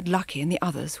they heard Lucky and the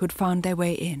others who had found their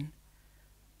way in.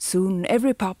 Soon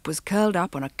every pup was curled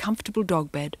up on a comfortable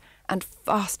dog bed and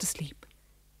fast asleep,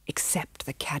 except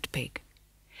the Cadpig.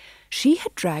 She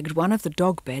had dragged one of the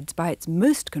dog beds by its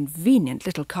most convenient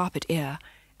little carpet ear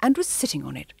and was sitting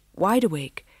on it, wide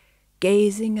awake,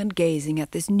 gazing and gazing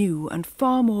at this new and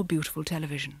far more beautiful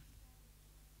television.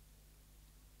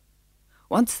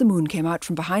 Once the moon came out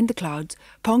from behind the clouds,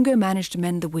 Pongo managed to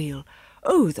mend the wheel.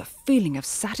 Oh, the feeling of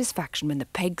satisfaction when the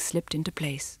peg slipped into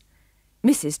place.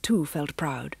 Mrs. too felt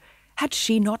proud. Had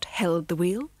she not held the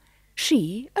wheel?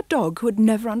 She, a dog who had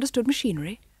never understood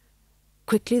machinery?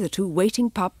 Quickly the 2 waiting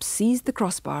pups seized the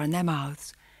crossbar in their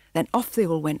mouths. Then off they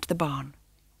all went to the barn.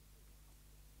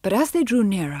 But as they drew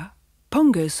nearer,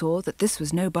 Pongo saw that this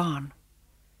was no barn.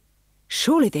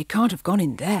 "Surely they can't have gone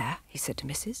in there," he said to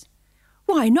Mrs.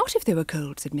 "Why not if they were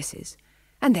cold?" said Mrs.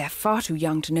 "And they're far too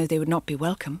young to know they would not be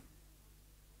welcome."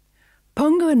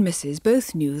 Pongo and Mrs.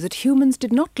 both knew that humans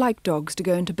did not like dogs to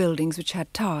go into buildings which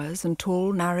had towers and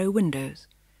tall, narrow windows.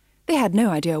 They had no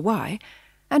idea why,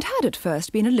 and had at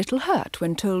first been a little hurt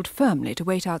when told firmly to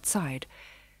wait outside.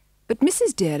 But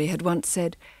Mrs. Dearly had once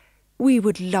said, "We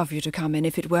would love you to come in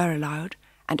if it were allowed,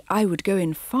 and I would go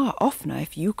in far oftener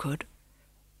if you could."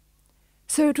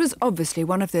 So it was obviously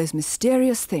one of those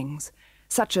mysterious things,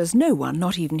 such as no one,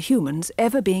 not even humans,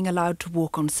 ever being allowed to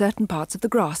walk on certain parts of the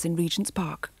grass in Regent's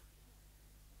Park.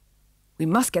 "We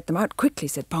must get them out quickly,"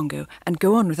 said Pongo, "and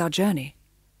go on with our journey."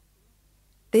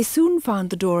 They soon found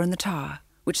the door in the tower,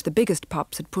 which the biggest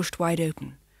pups had pushed wide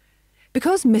open.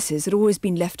 Because Mrs. had always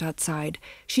been left outside,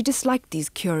 she disliked these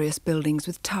curious buildings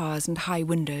with towers and high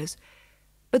windows.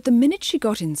 But the minute she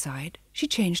got inside, she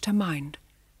changed her mind.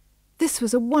 This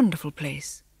was a wonderful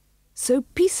place, so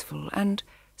peaceful and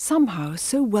somehow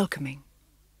so welcoming.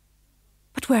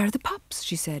 "But where are the pups?"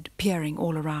 she said, peering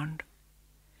all around.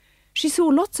 She saw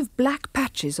lots of black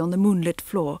patches on the moonlit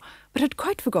floor, but had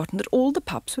quite forgotten that all the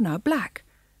pups were now black.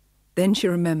 Then she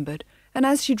remembered, and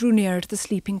as she drew nearer to the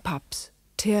sleeping pups,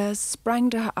 tears sprang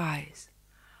to her eyes.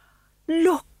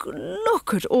 "Look,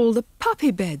 look at all the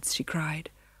puppy beds," she cried.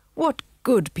 "What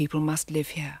good people must live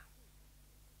here."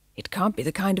 "It can't be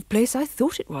the kind of place I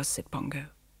thought it was," said Pongo.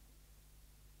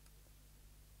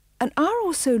 An hour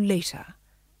or so later,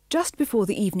 just before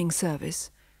the evening service,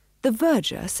 the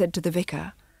verger said to the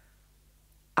vicar,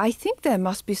 "I think there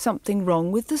must be something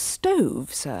wrong with the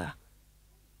stove, sir."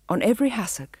 On every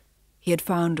hassock he had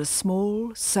found a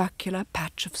small, circular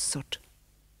patch of soot.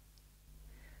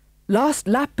 "Last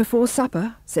lap before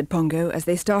supper," said Pongo as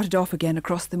they started off again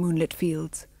across the moonlit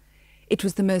fields. It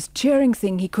was the most cheering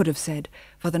thing he could have said,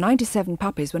 for the 97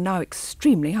 puppies were now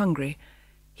extremely hungry.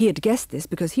 He had guessed this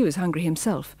because he was hungry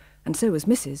himself, and so was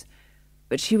Mrs.,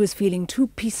 but she was feeling too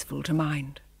peaceful to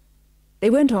mind. They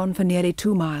went on for nearly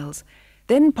 2 miles.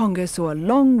 Then Pongo saw a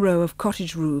long row of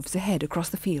cottage roofs ahead across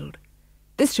the field.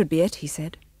 "This should be it," he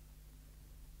said.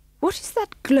 "What is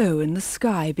that glow in the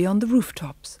sky beyond the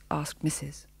rooftops?" asked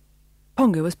Mrs.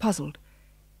 Pongo was puzzled.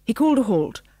 He called a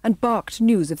halt and barked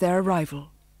news of their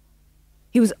arrival.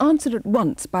 He was answered at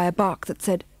once by a bark that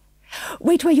said,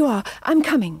 "Wait where you are, I'm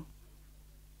coming."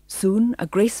 Soon a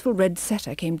graceful red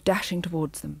setter came dashing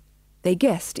towards them. They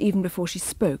guessed, even before she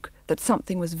spoke, that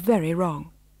something was very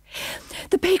wrong.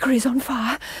 "The bakery's on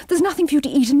fire. There's nothing for you to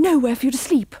eat and nowhere for you to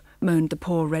sleep," moaned the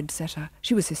poor red setter.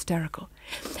 She was hysterical.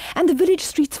 "And the village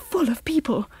street's full of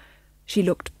people." She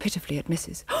looked pitifully at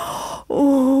Mrs. "Oh,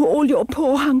 all your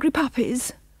poor hungry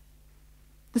puppies."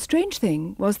 The strange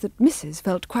thing was that Mrs.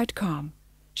 felt quite calm.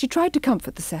 She tried to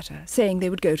comfort the setter, saying they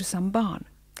would go to some barn.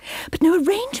 "But no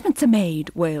arrangements are made,"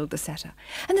 wailed the setter,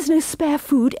 "and there's no spare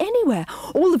food anywhere.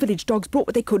 All the village dogs brought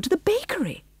what they could to the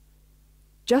bakery."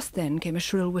 Just then came a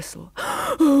shrill whistle.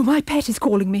 "Oh, my pet is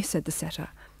calling me," said the setter.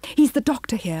 "He's the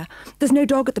doctor here. There's no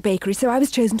dog at the bakery, so I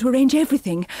was chosen to arrange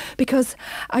everything, because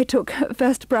I took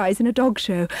first prize in a dog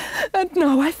show, and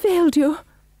now I failed you."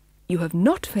 "You have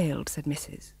not failed," said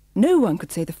Mrs. "No one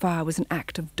could say the fire was an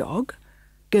act of dog.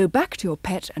 Go back to your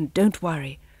pet and don't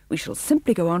worry. We shall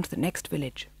simply go on to the next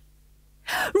village."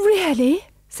 "Really?"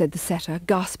 said the setter,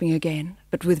 gasping again,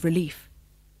 but with relief.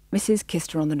 Mrs.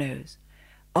 kissed her on the nose.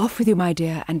 "Off with you, my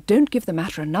dear, and don't give the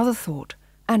matter another thought,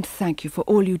 and thank you for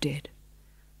all you did."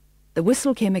 The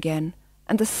whistle came again,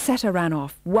 and the setter ran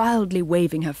off, wildly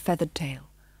waving her feathered tail.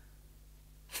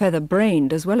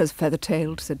 "Feather-brained as well as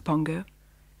feather-tailed," said Pongo.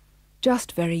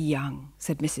 "Just very young,"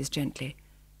 said Mrs. gently.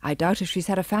 "I doubt if she's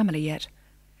had a family yet.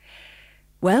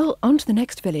 Well, on to the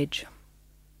next village."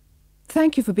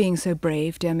 "Thank you for being so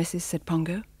brave, dear Mrs.," said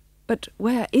Pongo. "But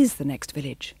where is the next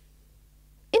village?"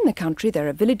 "In the country there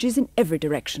are villages in every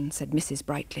direction," said Mrs.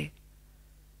 brightly.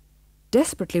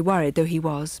 Desperately worried though he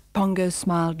was, Pongo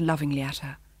smiled lovingly at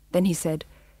her. Then he said,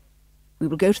 "We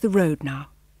will go to the road now."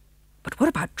 "But what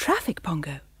about traffic,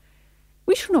 Pongo?"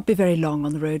 "We shall not be very long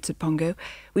on the road," said Pongo.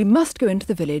 "We must go into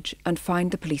the village and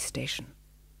find the police station."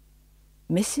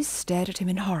 Mrs. stared at him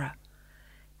in horror.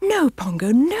 "No,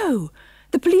 Pongo, no!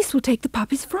 The police will take the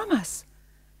puppies from us."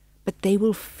 "But they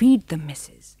will feed them,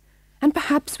 Mrs. And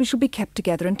perhaps we shall be kept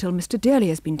together until Mr. Dearly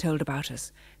has been told about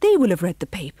us. They will have read the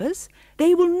papers.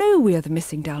 They will know we are the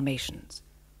missing Dalmatians."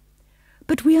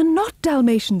 "But we are not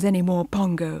Dalmatians any more,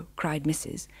 Pongo," cried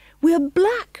Mrs. "We are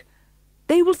black.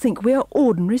 They will think we are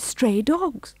ordinary stray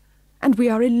dogs. And we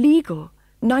are illegal.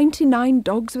 99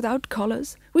 dogs without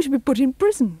collars. We should be put in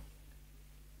prison."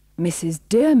 "Mrs.,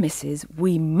 dear Mrs.,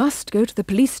 we must go to the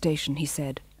police station," he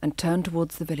said, and turned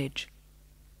towards the village.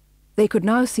 They could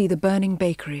now see the burning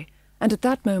bakery, and at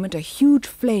that moment a huge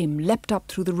flame leapt up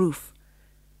through the roof.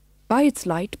 By its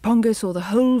light, Pongo saw the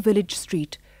whole village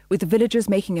street, with the villagers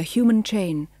making a human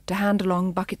chain to hand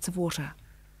along buckets of water.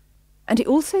 And he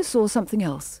also saw something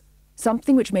else,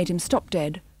 something which made him stop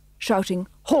dead, shouting,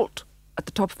 "Halt!" at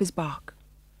the top of his bark.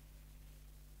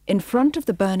 In front of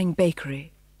the burning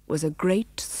bakery was a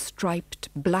great striped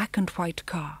black and white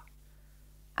car,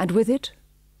 and with it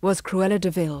was Cruella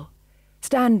de Vil,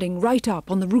 standing right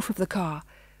up on the roof of the car,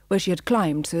 where she had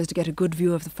climbed so as to get a good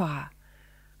view of the fire.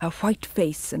 Her white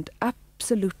face and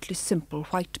absolutely simple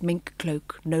white mink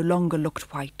cloak no longer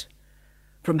looked white.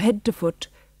 From head to foot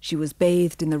she was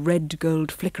bathed in the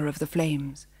red-gold flicker of the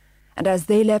flames, and as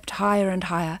they leapt higher and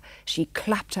higher, she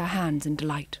clapped her hands in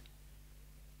delight.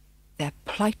 Their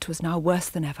plight was now worse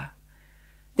than ever.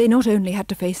 They not only had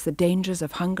to face the dangers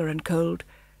of hunger and cold,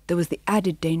 there was the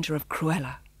added danger of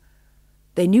Cruella.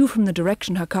 They knew from the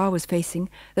direction her car was facing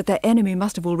that their enemy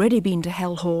must have already been to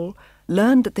Hell Hall,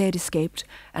 learned that they had escaped,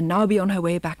 and now be on her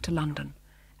way back to London.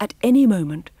 At any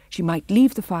moment she might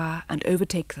leave the fire and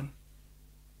overtake them.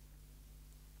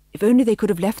 If only they could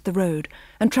have left the road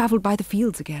and travelled by the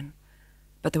fields again.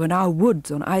 But there were now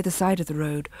woods on either side of the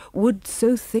road, woods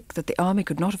so thick that the army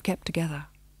could not have kept together.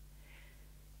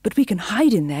 "But we can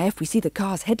hide in there if we see the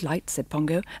car's headlights," said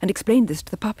Pongo, and explained this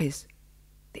to the puppies.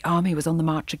 The army was on the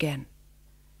march again.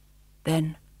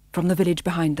 Then, from the village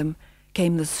behind them,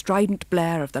 came the strident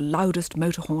blare of the loudest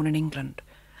motor horn in England.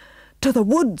 "To the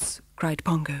woods!" cried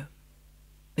Pongo.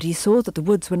 But he saw that the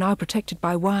woods were now protected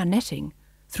by wire netting,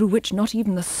 through which not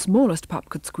even the smallest pup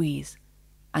could squeeze,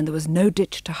 and there was no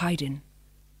ditch to hide in.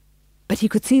 But he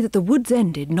could see that the woods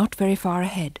ended not very far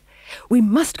ahead. "We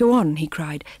must go on," he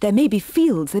cried. "There may be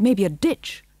fields, there may be a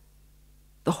ditch."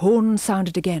 The horn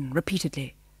sounded again,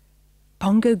 repeatedly.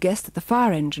 Pongo guessed that the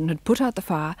fire engine had put out the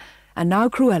fire, and now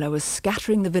Cruella was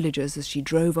scattering the villagers as she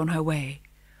drove on her way.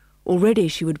 Already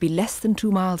she would be less than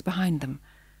 2 miles behind them,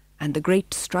 and the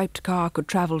great striped car could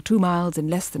travel 2 miles in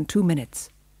less than 2 minutes.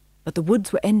 But the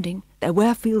woods were ending, there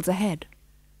were fields ahead.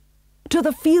 "To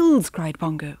the fields!" cried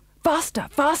Pongo. "Faster,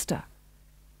 faster!"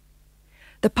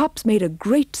 The pups made a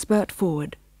great spurt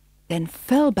forward, then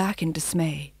fell back in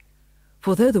dismay,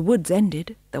 for though the woods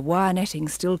ended, the wire netting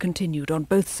still continued on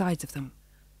both sides of them.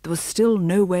 There was still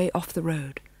no way off the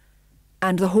road,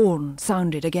 and the horn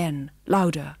sounded again,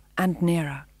 louder and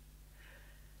nearer.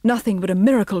 "Nothing but a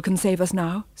miracle can save us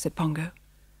now," said Pongo.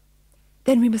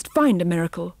 "Then we must find a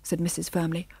miracle," said Mrs.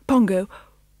 firmly. "Pongo,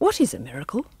 what is a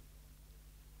miracle?"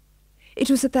 It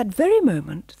was at that very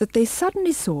moment that they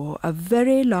suddenly saw a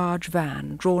very large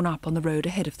van drawn up on the road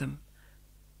ahead of them.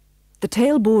 The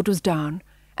tailboard was down,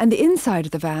 and the inside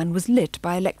of the van was lit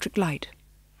by electric light,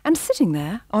 and sitting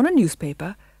there, on a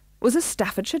newspaper, was a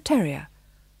Staffordshire Terrier,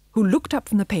 who looked up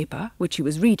from the paper, which he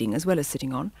was reading as well as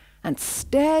sitting on, and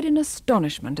stared in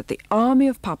astonishment at the army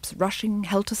of pups rushing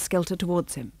helter-skelter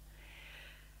towards him.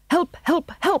 "Help,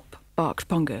 help, help!" barked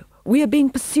Pongo. "We are being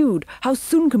pursued. How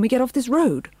soon can we get off this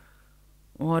road?"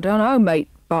 "I don't know, mate,"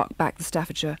 barked back the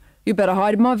Staffordshire. "You'd better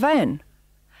hide in my van."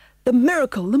 "The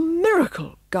miracle, the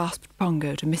miracle!" gasped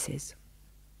Pongo to Mrs.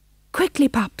 "Quickly,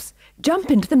 pups,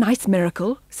 jump into the nice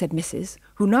miracle," said Mrs.,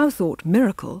 who now thought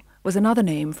miracle was another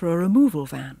name for a removal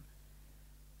van.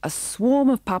 A swarm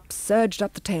of pups surged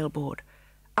up the tailboard.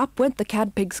 Up went the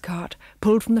cad-pig's cart,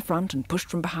 pulled from the front and pushed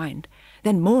from behind.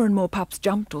 Then more and more pups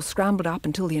jumped or scrambled up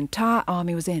until the entire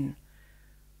army was in.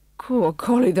 "Poor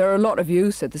golly, there are a lot of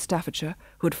you," said the Staffordshire,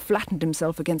 who had flattened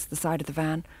himself against the side of the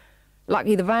van.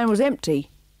 "Lucky the van was empty.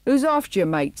 Who's after you,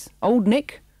 mates? Old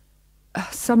Nick?"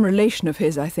 "Some relation of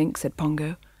his, I think," said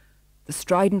Pongo. The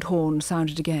strident horn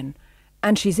sounded again.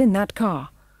 "And she's in that car."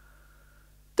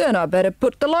 "Then I better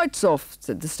put the lights off,"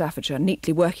 said the Staffordshire,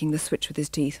 neatly working the switch with his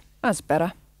teeth. "That's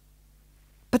better."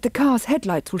 "But the car's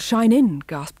headlights will shine in,"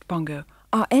 gasped Pongo.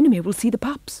 "Our enemy will see the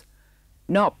pups."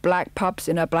 "Not black pups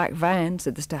in a black van,"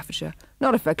 said the Staffordshire.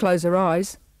 "Not if they close their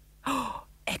eyes." "Oh,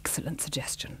 excellent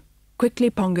suggestion." Quickly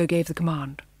Pongo gave the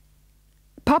command.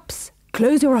 "Pups,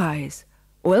 close your eyes,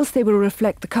 or else they will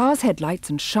reflect the car's headlights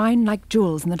and shine like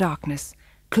jewels in the darkness.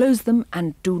 Close them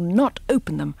and do not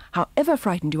open them, however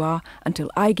frightened you are, until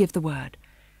I give the word.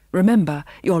 Remember,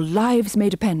 your lives may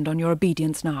depend on your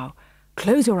obedience now.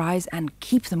 Close your eyes and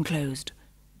keep them closed."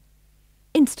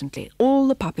 Instantly all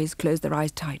the puppies closed their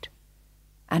eyes tight.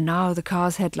 And now the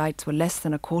car's headlights were less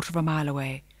than 1/4 of a mile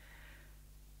away.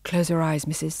 "Close your eyes,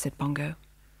 Mrs.," said Pongo.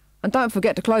 "And don't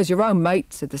forget to close your own,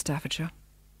 mate," said the Staffordshire.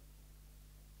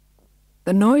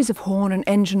 The noise of horn and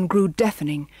engine grew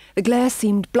deafening. The glare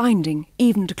seemed blinding,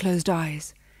 even to closed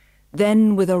eyes.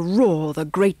 Then, with a roar, the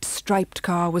great striped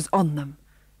car was on them,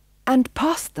 and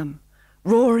past them,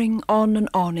 roaring on and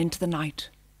on into the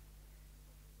night.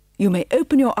 "You may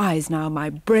open your eyes now, my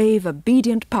brave,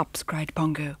 obedient pups," cried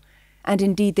Pongo. And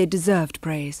indeed they deserved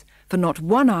praise, for not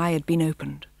one eye had been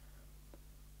opened.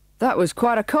 "That was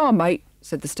quite a car, mate,"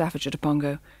 said the Staffordshire to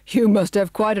Pongo. "You must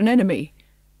have quite an enemy.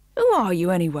 Who are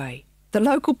you, anyway? The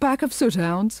local pack of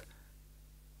soot-hounds?"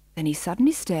 Then he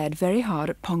suddenly stared very hard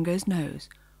at Pongo's nose.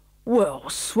 "Well,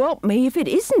 swelp me if it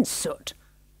isn't soot.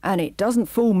 And it doesn't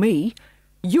fool me.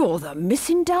 You're the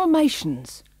missing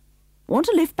Dalmatians. Want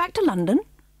a lift back to London?"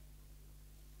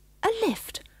 A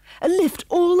lift! A lift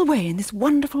all the way in this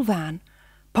wonderful van.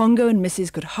 Pongo and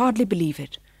Mrs. could hardly believe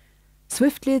it.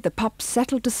 Swiftly the pups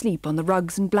settled to sleep on the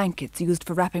rugs and blankets used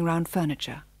for wrapping round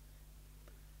furniture.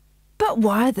 "But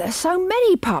why are there so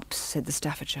many pups?" said the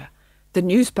Staffordshire. "The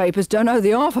newspapers don't know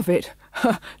the half of it,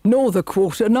 nor the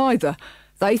quarter neither.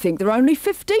 They think there are only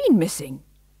 15 missing."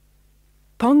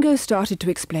 Pongo started to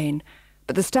explain,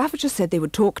 but the Staffordshire said they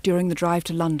would talk during the drive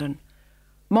to London.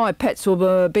 "My pets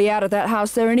will be out of that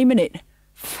house there any minute.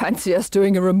 Fancy us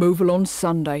doing a removal on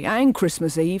Sunday and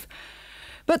Christmas Eve.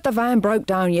 But the van broke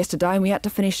down yesterday and we had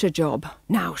to finish the job.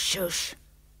 Now shush."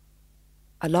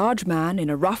 A large man in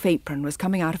a rough apron was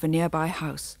coming out of a nearby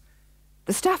house.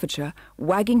 The Staffordshire,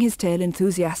 wagging his tail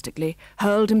enthusiastically,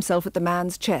 hurled himself at the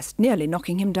man's chest, nearly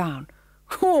knocking him down.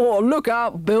 "Oh, look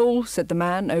out, Bill," said the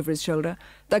man over his shoulder.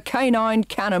 "The canine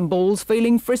cannonball's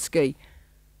feeling frisky."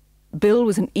 Bill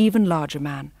was an even larger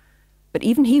man, but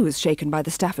even he was shaken by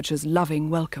the Staffordshire's loving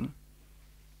welcome.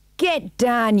 "Get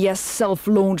down, you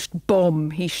self-launched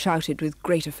bomb," he shouted with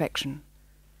great affection.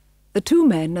 The 2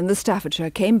 men and the Staffordshire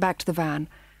came back to the van,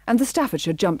 and the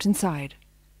Staffordshire jumped inside.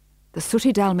 The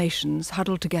sooty Dalmatians,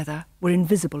 huddled together, were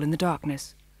invisible in the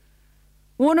darkness.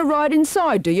 "Want to ride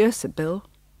inside, do you?" said Bill.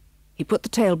 He put the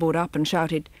tailboard up and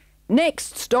shouted,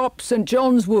 "Next stop, St.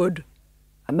 John's Wood."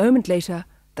 A moment later,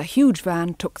 the huge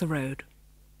van took the road.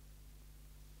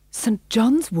 St.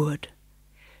 John's Wood!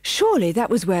 Surely that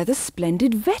was where the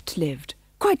splendid vet lived,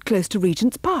 quite close to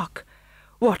Regent's Park.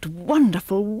 What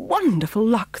wonderful, wonderful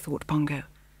luck, thought Pongo.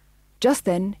 Just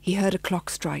then he heard a clock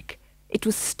strike. It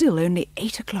was still only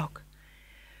 8 o'clock.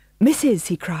 "Missus,"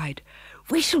 he cried,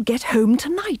 "we shall get home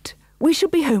tonight. We shall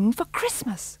be home for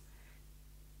Christmas."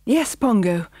 "Yes,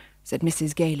 Pongo," said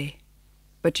Mrs. gaily.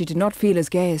 But she did not feel as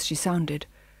gay as she sounded.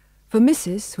 For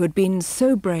Mrs., who had been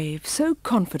so brave, so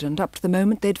confident up to the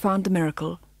moment they'd found the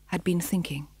miracle, had been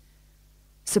thinking.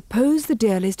 Suppose the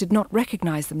Dearleys did not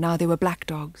recognise them now they were black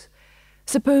dogs.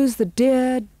 Suppose the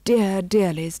dear, dear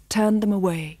Dearleys turned them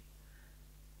away.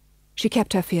 She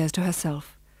kept her fears to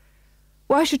herself.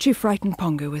 Why should she frighten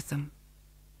Pongo with them?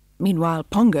 Meanwhile,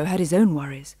 Pongo had his own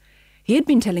worries. He had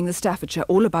been telling the Staffordshire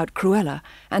all about Cruella,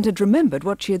 and had remembered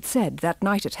what she had said that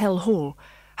night at Hell Hall,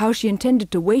 how she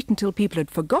intended to wait until people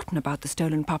had forgotten about the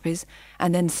stolen puppies,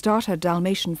 and then start her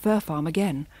Dalmatian fur farm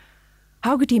again.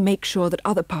 How could he make sure that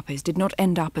other puppies did not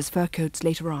end up as fur coats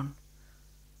later on?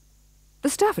 The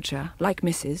Staffordshire, like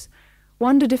Mrs.,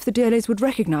 wondered if the Dearleys would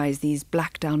recognise these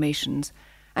black Dalmatians,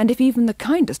 and if even the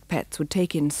kindest pets would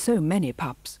take in so many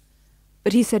pups.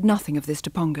 But he said nothing of this to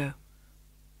Pongo.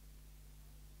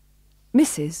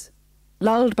 Mrs.,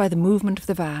 lulled by the movement of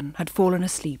the van, had fallen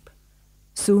asleep.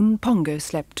 Soon Pongo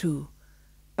slept too,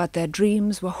 but their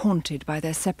dreams were haunted by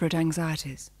their separate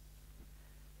anxieties.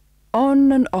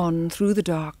 On and on through the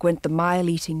dark went the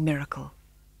mile-eating miracle.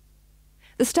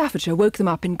 The Staffordshire woke them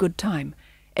up in good time.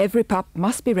 Every pup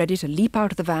must be ready to leap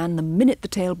out of the van the minute the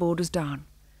tailboard was down.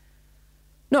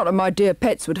 "Not that my dear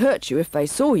pets would hurt you if they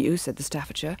saw you," said the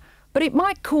Staffordshire, "but it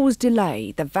might cause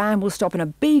delay. The van will stop in a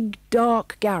big,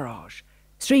 dark garage.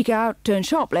 Streak out, turn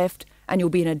sharp left, and you'll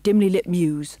be in a dimly lit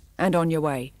mews, and on your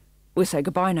way. We'll say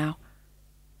goodbye now."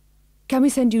 "Can we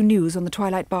send you news on the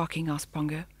twilight barking?" asked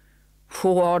Pongo.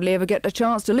 "Oh, I hardly ever get the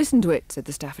chance to listen to it," said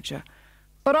the Staffordshire.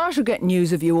 "But I shall get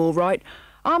news of you all right.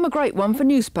 I'm a great one for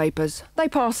newspapers. They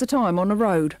pass the time on the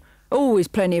road. Always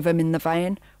plenty of 'em in the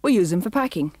van. We use 'em for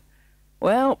packing.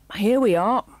 Well, here we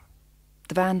are."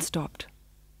 The van stopped.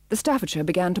 The Staffordshire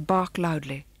began to bark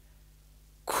loudly.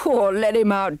 "Let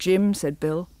him out, Jim," said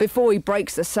Bill, "before he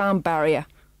breaks the sound barrier."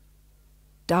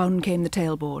 Down came the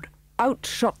tailboard. Out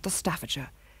shot the Staffordshire.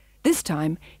 This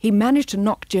time he managed to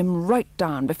knock Jim right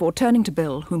down before turning to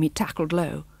Bill, whom he tackled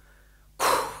low.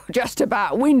 "Just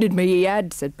about winded me, he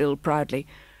had," said Bill proudly.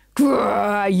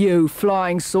 "You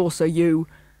flying saucer, you."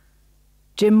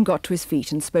 Jim got to his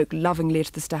feet and spoke lovingly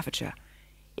to the Staffordshire.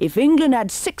 "If England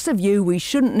had 6 of you, we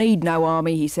shouldn't need no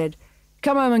army," he said.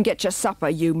 "Come home and get your supper,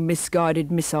 you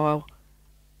misguided missile."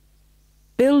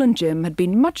 Bill and Jim had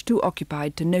been much too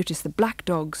occupied to notice the black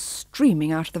dogs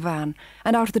streaming out of the van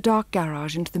and out of the dark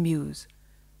garage into the mews.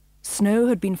 Snow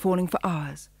had been falling for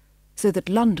hours, so that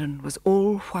London was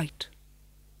all white.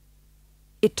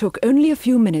 It took only a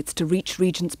few minutes to reach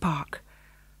Regent's Park.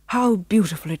 How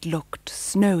beautiful it looked,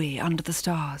 snowy under the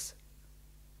stars.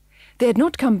 They had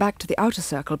not come back to the outer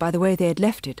circle by the way they had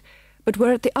left it, but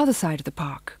were at the other side of the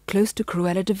park, close to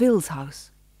Cruella de Vil's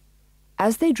house.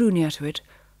 As they drew near to it,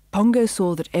 Pongo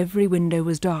saw that every window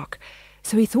was dark,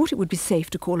 so he thought it would be safe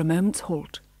to call a moment's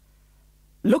halt.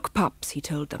 "Look, pups," he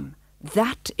told them,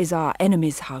 "that is our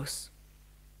enemy's house."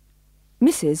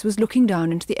 Mrs. was looking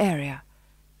down into the area.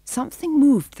 Something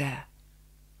moved there.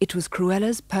 It was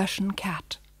Cruella's Persian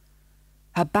cat.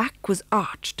 Her back was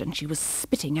arched and she was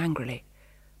spitting angrily.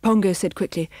 Pongo said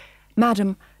quickly,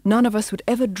 "Madam, none of us would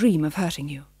ever dream of hurting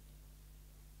you."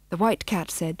 The white cat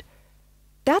said,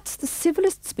 "That's the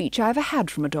civillest speech I ever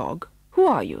had from a dog. Who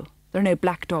are you? There are no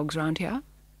black dogs round here."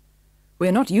 "We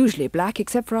are not usually black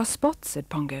except for our spots," said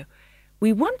Pongo.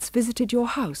 "We once visited your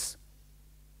house."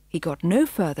 He got no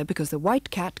further because the white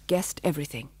cat guessed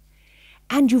everything.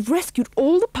 "And you've rescued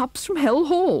all the pups from Hell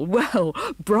Hall. Well,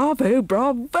 bravo,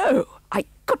 bravo! I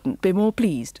couldn't be more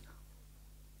pleased."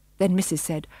 Then Mrs.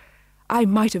 said, "I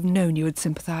might have known you would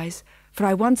sympathise, for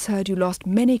I once heard you lost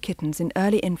many kittens in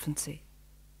early infancy."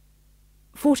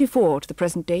 44 to the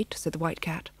present date," said the white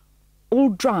cat, "all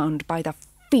drowned by the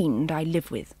fiend I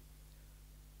live with."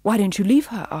 "Why don't you leave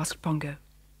her?" asked Pongo.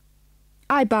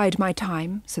 "I bide my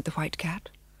time," said the white cat.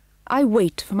 "I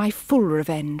wait for my full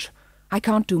revenge. I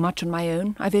can't do much on my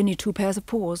own. I've only 2 pairs of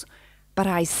paws. But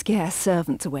I scare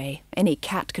servants away. Any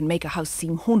cat can make a house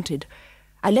seem haunted.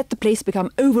 I let the place become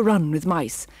overrun with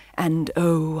mice, and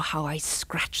oh, how I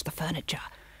scratch the furniture.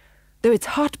 Though it's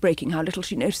heartbreaking how little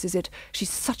she notices it. She's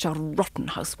such a rotten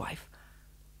housewife.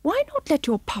 Why not let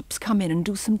your pups come in and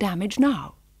do some damage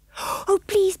now?" "Oh,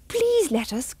 please, please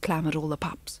let us," clamoured all the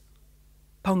pups.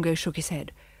 Pongo shook his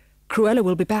head. "Cruella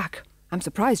will be back. I'm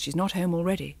surprised she's not home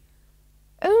already."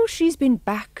 "Oh, she's been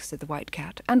back," said the white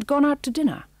cat, "and gone out to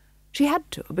dinner. She had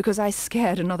to, because I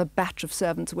scared another batch of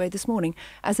servants away this morning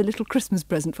as a little Christmas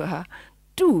present for her.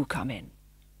 Do come in."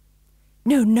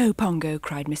 "No, no, Pongo,"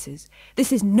 cried Mrs.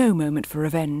 "This is no moment for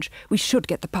revenge. We should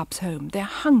get the pups home. They're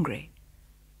hungry."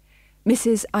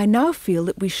 "Mrs., I now feel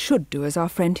that we should do as our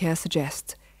friend here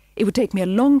suggests. It would take me a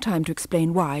long time to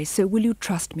explain why, so will you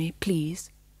trust me, please?"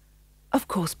 "Of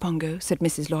course, Pongo," said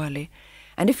Mrs. loyally.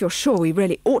 "And if you're sure we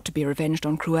really ought to be revenged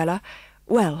on Cruella,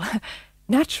 well,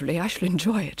 naturally I shall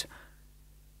enjoy it."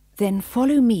 "Then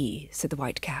follow me," said the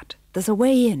White Cat. "There's a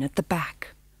way in at the back."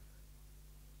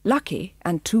 Lucky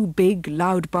and two big,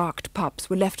 loud-barked pups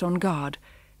were left on guard.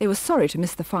 They were sorry to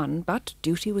miss the fun, but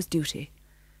duty was duty.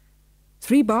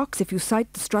 "3 barks if you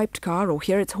sight the striped car or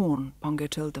hear its horn," Pongo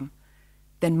told them,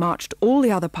 then marched all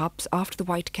the other pups after the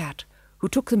White Cat, who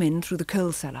took them in through the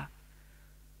coal cellar.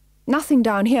 "Nothing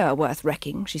down here worth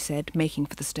wrecking," she said, making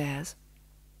for the stairs.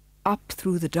 Up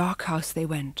through the dark house they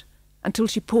went, until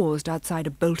she paused outside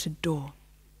a bolted door.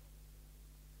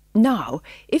 "Now,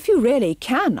 if you really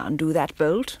can undo that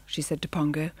bolt," she said to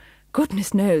Pongo,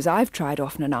 "goodness knows I've tried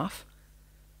often enough."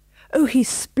 "Oh, he's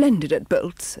splendid at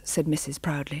bolts," said Mrs.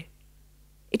 proudly.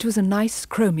 It was a nice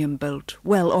chromium bolt,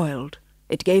 well oiled.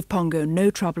 It gave Pongo no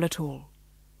trouble at all.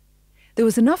 There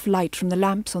was enough light from the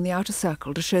lamps on the outer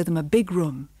circle to show them a big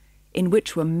room, in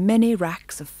which were many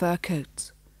racks of fur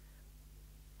coats.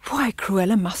 "Why,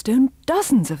 Cruella must own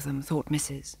dozens of them," thought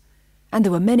Mrs. And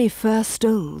there were many fur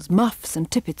stoles, muffs and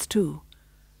tippets too.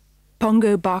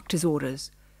 Pongo barked his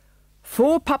orders.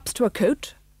 4 pups to a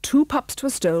coat, 2 pups to a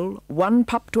stole, 1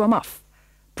 pup to a muff.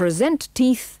 Present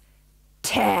teeth,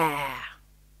 tear.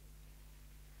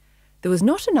 There was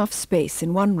not enough space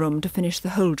in one room to finish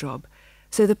the whole job,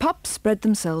 so the pups spread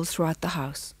themselves throughout the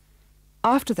house.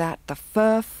 After that the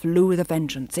fur flew with a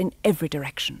vengeance in every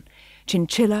direction.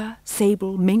 Chinchilla,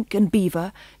 sable, mink and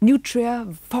beaver, nutria,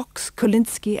 fox,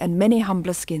 Kolinsky and many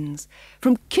humbler skins.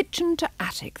 From kitchen to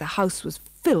attic the house was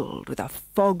filled with a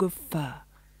fog of fur.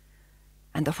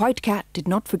 And the White Cat did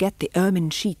not forget the ermine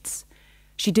sheets.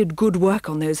 She did good work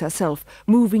on those herself,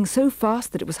 moving so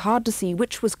fast that it was hard to see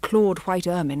which was clawed white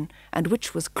ermine and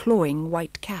which was clawing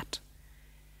White Cat.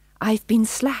 "I've been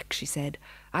slack," she said.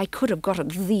 "I could have got at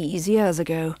these years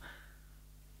ago."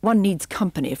 "One needs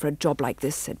company for a job like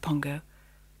this," said Pongo.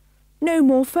 "No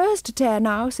more furs to tear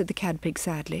now," said the Cadpig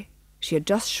sadly. She had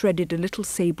just shredded a little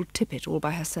sable tippet all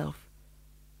by herself.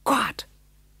 "Quiet!"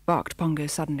 barked Pongo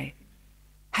suddenly.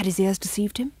 Had his ears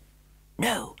deceived him?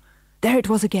 No. There it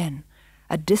was again,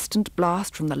 a distant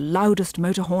blast from the loudest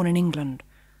motor horn in England.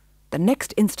 The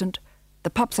next instant, the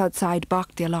pups outside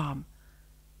barked the alarm.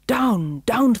 "Down,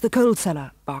 down to the coal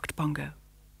cellar," barked Pongo.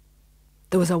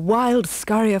 There was a wild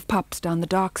scurry of pups down the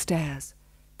dark stairs.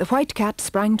 The White Cat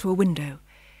sprang to a window.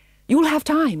 "You'll have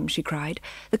time," she cried.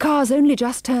 "The car's only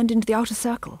just turned into the outer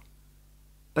circle."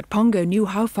 But Pongo knew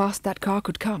how fast that car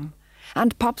could come,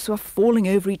 and pups were falling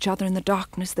over each other in the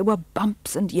darkness. There were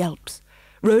bumps and yelps.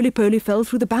 Roly-Poly fell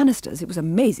through the banisters. It was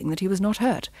amazing that he was not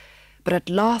hurt. But at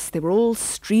last they were all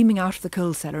streaming out of the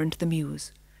coal cellar into the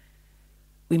mews.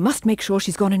 "We must make sure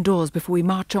she's gone indoors before we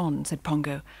march on," said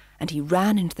Pongo, and he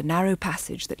ran into the narrow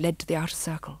passage that led to the outer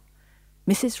circle.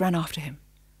 Mrs. ran after him.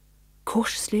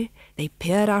 Cautiously they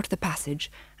peered out of the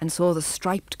passage and saw the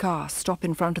striped car stop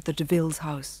in front of the DeVille's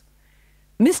house.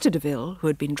 Mr. DeVille, who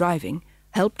had been driving,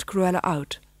 helped Cruella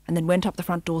out and then went up the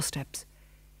front door steps.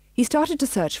 He started to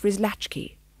search for his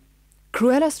latchkey.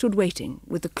 Cruella stood waiting,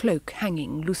 with the cloak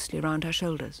hanging loosely round her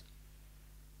shoulders.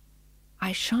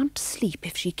 "I shan't sleep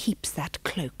if she keeps that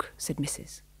cloak," said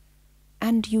Mrs.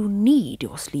 "And you need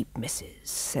your sleep, Mrs.,"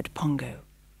 said Pongo.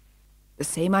 The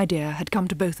same idea had come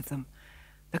to both of them.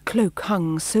 The cloak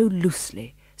hung so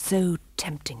loosely, so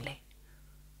temptingly.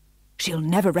 "She'll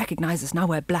never recognize us now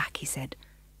we're black," he said.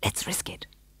 "Let's risk it.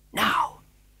 Now."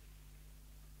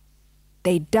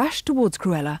 They dashed towards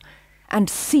Cruella and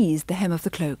seized the hem of the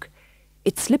cloak.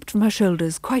 It slipped from her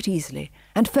shoulders quite easily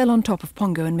and fell on top of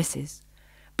Pongo and Mrs.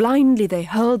 Blindly they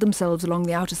hurled themselves along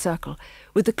the outer circle,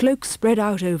 with the cloak spread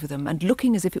out over them and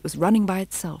looking as if it was running by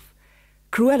itself.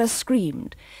 Cruella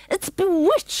screamed, "It's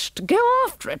bewitched! Go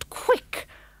after it, quick!"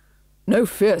 "No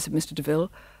fear," said Mr.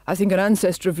 DeVille. "I think an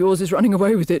ancestor of yours is running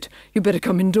away with it. You'd better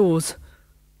come indoors."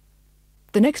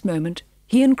 The next moment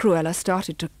he and Cruella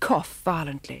started to cough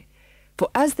violently, for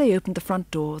as they opened the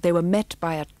front door they were met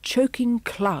by a choking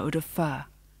cloud of fur.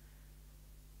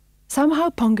 Somehow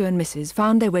Pongo and Mrs.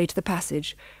 found their way to the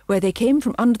passage, where they came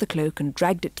from under the cloak and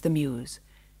dragged it to the mews.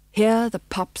 Here the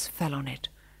pups fell on it,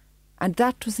 and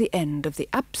that was the end of the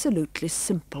absolutely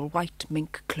simple white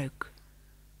mink cloak.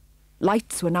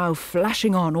 Lights were now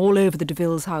flashing on all over the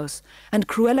DeVille's house, and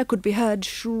Cruella could be heard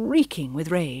shrieking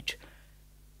with rage.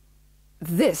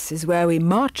 "This is where we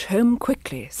march home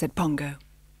quickly," said Pongo.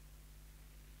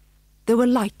 There were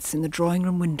lights in the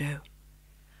drawing-room window.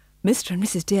 "Mr. and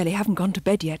Mrs. Dearly haven't gone to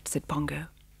bed yet," said Pongo.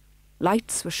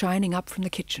 Lights were shining up from the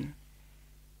kitchen.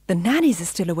 "The nannies are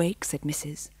still awake," said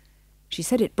Mrs. She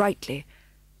said it brightly.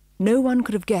 No one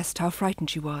could have guessed how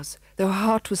frightened she was, though her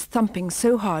heart was thumping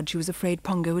so hard she was afraid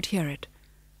Pongo would hear it.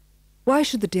 Why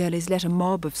should the Dearlys let a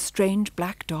mob of strange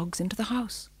black dogs into the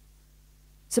house?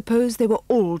 Suppose they were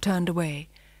all turned away,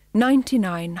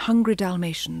 99 hungry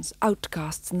Dalmatians,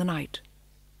 outcasts in the night.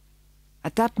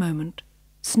 At that moment,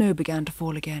 snow began to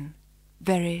fall again,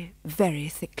 very, very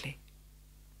thickly.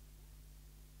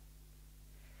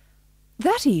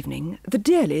 That evening, the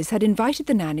Dearlys had invited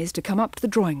the nannies to come up to the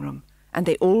drawing-room, and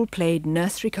they all played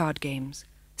nursery card games,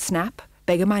 Snap,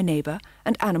 Beggar My Neighbour,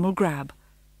 and Animal Grab.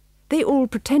 They all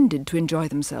pretended to enjoy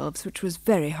themselves, which was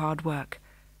very hard work.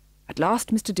 At last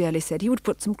Mr. Dearly said he would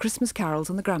put some Christmas carols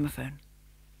on the gramophone.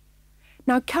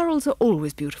 Now, carols are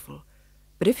always beautiful,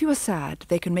 but if you are sad,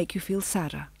 they can make you feel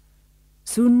sadder.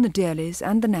 Soon the Dearlys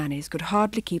and the nannies could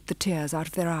hardly keep the tears out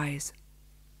of their eyes.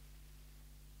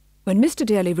 When Mr.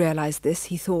 Dearly realised this,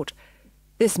 he thought,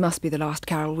 "This must be the last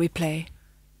carol we play."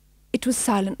 It was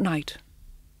silent night.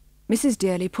 Mrs.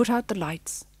 Dearly put out the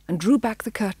lights and drew back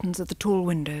the curtains of the tall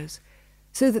windows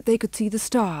so that they could see the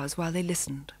stars while they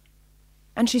listened.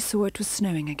 And she saw it was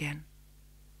snowing again.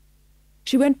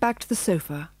 She went back to the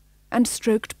sofa and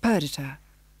stroked Perdita,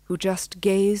 who just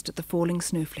gazed at the falling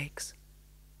snowflakes.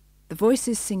 The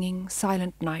voices singing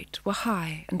Silent Night were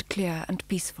high and clear and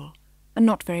peaceful, and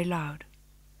not very loud.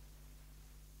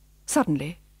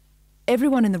 Suddenly,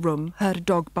 everyone in the room heard a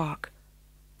dog bark.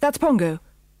 "That's Pongo!"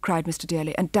 cried Mr.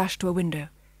 Dearly, and dashed to a window.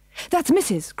 "That's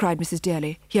Mrs.," cried Mrs.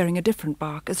 Dearly, hearing a different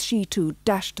bark, as she too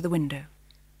dashed to the window.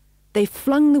 They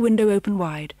flung the window open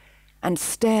wide and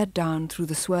stared down through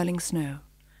the swirling snow.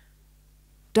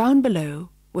 Down below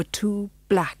were 2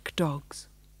 black dogs.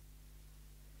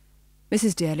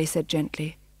 Mrs. Dearly said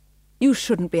gently, "You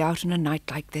shouldn't be out on a night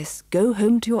like this. Go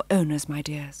home to your owners, my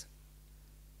dears."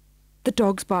 The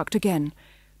dogs barked again,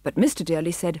 but Mr.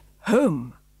 Dearly said,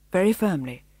 "Home," very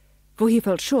firmly, for he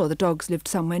felt sure the dogs lived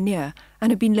somewhere near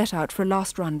and had been let out for a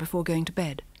last run before going to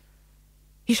bed.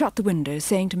 He shut the window,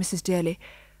 saying to Mrs. Dearly,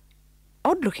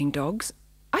 "Odd-looking dogs.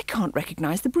 I can't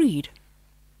recognise the breed."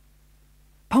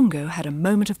 Pongo had a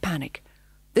moment of panic.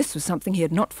 This was something he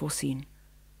had not foreseen.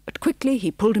 But quickly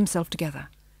he pulled himself together.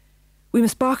 "We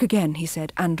must bark again," he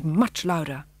said, "and much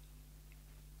louder."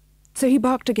 So he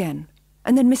barked again,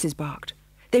 and then Mrs. barked.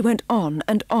 They went on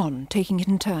and on, taking it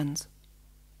in turns.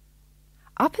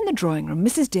 Up in the drawing-room,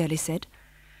 Mrs. Dearly said,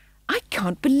 "I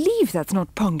can't believe that's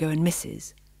not Pongo and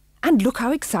Mrs. And look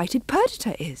how excited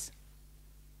Perdita is."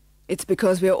 "It's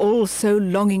because we are all so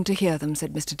longing to hear them,"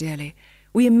 said Mr. Dearly.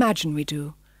 "We imagine we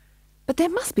do. But there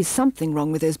must be something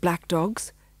wrong with those black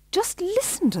dogs. Just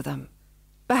listen to them.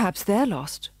 Perhaps they're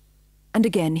lost." And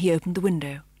again he opened the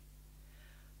window.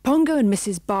 Pongo and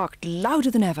Mrs. barked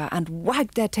louder than ever and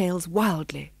wagged their tails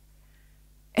wildly.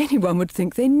 "Anyone would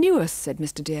think they knew us," said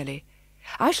Mr. Dearly.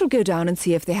 "I shall go down and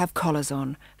see if they have collars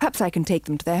on. Perhaps I can take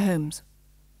them to their homes."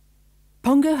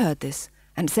 Pongo heard this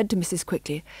and said to Mrs.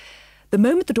 quickly, "The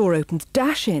moment the door opens,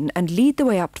 dash in and lead the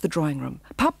way up to the drawing-room.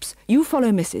 Pups, you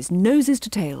follow Mrs., noses to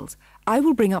tails. I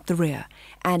will bring up the rear,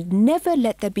 and never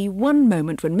let there be one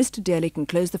moment when Mr. Dearly can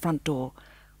close the front door.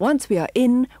 Once we are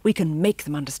in, we can make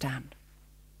them understand."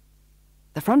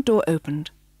 The front door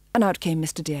opened, and out came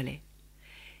Mr. Dearly.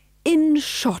 In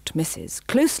shot Mrs.,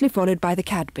 closely followed by the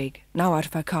Cadbig, now out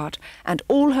of her cart, and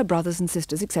all her brothers and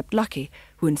sisters except Lucky,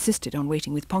 who insisted on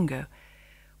waiting with Pongo.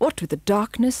 What with the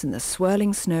darkness and the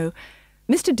swirling snow,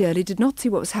 Mr. Dearly did not see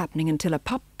what was happening until a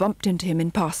pup bumped into him in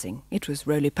passing. It was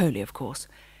Roly-Poly, of course.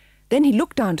 Then he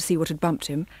looked down to see what had bumped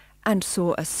him, and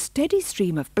saw a steady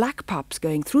stream of black pups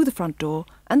going through the front door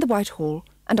and the white hall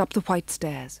and up the white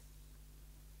stairs.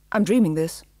 "I'm dreaming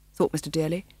this," thought Mr.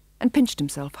 Dearly, and pinched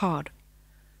himself hard.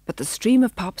 But the stream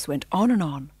of pups went on and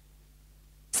on.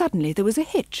 Suddenly there was a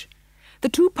hitch. The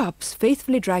 2 pups,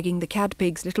 faithfully dragging the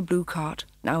Cadpig's little blue cart,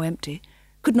 now empty,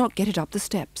 could not get it up the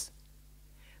steps.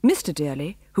 Mr.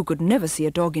 Dearly, who could never see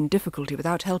a dog in difficulty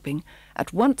without helping,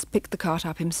 at once picked the cart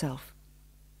up himself.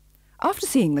 After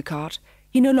seeing the cart,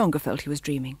 he no longer felt he was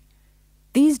dreaming.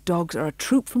 These dogs are a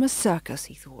troop from a circus,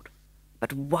 he thought.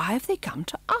 But why have they come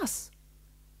to us?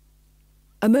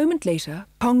 A moment later,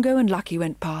 Pongo and Lucky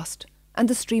went past, and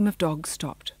the stream of dogs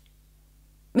stopped.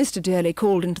 Mr. Dearly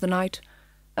called into the night,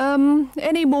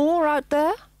 "Any more out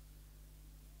there?"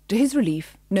 To his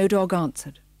relief, no dog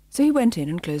answered, so he went in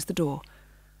and closed the door.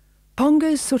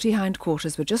 Pongo's sooty hind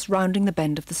quarters were just rounding the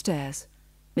bend of the stairs.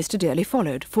 Mr. Dearly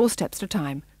followed, 4 steps at a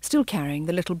time, still carrying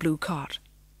the little blue cart.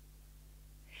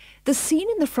 The scene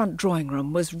in the front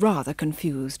drawing-room was rather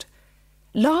confused.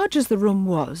 Large as the room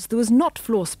was, there was not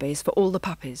floor space for all the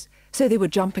puppies, so they were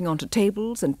jumping onto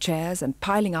tables and chairs and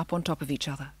piling up on top of each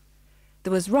other.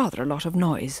 There was rather a lot of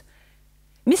noise.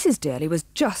 Mrs. Dearly was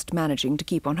just managing to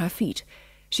keep on her feet.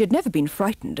 She had never been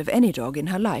frightened of any dog in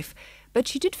her life, but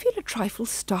she did feel a trifle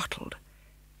startled.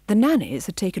 The nannies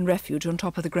had taken refuge on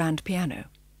top of the grand piano.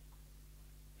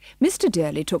 Mr.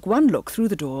 Dearly took one look through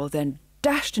the door, then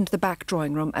dashed into the back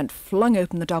drawing-room and flung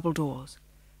open the double doors.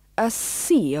 A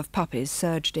sea of puppies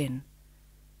surged in.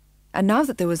 And now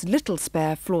that there was little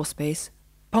spare floor space,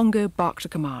 Pongo barked a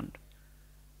command.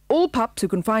 "All pups who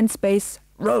can find space,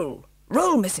 roll!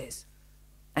 Roll, missus!"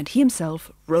 And he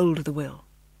himself rolled the wheel.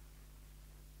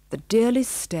 The Dearlys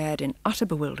stared in utter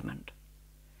bewilderment.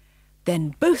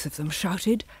 Then both of them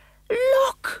shouted,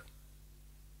 "Look!"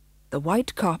 The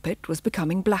white carpet was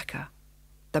becoming blacker.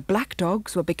 The black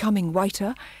dogs were becoming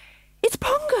whiter. "It's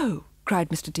Pongo!" cried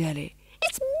Mr. Dearly.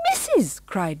 "It's Mrs.!"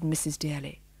 cried Mrs.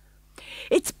 Dearly.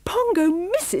 "It's Pongo,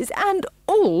 Mrs. and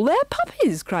all their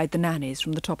puppies!" cried the nannies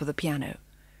from the top of the piano.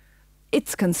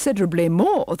 "It's considerably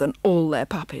more than all their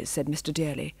puppies," said Mr.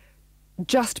 Dearly,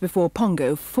 just before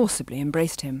Pongo forcibly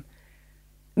embraced him.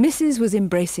 Mrs. was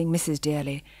embracing Mrs.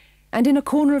 Dearly, and in a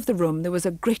corner of the room there was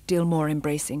a great deal more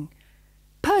embracing.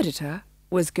 Perdita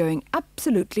was going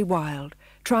absolutely wild,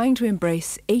 trying to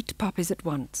embrace 8 puppies at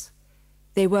once.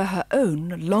 They were her own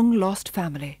long-lost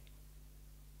family.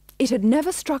 It had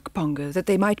never struck Pongo that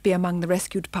they might be among the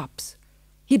rescued pups.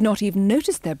 He had not even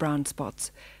noticed their brown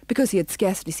spots, because he had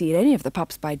scarcely seen any of the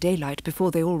pups by daylight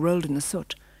before they all rolled in the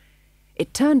soot.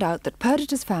 It turned out that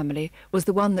Perdita's family was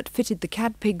the one that fitted the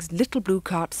Cadpig's little blue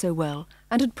cart so well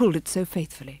and had pulled it so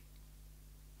faithfully.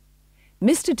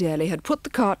 Mr. Dearly had put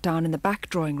the cart down in the back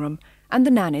drawing-room, and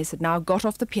the nannies had now got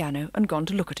off the piano and gone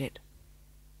to look at it.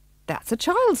 "That's a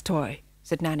child's toy,"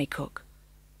 said Nanny Cook.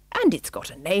 "And it's got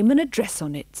a name and address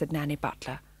on it," said Nanny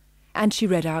Butler. And she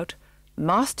read out,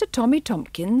 "Master Tommy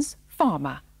Tompkins,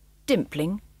 farmer,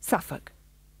 Dimpling, Suffolk."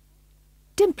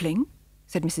 "Dimpling?"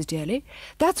 said Mrs. Dearly.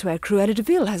 "That's where Cruella de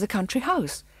Vil has a country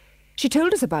house. She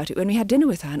told us about it when we had dinner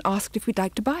with her and asked if we'd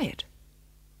like to buy it."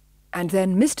 And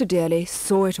then Mr. Dearly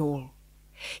saw it all.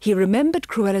 He remembered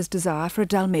Cruella's desire for a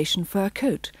Dalmatian fur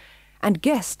coat, and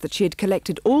guessed that she had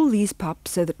collected all these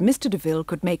pups so that Mr. de Vil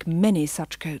could make many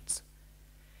such coats.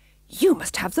 "You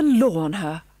must have the law on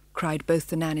her," cried both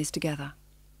the nannies together.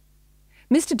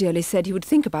 Mr. Dearly said he would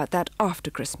think about that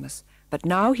after Christmas, but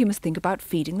now he must think about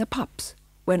feeding the pups,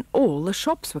 when all the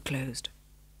shops were closed.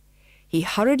 He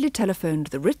hurriedly telephoned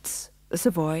the Ritz, the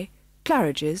Savoy,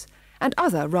 Claridge's, and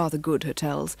other rather good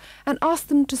hotels, and asked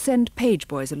them to send page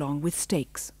boys along with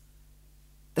steaks.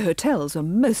 The hotels were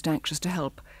most anxious to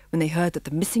help when they heard that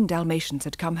the missing Dalmatians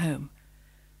had come home.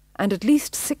 "And at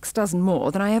least 6 dozen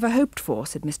more than I ever hoped for,"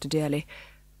 said Mr. Dearly,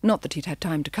 not that he'd had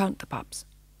time to count the pups.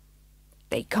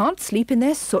 "They can't sleep in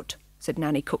their soot," said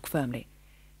Nanny Cook firmly.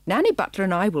 "Nanny Butler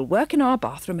and I will work in our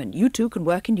bathroom, and you 2 can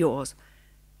work in yours.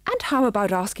 And how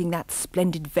about asking that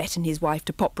splendid vet and his wife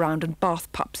to pop round and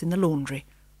bath pups in the laundry?"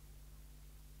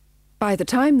 By the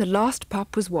time the last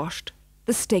pup was washed,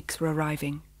 the steaks were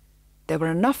arriving. There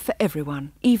were enough for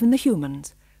everyone, even the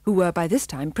humans, who were by this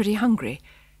time pretty hungry.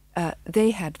 They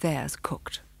had theirs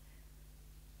cooked.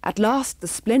 At last the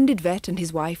splendid vet and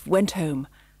his wife went home,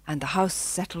 and the house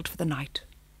settled for the night.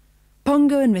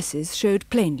 Pongo and Mrs. showed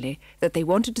plainly that they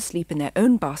wanted to sleep in their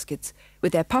own baskets,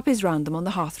 with their puppies round them on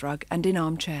the hearthrug and in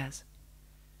armchairs.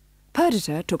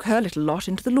 Perdita took her little lot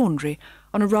into the laundry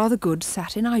on a rather good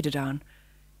satin eiderdown.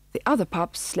 The other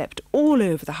pups slept all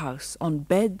over the house, on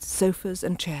beds, sofas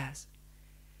and chairs.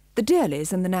 The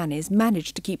Dearlys and the nannies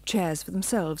managed to keep chairs for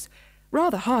themselves,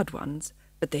 rather hard ones,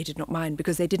 but they did not mind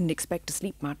because they didn't expect to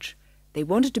sleep much. They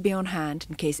wanted to be on hand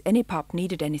in case any pup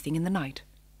needed anything in the night.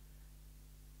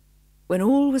 When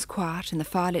all was quiet in the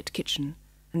firelit kitchen,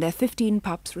 and their 15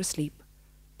 pups were asleep,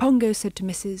 Pongo said to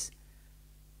Mrs.,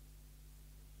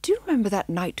 "Do you remember that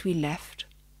night we left?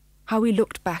 How we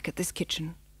looked back at this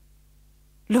kitchen?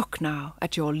 Look now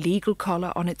at your legal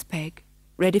collar on its peg,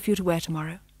 ready for you to wear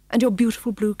tomorrow, and your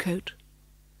beautiful blue coat."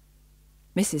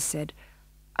 Mrs. said,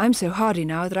 "I'm so hardy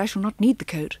now that I shall not need the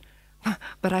coat,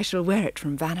 but I shall wear it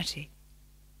from vanity."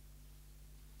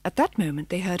 At that moment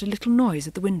they heard a little noise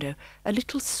at the window, a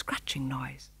little scratching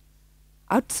noise.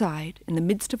 Outside, in the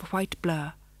midst of a white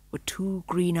blur, were 2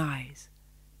 green eyes.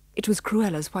 It was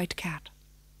Cruella's white cat.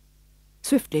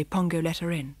 Swiftly Pongo let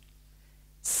her in.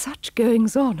 "Such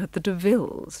goings-on at the de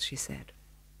Vils," she said.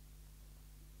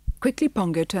 Quickly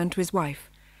Pongo turned to his wife.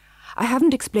 "I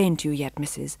haven't explained to you yet,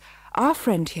 Mrs. Our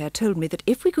friend here told me that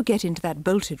if we could get into that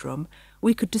bolted room,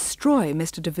 we could destroy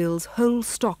Mr. Deville's whole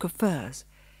stock of furs.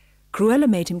 Cruella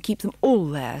made him keep them all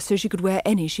there so she could wear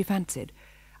any she fancied.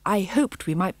 I hoped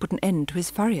we might put an end to his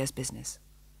furrier's business.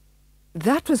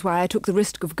 That was why I took the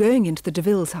risk of going into the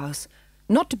Devilles' house,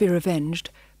 not to be revenged,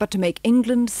 but to make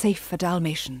England safe for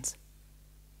Dalmatians.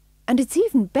 And it's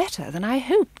even better than I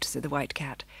hoped, said the White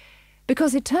Cat,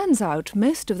 because it turns out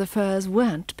most of the furs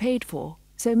weren't paid for,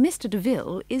 so Mr.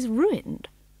 Deville is ruined.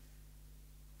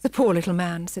 The poor little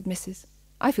man, said Mrs.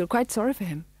 I feel quite sorry for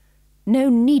him. No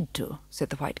need to, said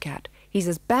the White Cat. He's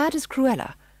as bad as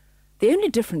Cruella. The only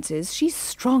difference is she's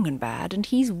strong and bad, and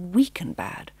he's weak and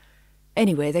bad.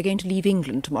 Anyway, they're going to leave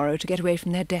England tomorrow to get away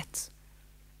from their debts.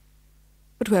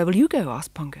 But where will you go?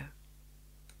 Asked Pongo.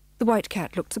 The White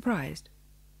Cat looked surprised.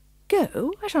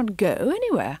 Go? I shan't go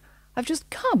anywhere. I've just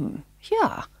come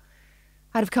here.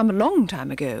 I'd have come a long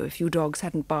time ago if you dogs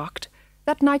hadn't barked.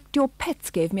 That night your pets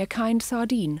gave me a kind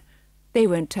sardine. They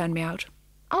won't turn me out.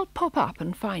 I'll pop up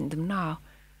and find them now.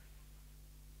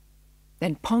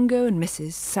 Then Pongo and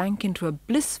Mrs. sank into a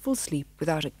blissful sleep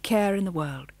without a care in the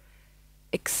world,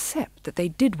 except that they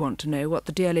did want to know what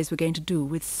the Dearleys were going to do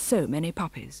with so many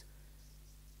puppies.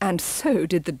 And so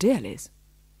did the Dearleys.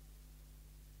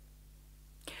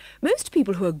 Most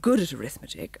people who are good at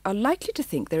arithmetic are likely to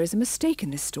think there is a mistake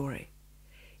in this story.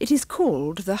 It is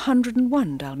called the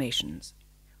 101 Dalmatians.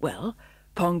 Well,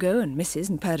 Pongo and Mrs.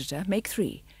 and Perdita make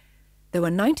 3. There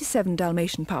were 97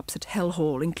 Dalmatian pups at Hell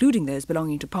Hall, including those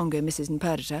belonging to Pongo, Mrs. and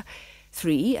Perdita.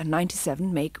 3 and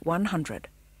 97 make 100.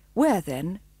 Where,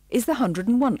 then, is the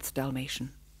 101th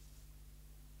Dalmatian?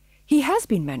 He has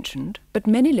been mentioned, but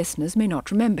many listeners may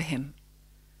not remember him.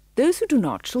 Those who do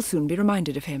not shall soon be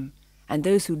reminded of him, and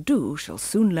those who do shall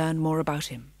soon learn more about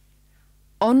him.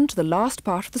 On to the last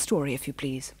part of the story, if you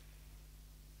please.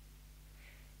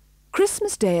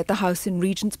 Christmas Day at the house in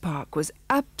Regent's Park was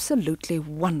absolutely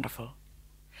wonderful.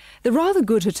 The rather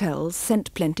good hotels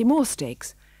sent plenty more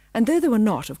steaks, and though there were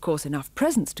not, of course, enough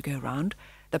presents to go round,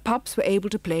 the pups were able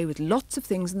to play with lots of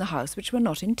things in the house which were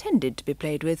not intended to be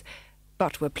played with,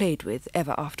 but were played with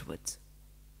ever afterwards.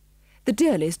 The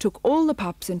Dearleys took all the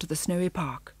pups into the snowy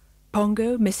park,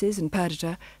 Pongo, Mrs. and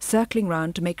Perdita circling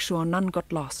round to make sure none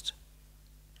got lost.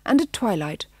 And at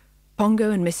twilight, Pongo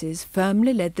and Mrs.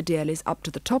 firmly led the Dearleys up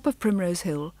to the top of Primrose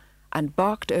Hill and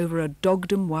barked over a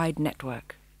dogdom-wide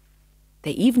network.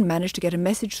 They even managed to get a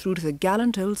message through to the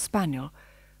gallant old spaniel,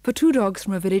 for 2 dogs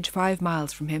from a village 5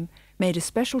 miles from him made a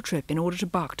special trip in order to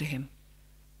bark to him.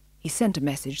 He sent a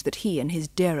message that he and his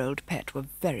dear old pet were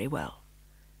very well.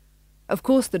 Of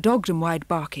course, the dogdom-wide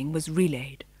barking was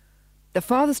relayed. The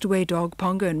farthest away dog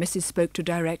Pongo and Mrs. spoke to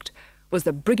direct was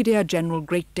the Brigadier General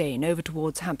Great Dane over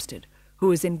towards Hampstead, who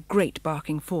was in great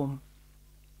barking form.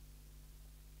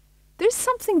 There is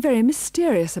something very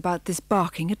mysterious about this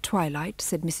barking at twilight,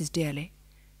 said Mrs. Dearley.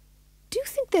 Do you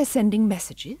think they're sending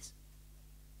messages?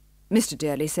 Mr.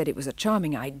 Dearley said it was a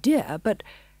charming idea, but...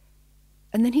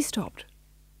 And then he stopped.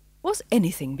 Was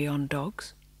anything beyond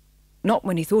dogs? Not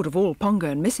when he thought of all Pongo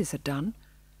and Mrs. had done.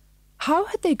 How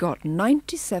had they got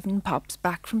 97 pups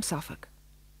back from Suffolk?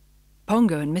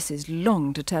 Pongo and Mrs.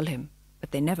 longed to tell him,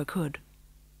 but they never could.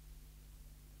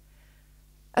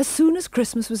 As soon as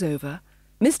Christmas was over,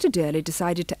 Mr. Dearley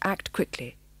decided to act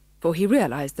quickly, for he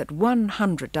realised that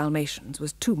 100 Dalmatians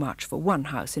was too much for one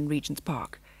house in Regent's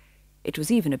Park. It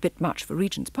was even a bit much for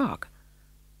Regent's Park.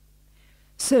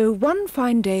 So one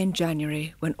fine day in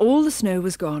January, when all the snow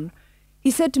was gone, he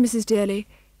said to Mrs. Dearley,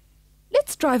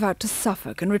 "Let's drive out to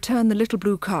Suffolk and return the little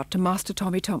blue cart to Master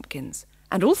Tommy Tompkins,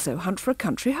 and also hunt for a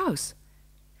country house.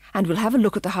 And we'll have a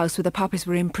look at the house where the puppies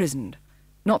were imprisoned.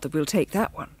 Not that we'll take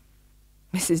that one."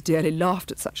 Mrs. Dearley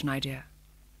laughed at such an idea.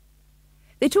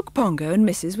 They took Pongo and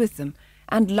Mrs. with them,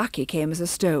 and Lucky came as a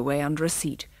stowaway under a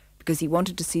seat, because he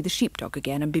wanted to see the sheepdog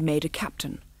again and be made a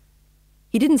captain.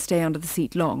 He didn't stay under the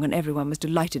seat long, and everyone was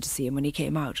delighted to see him when he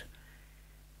came out.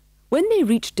 When they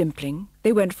reached Dimpling,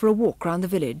 they went for a walk round the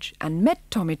village and met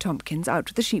Tommy Tompkins out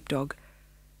with the sheepdog.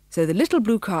 So the little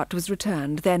blue cart was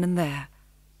returned then and there,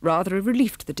 rather a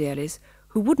relief to the Dearleys,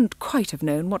 who wouldn't quite have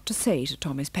known what to say to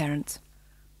Tommy's parents.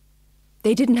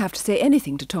 They didn't have to say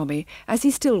anything to Tommy, as he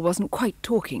still wasn't quite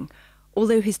talking,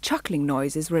 although his chuckling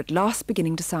noises were at last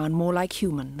beginning to sound more like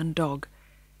human than dog.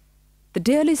 The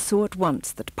Dearleys saw at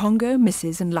once that Pongo,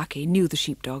 Mrs. and Lucky knew the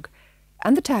sheepdog,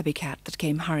 and the tabby cat that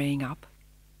came hurrying up.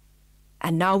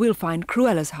 "And now we'll find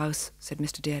Cruella's house," said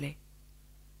Mr. Dearley.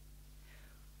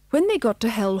 When they got to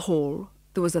Hell Hall,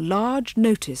 there was a large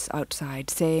notice outside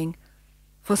saying,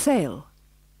 "For sale,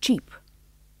 cheap,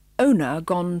 owner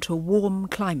gone to warm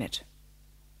climate,"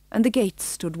 and the gates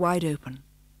stood wide open.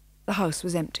 The house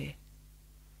was empty.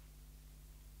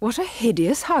 "What a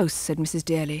hideous house," said Mrs.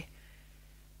 Dearly.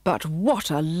 "But what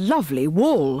a lovely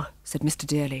wall," said Mr.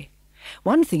 Dearly.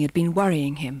 One thing had been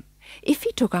worrying him. If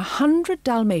he took 100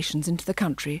 Dalmatians into the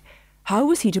country, how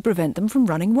was he to prevent them from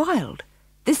running wild?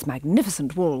 This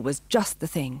magnificent wall was just the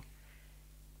thing.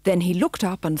 Then he looked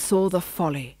up and saw the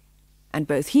folly, and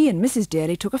both he and Mrs.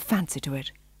 Dearly took a fancy to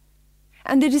it.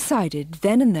 And they decided,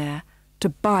 then and there, to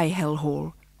buy Hell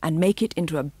Hall and make it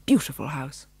into a beautiful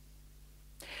house.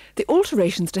 The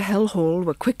alterations to Hell Hall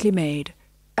were quickly made,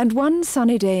 and one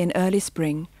sunny day in early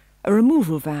spring, a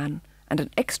removal van and an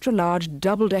extra-large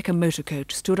double-decker motor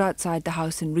coach stood outside the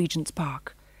house in Regent's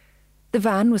Park. The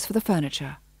van was for the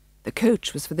furniture. The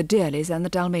coach was for the Dearleys and the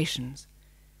Dalmatians.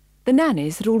 The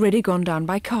nannies had already gone down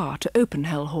by car to open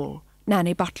Hell Hall,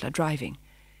 Nanny Butler driving.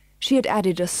 She had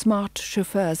added a smart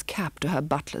chauffeur's cap to her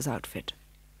butler's outfit.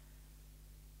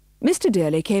 Mr.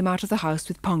 Dearly came out of the house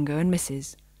with Pongo and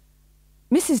Mrs.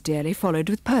 Mrs. Dearly followed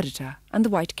with Perdita and the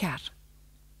white cat.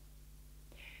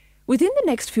 Within the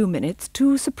next few minutes,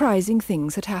 two surprising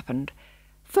things had happened.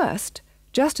 First,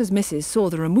 just as Mrs. saw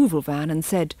the removal van and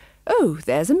said, "Oh,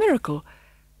 there's a miracle,"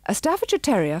 a Staffordshire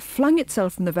Terrier flung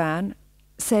itself from the van,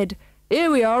 said, "Here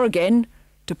we are again,"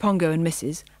 to Pongo and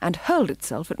Mrs., and hurled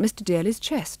itself at Mr. Dearly's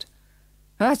chest.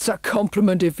 "That's a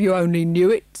compliment if you only knew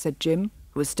it," said Jim,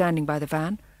 who was standing by the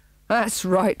van. "That's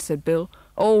right," said Bill.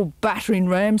 "Old battering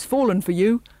ram's fallen for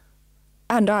you."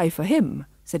 "And I for him,"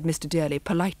 said Mr. Dearly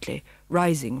politely,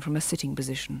 rising from a sitting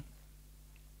position.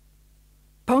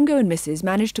 Pongo and Mrs.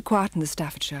 managed to quieten the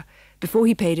Staffordshire before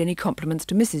he paid any compliments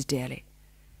to Mrs. Dearly.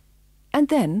 And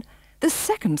then the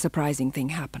second surprising thing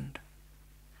happened.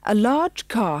 A large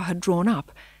car had drawn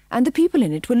up, and the people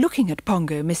in it were looking at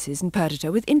Pongo, Mrs. and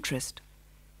Perdita with interest.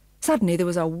 Suddenly there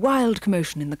was a wild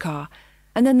commotion in the car,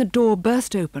 and then the door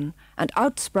burst open, and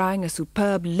out sprang a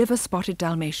superb liver-spotted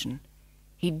Dalmatian.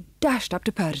 He dashed up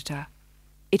to Perdita.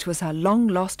 It was her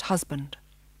long-lost husband.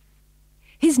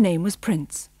 His name was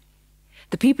Prince.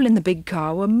 The people in the big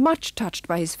car were much touched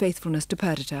by his faithfulness to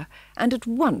Perdita, and at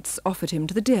once offered him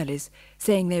to the Dearleys,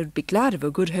 saying they would be glad of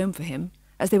a good home for him,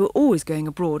 as they were always going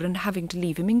abroad and having to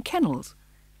leave him in kennels.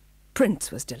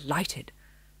 Prince was delighted.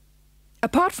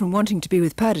 Apart from wanting to be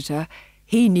with Perdita,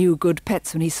 he knew good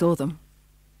pets when he saw them.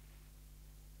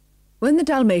 When the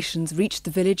Dalmatians reached the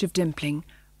village of Dimpling,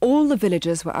 all the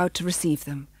villagers were out to receive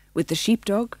them, with the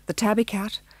sheepdog, the tabby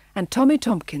cat, and Tommy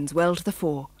Tompkins well to the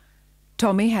fore.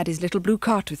 Tommy had his little blue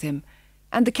cart with him,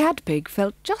 and the cat-pig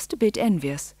felt just a bit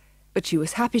envious, but she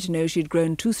was happy to know she had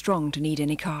grown too strong to need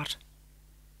any cart.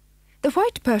 The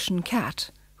white Persian cat,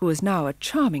 who was now a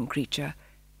charming creature,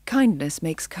 kindness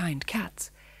makes kind cats,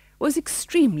 was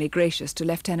extremely gracious to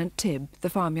Lieutenant Tibb, the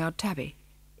farmyard tabby.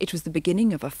 It was the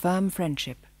beginning of a firm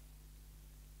friendship.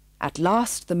 At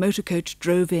last the motor coach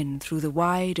drove in through the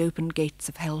wide open gates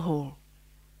of Hell Hall.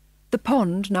 The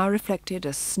pond now reflected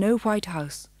a snow-white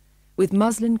house, with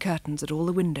muslin curtains at all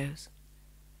the windows.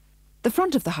 The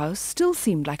front of the house still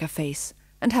seemed like a face,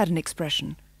 and had an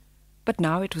expression, but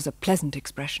now it was a pleasant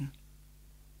expression.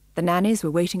 The nannies were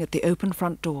waiting at the open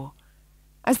front door.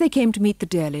 As they came to meet the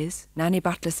Dearleys, Nanny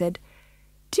Butler said,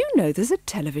 "Do you know there's a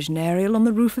television aerial on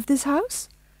the roof of this house?"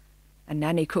 And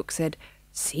Nanny Cook said,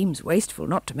 "Seems wasteful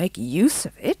not to make use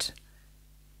of it."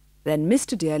 Then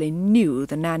Mr. Dearly knew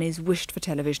the nannies wished for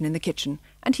television in the kitchen,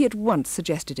 and he at once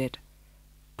suggested it.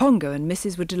 Pongo and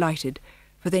Mrs. were delighted,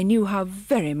 for they knew how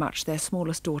very much their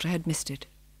smallest daughter had missed it.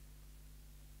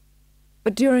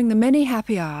 But during the many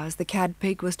happy hours the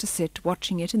cad-pig was to sit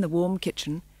watching it in the warm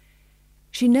kitchen,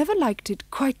 she never liked it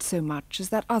quite so much as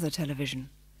that other television,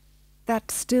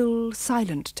 that still,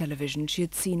 silent television she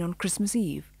had seen on Christmas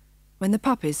Eve, when the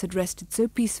puppies had rested so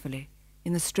peacefully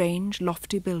in the strange,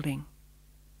 lofty building.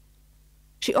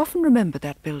 She often remembered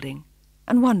that building,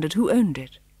 and wondered who owned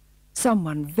it.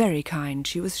 Someone very kind,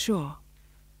 she was sure,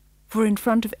 for in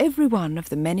front of every one of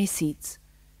the many seats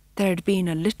there had been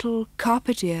a little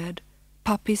carpet-eared,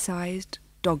 puppy-sized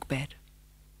dog bed.